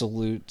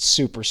absolute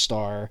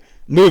superstar,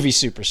 movie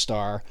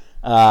superstar.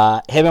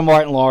 Him and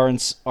Martin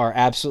Lawrence are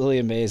absolutely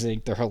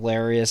amazing. They're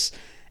hilarious.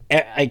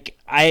 I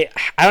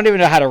don't even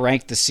know how to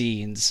rank the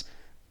scenes.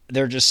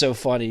 They're just so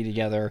funny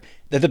together.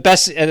 They're the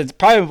best, and it's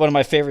probably one of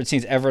my favorite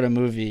scenes ever in a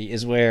movie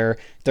is where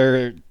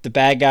the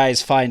bad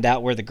guys find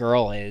out where the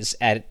girl is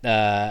at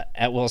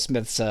Will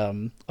Smith's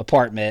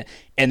apartment,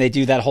 and they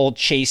do that whole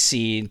chase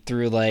scene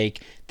through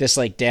like this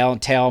like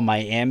downtown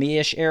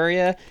Miami-ish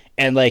area,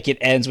 and like it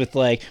ends with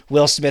like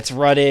Will Smith's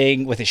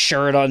running with his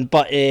shirt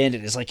unbuttoned,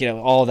 and it's like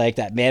all like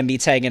that man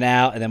meat's hanging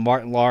out, and then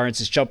Martin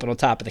Lawrence is jumping on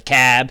top of the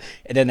cab,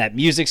 and then that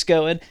music's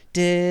going,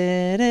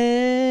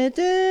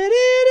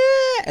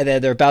 and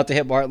then they're about to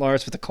hit Martin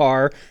Lawrence with a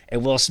car,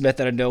 and Will Smith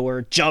out of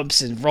nowhere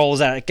jumps and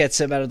rolls out, gets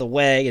him out of the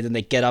way, and then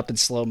they get up in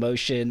slow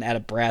motion, out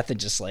of breath, and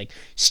just like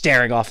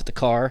staring off at the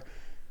car.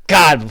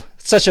 God,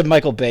 such a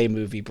Michael Bay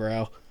movie,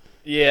 bro.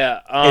 Yeah,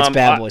 It's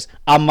Bad Boys.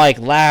 I'm Mike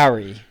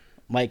Lowry.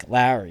 Mike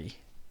Lowry.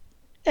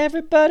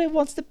 Everybody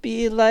wants to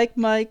be like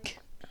Mike.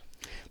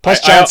 Plus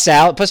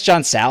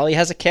John Sally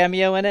has a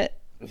cameo in it.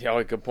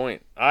 Yeah, good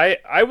point.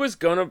 I was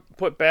gonna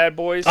put Bad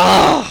Boys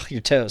Oh, you're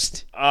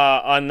toast.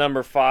 on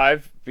number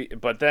 5,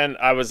 but then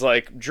I was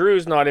like,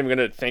 Drew's not even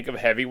gonna think of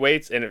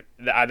heavyweights, and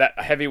that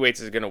heavyweights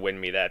is gonna win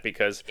me that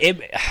because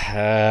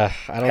I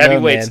don't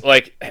heavyweights, know, man.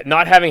 like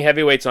not having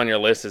heavyweights on your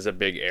list is a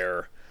big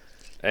error,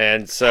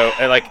 and so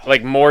and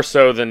like more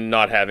so than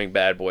not having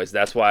Bad Boys.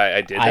 That's why I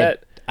did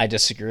that. I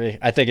disagree.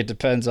 I think it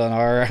depends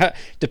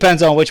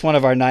on which one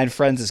of our 9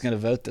 friends is going to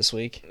vote this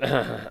week.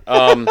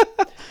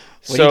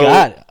 What do you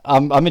got?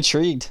 I'm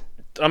intrigued.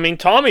 I mean,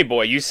 Tommy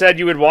Boy. You said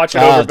you would watch it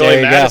Oh, over there Billy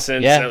you go.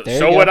 Madison, Yeah, there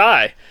so you go. would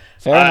I.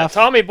 Fair enough.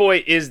 Tommy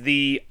Boy is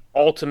the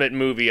ultimate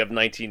movie of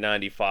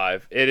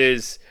 1995. It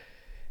is.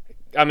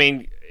 I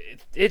mean,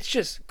 it's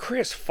just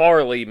Chris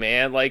Farley,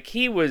 man. Like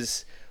he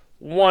was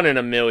one in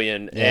a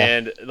million, Yeah.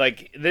 and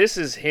like this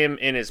is him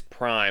in his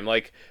prime.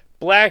 Like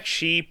Black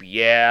Sheep,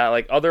 yeah.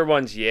 Like other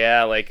ones,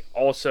 yeah. Like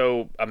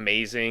also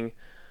amazing,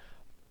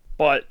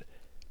 but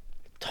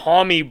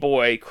Tommy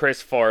Boy,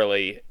 Chris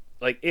Farley,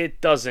 like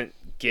it doesn't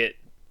get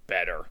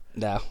better.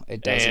 No,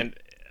 it doesn't. And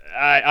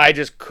I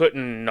just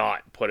couldn't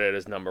not put it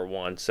as number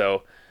 1.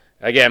 So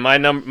again,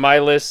 my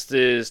list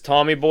is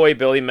Tommy Boy,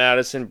 Billy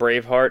Madison,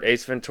 Braveheart,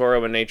 Ace Ventura: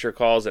 When Nature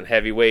Calls, and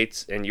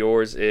Heavyweights. And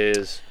yours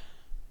is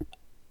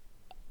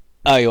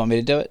Oh, you want me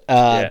to do it?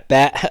 Yeah.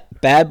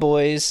 Bad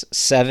Boys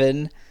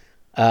 7,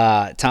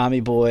 Tommy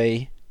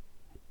Boy.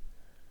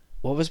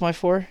 What was my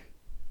 4?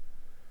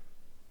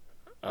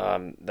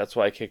 that's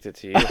why I kicked it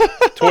to you.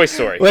 Toy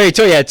Story.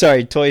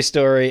 Toy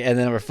Story, and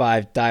then number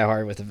 5, Die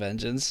Hard with a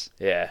Vengeance.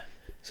 Yeah.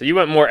 So you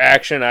went more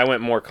action. I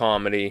went more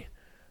comedy.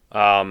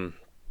 But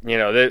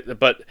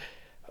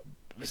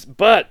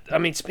I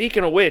mean,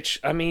 speaking of which,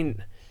 I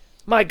mean,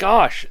 my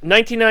gosh,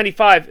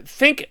 1995.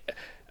 Think,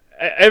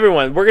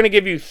 everyone, we're gonna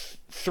give you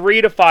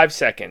 3 to 5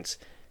 seconds.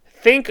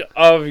 Think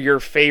of your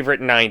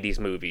favorite 90s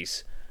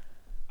movies.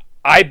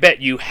 I bet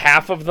you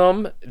half of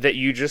them that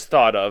you just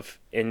thought of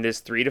in this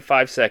 3 to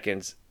 5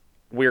 seconds,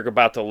 we're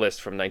about to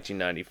list from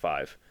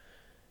 1995.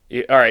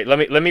 All right, let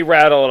me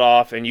rattle it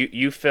off, and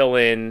you fill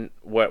in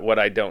what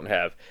I don't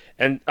have.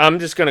 And I'm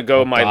just gonna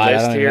go my God, I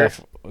list don't even here.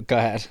 know Go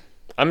ahead.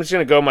 I'm just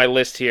gonna go my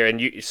list here,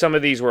 and some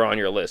of these were on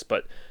your list,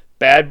 but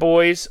Bad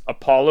Boys,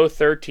 Apollo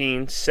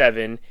 13,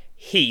 7,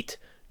 Heat,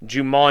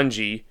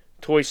 Jumanji,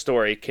 Toy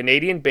Story,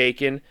 Canadian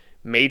Bacon,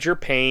 Major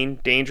Payne,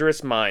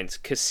 Dangerous Minds,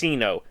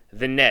 Casino,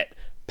 The Net,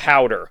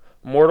 Powder,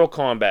 Mortal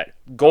Kombat,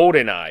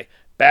 GoldenEye,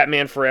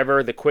 Batman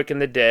Forever, The Quick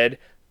and the Dead,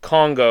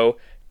 Congo,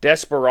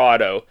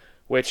 Desperado,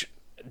 which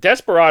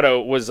Desperado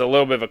was a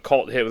little bit of a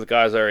cult hit with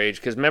guys our age,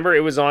 because remember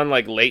it was on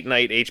like late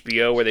night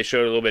HBO where they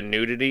showed a little bit of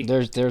nudity.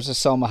 There's a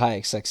Selma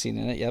Hayek sex scene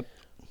in it. Yep.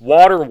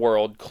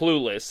 Waterworld,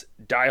 Clueless,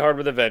 Die Hard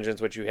with a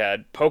Vengeance, which you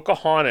had,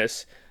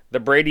 Pocahontas,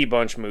 the Brady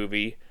Bunch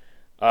movie,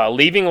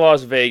 Leaving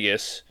Las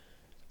Vegas,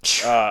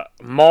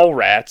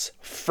 Mallrats,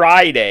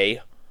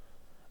 Friday,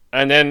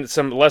 and then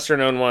some lesser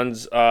known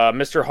ones,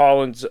 Mr.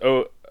 Holland's.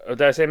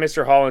 Did I say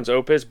Mr. Holland's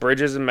Opus?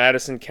 Bridges in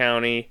Madison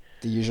County.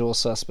 The Usual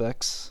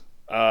Suspects.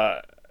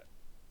 That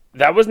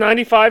was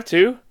 95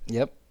 too?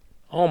 Yep.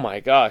 Oh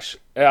my gosh.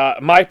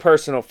 My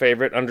personal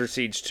favorite, Under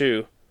Siege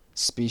 2.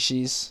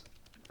 Species.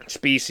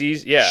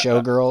 Yeah.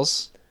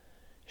 Showgirls.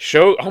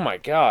 Oh my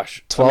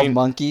gosh. 12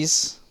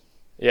 Monkeys.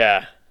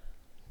 Yeah.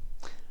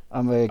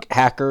 I'm like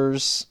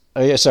Hackers.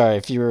 Oh yeah, sorry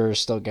if you were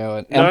still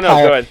going. No, go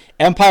ahead.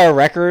 Empire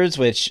Records,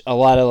 which a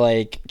lot of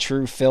like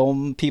true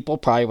film people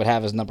probably would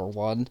have as number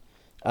one.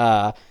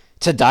 To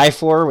Die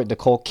For with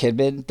Nicole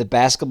Kidman. The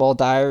Basketball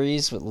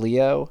Diaries with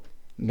Leo.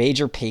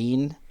 Major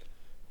Pain.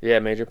 Yeah,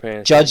 Major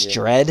Pain. Judge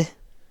Dredd.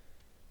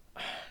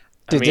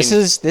 Dude, this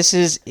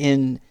is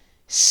insane.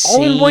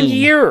 All in 1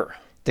 year.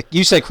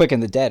 You said Quick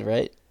and the Dead,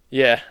 right?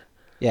 Yeah.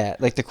 Yeah,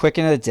 like The Quick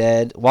and the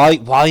Dead.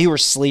 While you were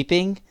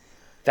sleeping.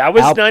 That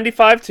was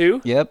 95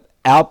 too? Yep.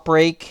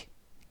 Outbreak.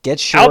 Get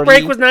Shorty.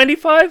 Outbreak was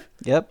 95?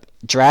 Yep.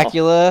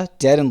 Dracula,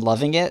 Dead and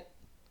Loving It,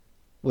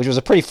 which was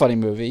a pretty funny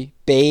movie.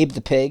 Babe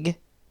the Pig.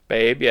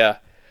 Babe, yeah.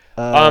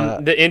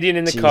 The Indian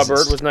in the Jesus.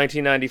 Cupboard was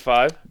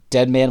 1995.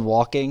 Dead Man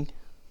Walking.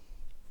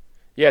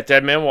 Yeah,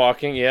 Dead Man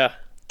Walking, yeah.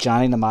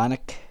 Johnny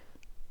Mnemonic.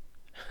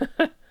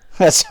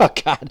 That's, oh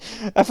God.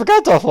 I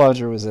forgot Dolph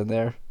Lundgren was in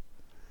there.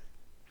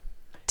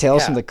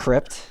 Tales from the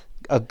Crypt.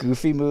 A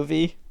Goofy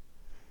movie.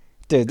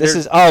 Dude, this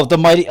is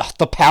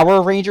the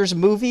Power Rangers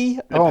movie.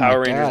 The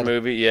Power Rangers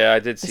movie, yeah, I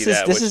did see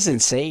that. This is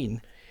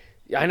insane.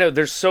 I know.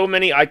 There's so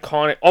many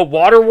iconic. Oh,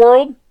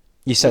 Waterworld.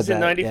 You said was that.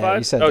 In 95? Yeah,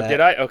 you said oh, that. did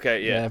I?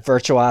 Okay, yeah.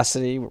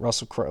 Virtuosity.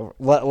 Russell Crowe.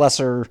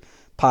 Lesser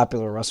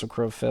popular Russell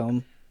Crowe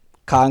film.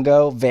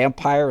 Congo.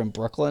 Vampire in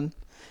Brooklyn.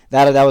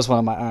 That was one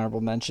of my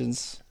honorable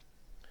mentions.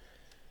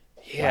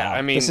 Yeah, wow.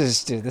 I mean, this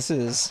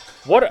is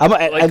what.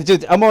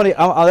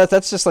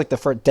 That's just like the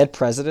first Dead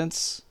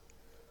Presidents.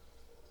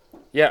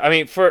 Yeah, I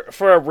mean, for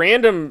a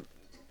random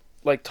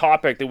like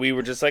topic that we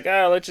were just like,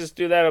 let's just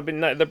do that. It'll be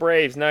the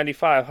Braves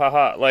 95,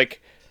 haha.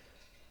 Like,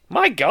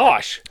 my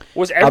gosh,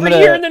 was every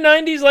year in the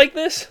 90s like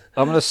this?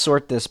 I'm gonna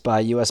sort this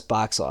by U.S.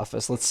 box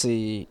office. Let's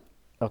see.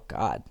 Oh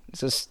God,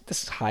 is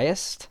this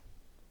highest?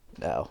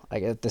 No, I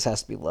guess this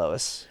has to be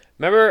lowest.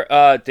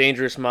 Remember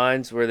Dangerous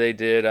Minds where they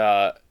did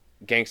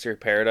Gangster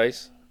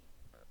Paradise?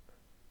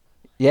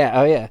 Yeah.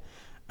 Oh yeah.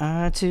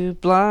 I'm too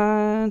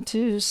blind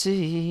to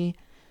see.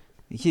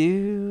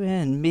 You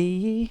and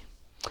me.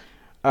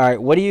 All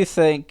right, what do you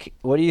think?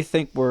 What do you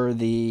think were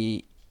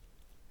the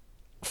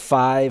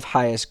 5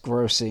 highest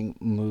grossing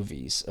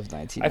movies of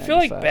 1995? I feel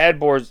like Bad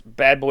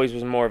Boys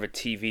was more of a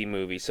TV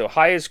movie. So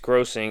highest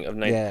grossing of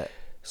 19. Yeah.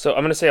 So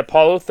I'm gonna say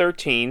Apollo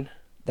 13.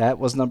 That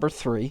was number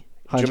 3.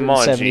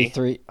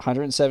 Jumanji.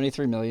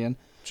 173 million.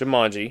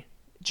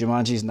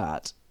 Jumanji's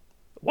not.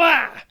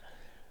 Wow.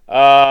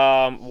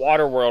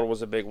 Waterworld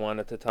was a big one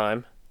at the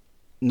time.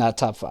 Not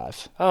top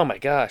 5. Oh my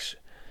gosh.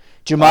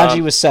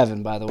 Jumanji was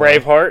 7, by the way.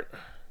 Braveheart.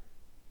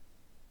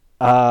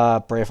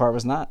 Braveheart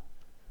was not.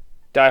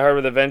 Die Hard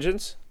with a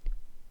Vengeance.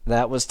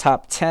 That was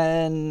top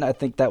 10. I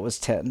think that was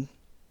 10.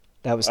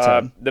 That was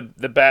 10.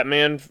 The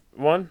Batman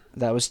one.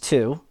 That was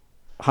 2.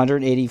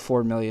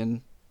 184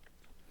 million.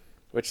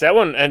 Which that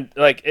one, and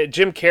like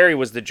Jim Carrey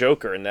was the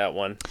Joker in that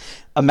one.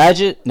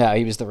 No,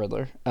 he was the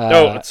Riddler.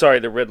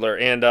 The Riddler,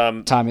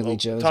 and Tommy Lee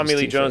Jones. Tommy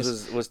Lee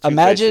Jones was Two-Face,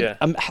 imagine,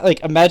 yeah.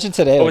 Imagine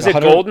today. Was it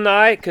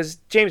GoldenEye? Because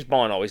James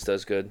Bond always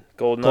does good.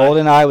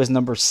 GoldenEye was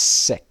number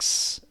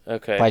 6.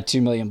 Okay. By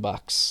 $2 million.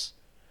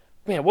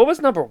 Man, what was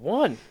number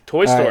 1?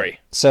 Toy Story. Right.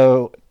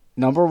 So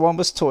number 1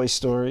 was Toy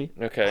Story.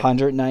 Okay.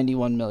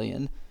 191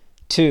 million.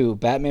 2,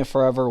 Batman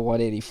Forever,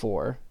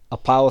 184.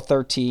 Apollo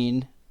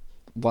 13,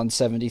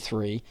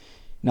 173.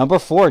 Number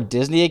 4,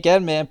 Disney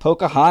again, man.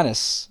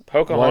 Pocahontas.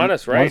 Right?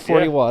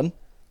 141. Yeah.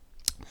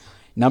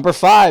 Number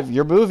 5,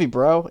 your movie,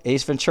 bro.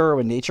 Ace Ventura: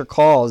 When Nature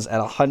Calls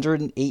at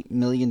 $108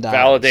 million.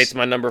 Validates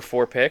my number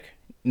 4 pick.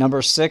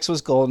 Number 6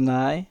 was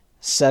GoldenEye.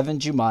 7,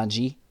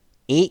 Jumanji.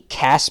 8,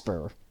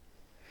 Casper.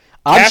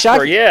 I'm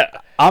shocked.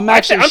 Yeah. I'm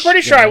pretty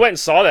sure I went and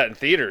saw that in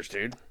theaters,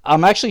 dude.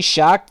 I'm actually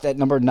shocked that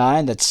number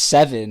 9, that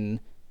 7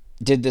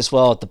 did this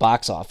well at the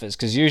box office,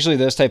 because usually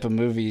those type of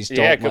movies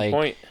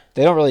point.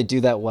 They don't really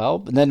do that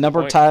well. And then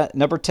number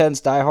 10's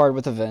Die Hard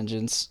with a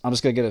Vengeance. I'm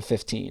just gonna get a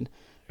 15.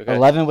 Okay.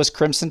 11 was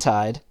Crimson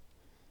Tide.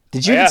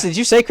 Did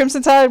you say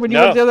Crimson Tide when you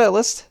went down that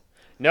list?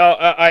 No,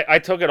 I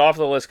took it off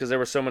the list because there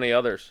were so many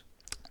others.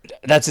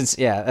 That's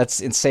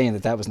insane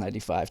that was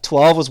 95.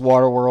 12 was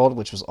Waterworld,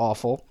 which was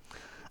awful.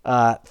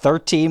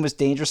 13 was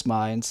Dangerous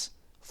Minds.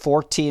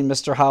 14,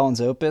 Mr.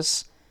 Holland's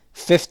Opus.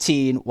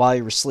 15, While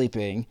You Were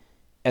Sleeping.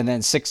 And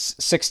then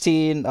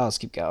 16, let's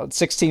keep going.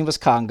 16 was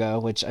Congo,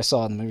 which I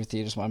saw in the movie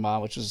theaters with my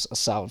mom, which was a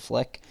solid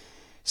flick.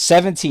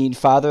 17,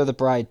 Father of the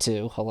Bride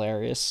 2,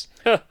 hilarious.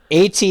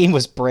 18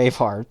 was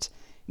Braveheart.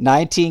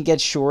 19,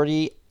 Get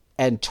Shorty.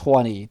 And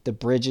 20, The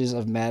Bridges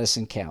of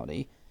Madison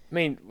County. I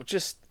mean,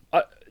 just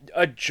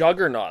a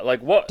juggernaut.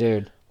 Like, what?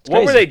 Dude.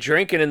 What were they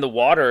drinking in the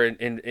water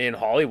in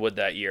Hollywood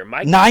that year?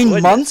 My 9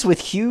 goodness. Months with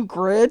Hugh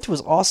Grant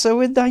was also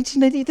in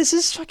 1990. This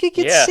is fucking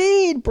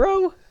insane,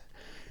 bro.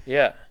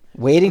 Yeah.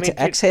 Waiting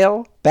to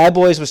Exhale. Bad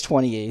Boys was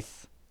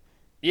 28th.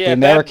 Yeah, the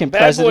American Bad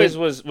President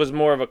Boys was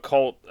more of a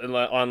cult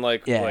on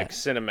like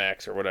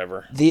Cinemax or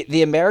whatever.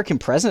 The American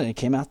President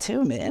came out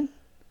too, man.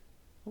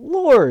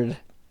 Lord.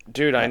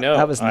 Dude, I know.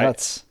 That was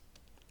nuts.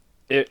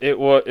 It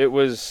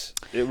was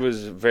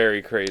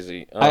very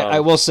crazy. I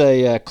will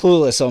say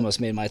Clueless almost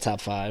made my top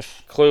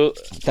 5.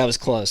 That was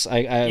close.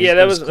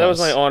 That was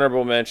my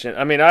honorable mention.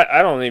 I mean,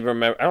 I don't even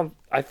remember.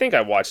 I think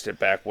I watched it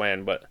back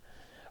when, but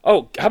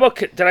how about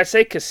did I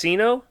say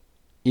Casino?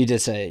 You did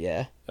say it,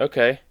 yeah.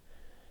 Okay.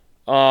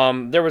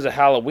 There was a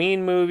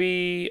Halloween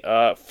movie,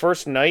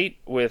 First Night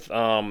with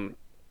Sean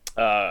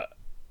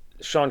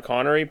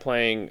Connery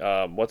playing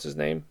what's his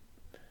name?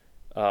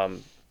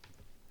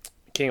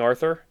 King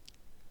Arthur.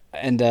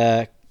 And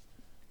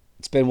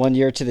it's been 1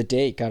 year to the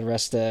date. God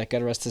rest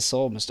his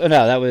soul. Oh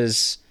no, I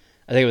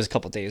think it was a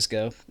couple days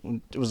ago.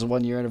 It was the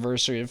 1 year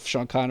anniversary of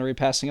Sean Connery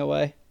passing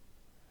away.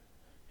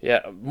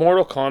 Yeah,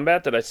 Mortal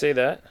Kombat. Did I say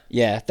that?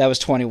 Yeah, that was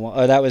 21.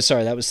 Oh, that was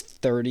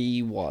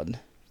 31.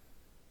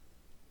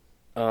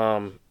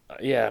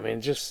 Yeah, I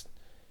mean, just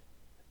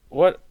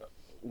what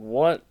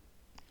a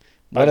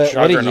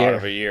juggernaut year.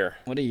 of a year.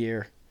 What a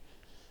year.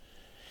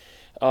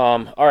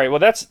 All right, well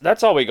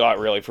that's all we got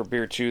really for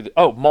beer 2.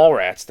 Oh,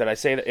 Mallrats. Did I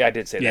say that? Yeah, I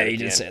did say that. Yeah, you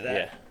did say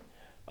that.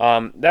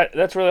 Yeah.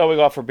 That's really all we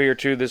got for beer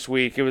 2 this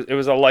week. It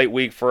was a light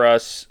week for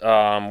us.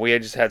 We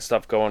had just had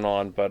stuff going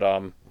on, but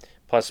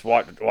plus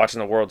watching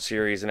the World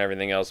Series and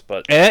everything else.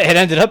 But it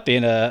ended up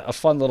being a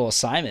fun little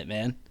assignment,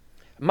 man.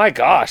 My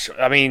gosh,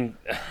 I mean,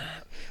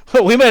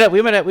 we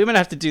might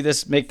have to do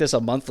this. Make this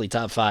a monthly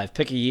top 5.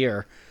 Pick a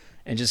year.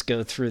 And just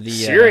go through the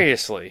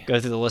seriously go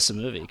through the list of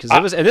movies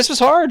because this was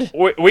hard.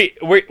 We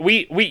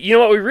you know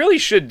what, we really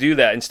should do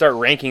that and start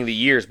ranking the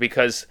years,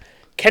 because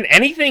can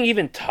anything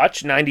even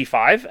touch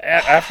 95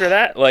 after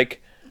that?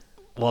 Like,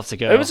 we'll have to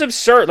go. It was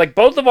absurd. Like,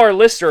 both of our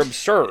lists are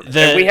absurd.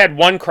 And we had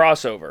one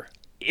crossover.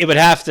 It would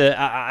have to.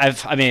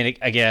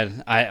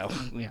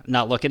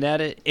 Not looking at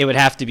it. It would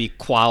have to be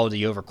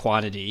quality over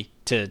quantity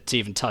to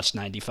even touch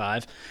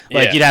 95.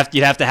 Like, you'd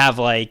have to have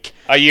like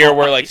a year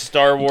where like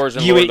Star Wars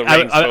and Lord of the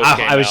Rings both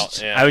came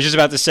out. I was just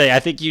about to say, I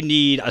think you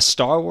need a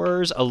Star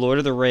Wars, a Lord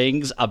of the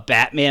Rings, a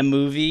Batman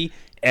movie,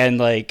 and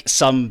like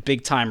some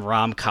big time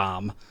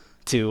rom-com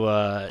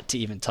to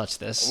even touch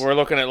this. We're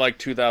looking at like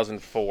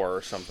 2004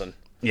 or something.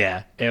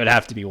 Yeah, it would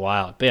have to be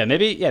wild. But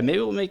maybe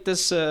we'll make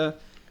this.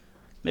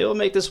 Maybe we'll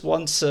make this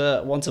once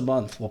a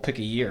month. We'll pick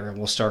a year and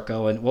we'll start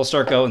going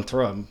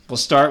through them.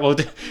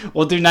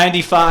 We'll do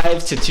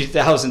 95 to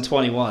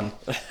 2021,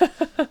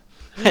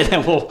 and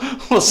then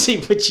we'll see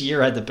which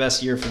year had the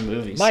best year for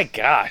movies. My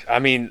gosh, I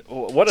mean,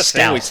 what a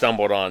thing we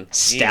stumbled on.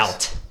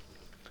 Stout.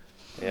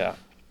 Jeez. Yeah.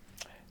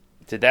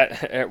 Did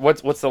that?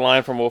 What's the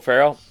line from Will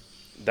Ferrell?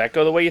 Did that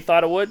go the way you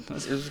thought it would?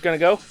 Is it gonna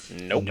go?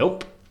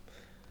 Nope.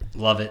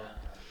 Love it.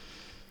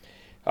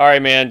 All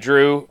right, man.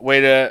 Drew, way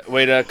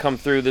to come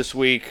through this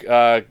week.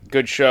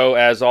 Good show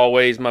as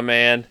always, my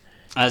man.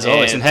 As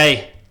always, and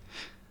hey,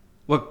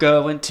 we're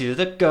going to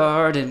the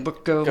garden. We're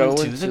going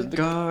to the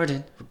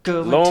garden. We're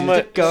going to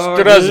the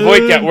garden.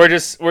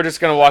 Zdravstvuyka. We're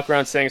just gonna walk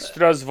around saying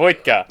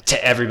Zdravstvuyka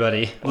to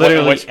everybody.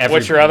 Literally, everybody.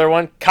 What's your other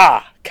one?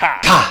 Ta.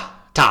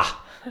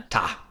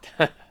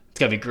 It's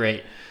gonna be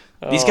great.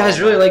 These guys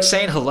really like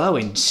saying hello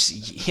and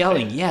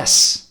yelling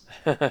yes.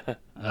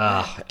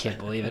 I can't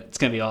believe it. It's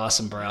gonna be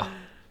awesome, bro.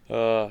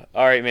 All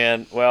right,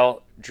 man.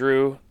 Well,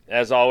 Drew,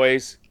 as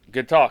always,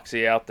 good talk.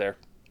 See you out there.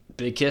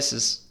 Big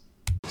kisses.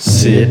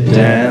 Sit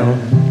down.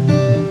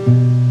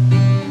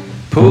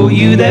 Pull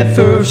you that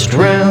first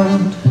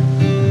round.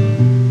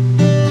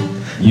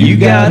 You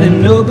got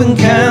an open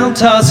count,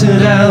 toss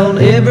it out.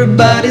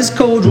 Everybody's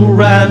cordial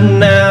right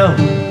now.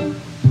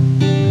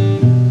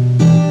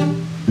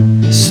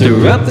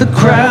 Stir up the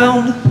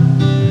crowd.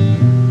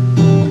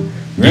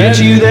 Get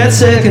you that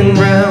second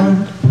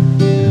round.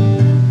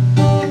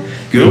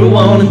 Go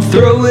on and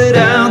throw it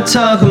out,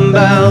 talking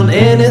about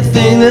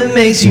anything that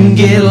makes you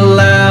get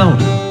loud.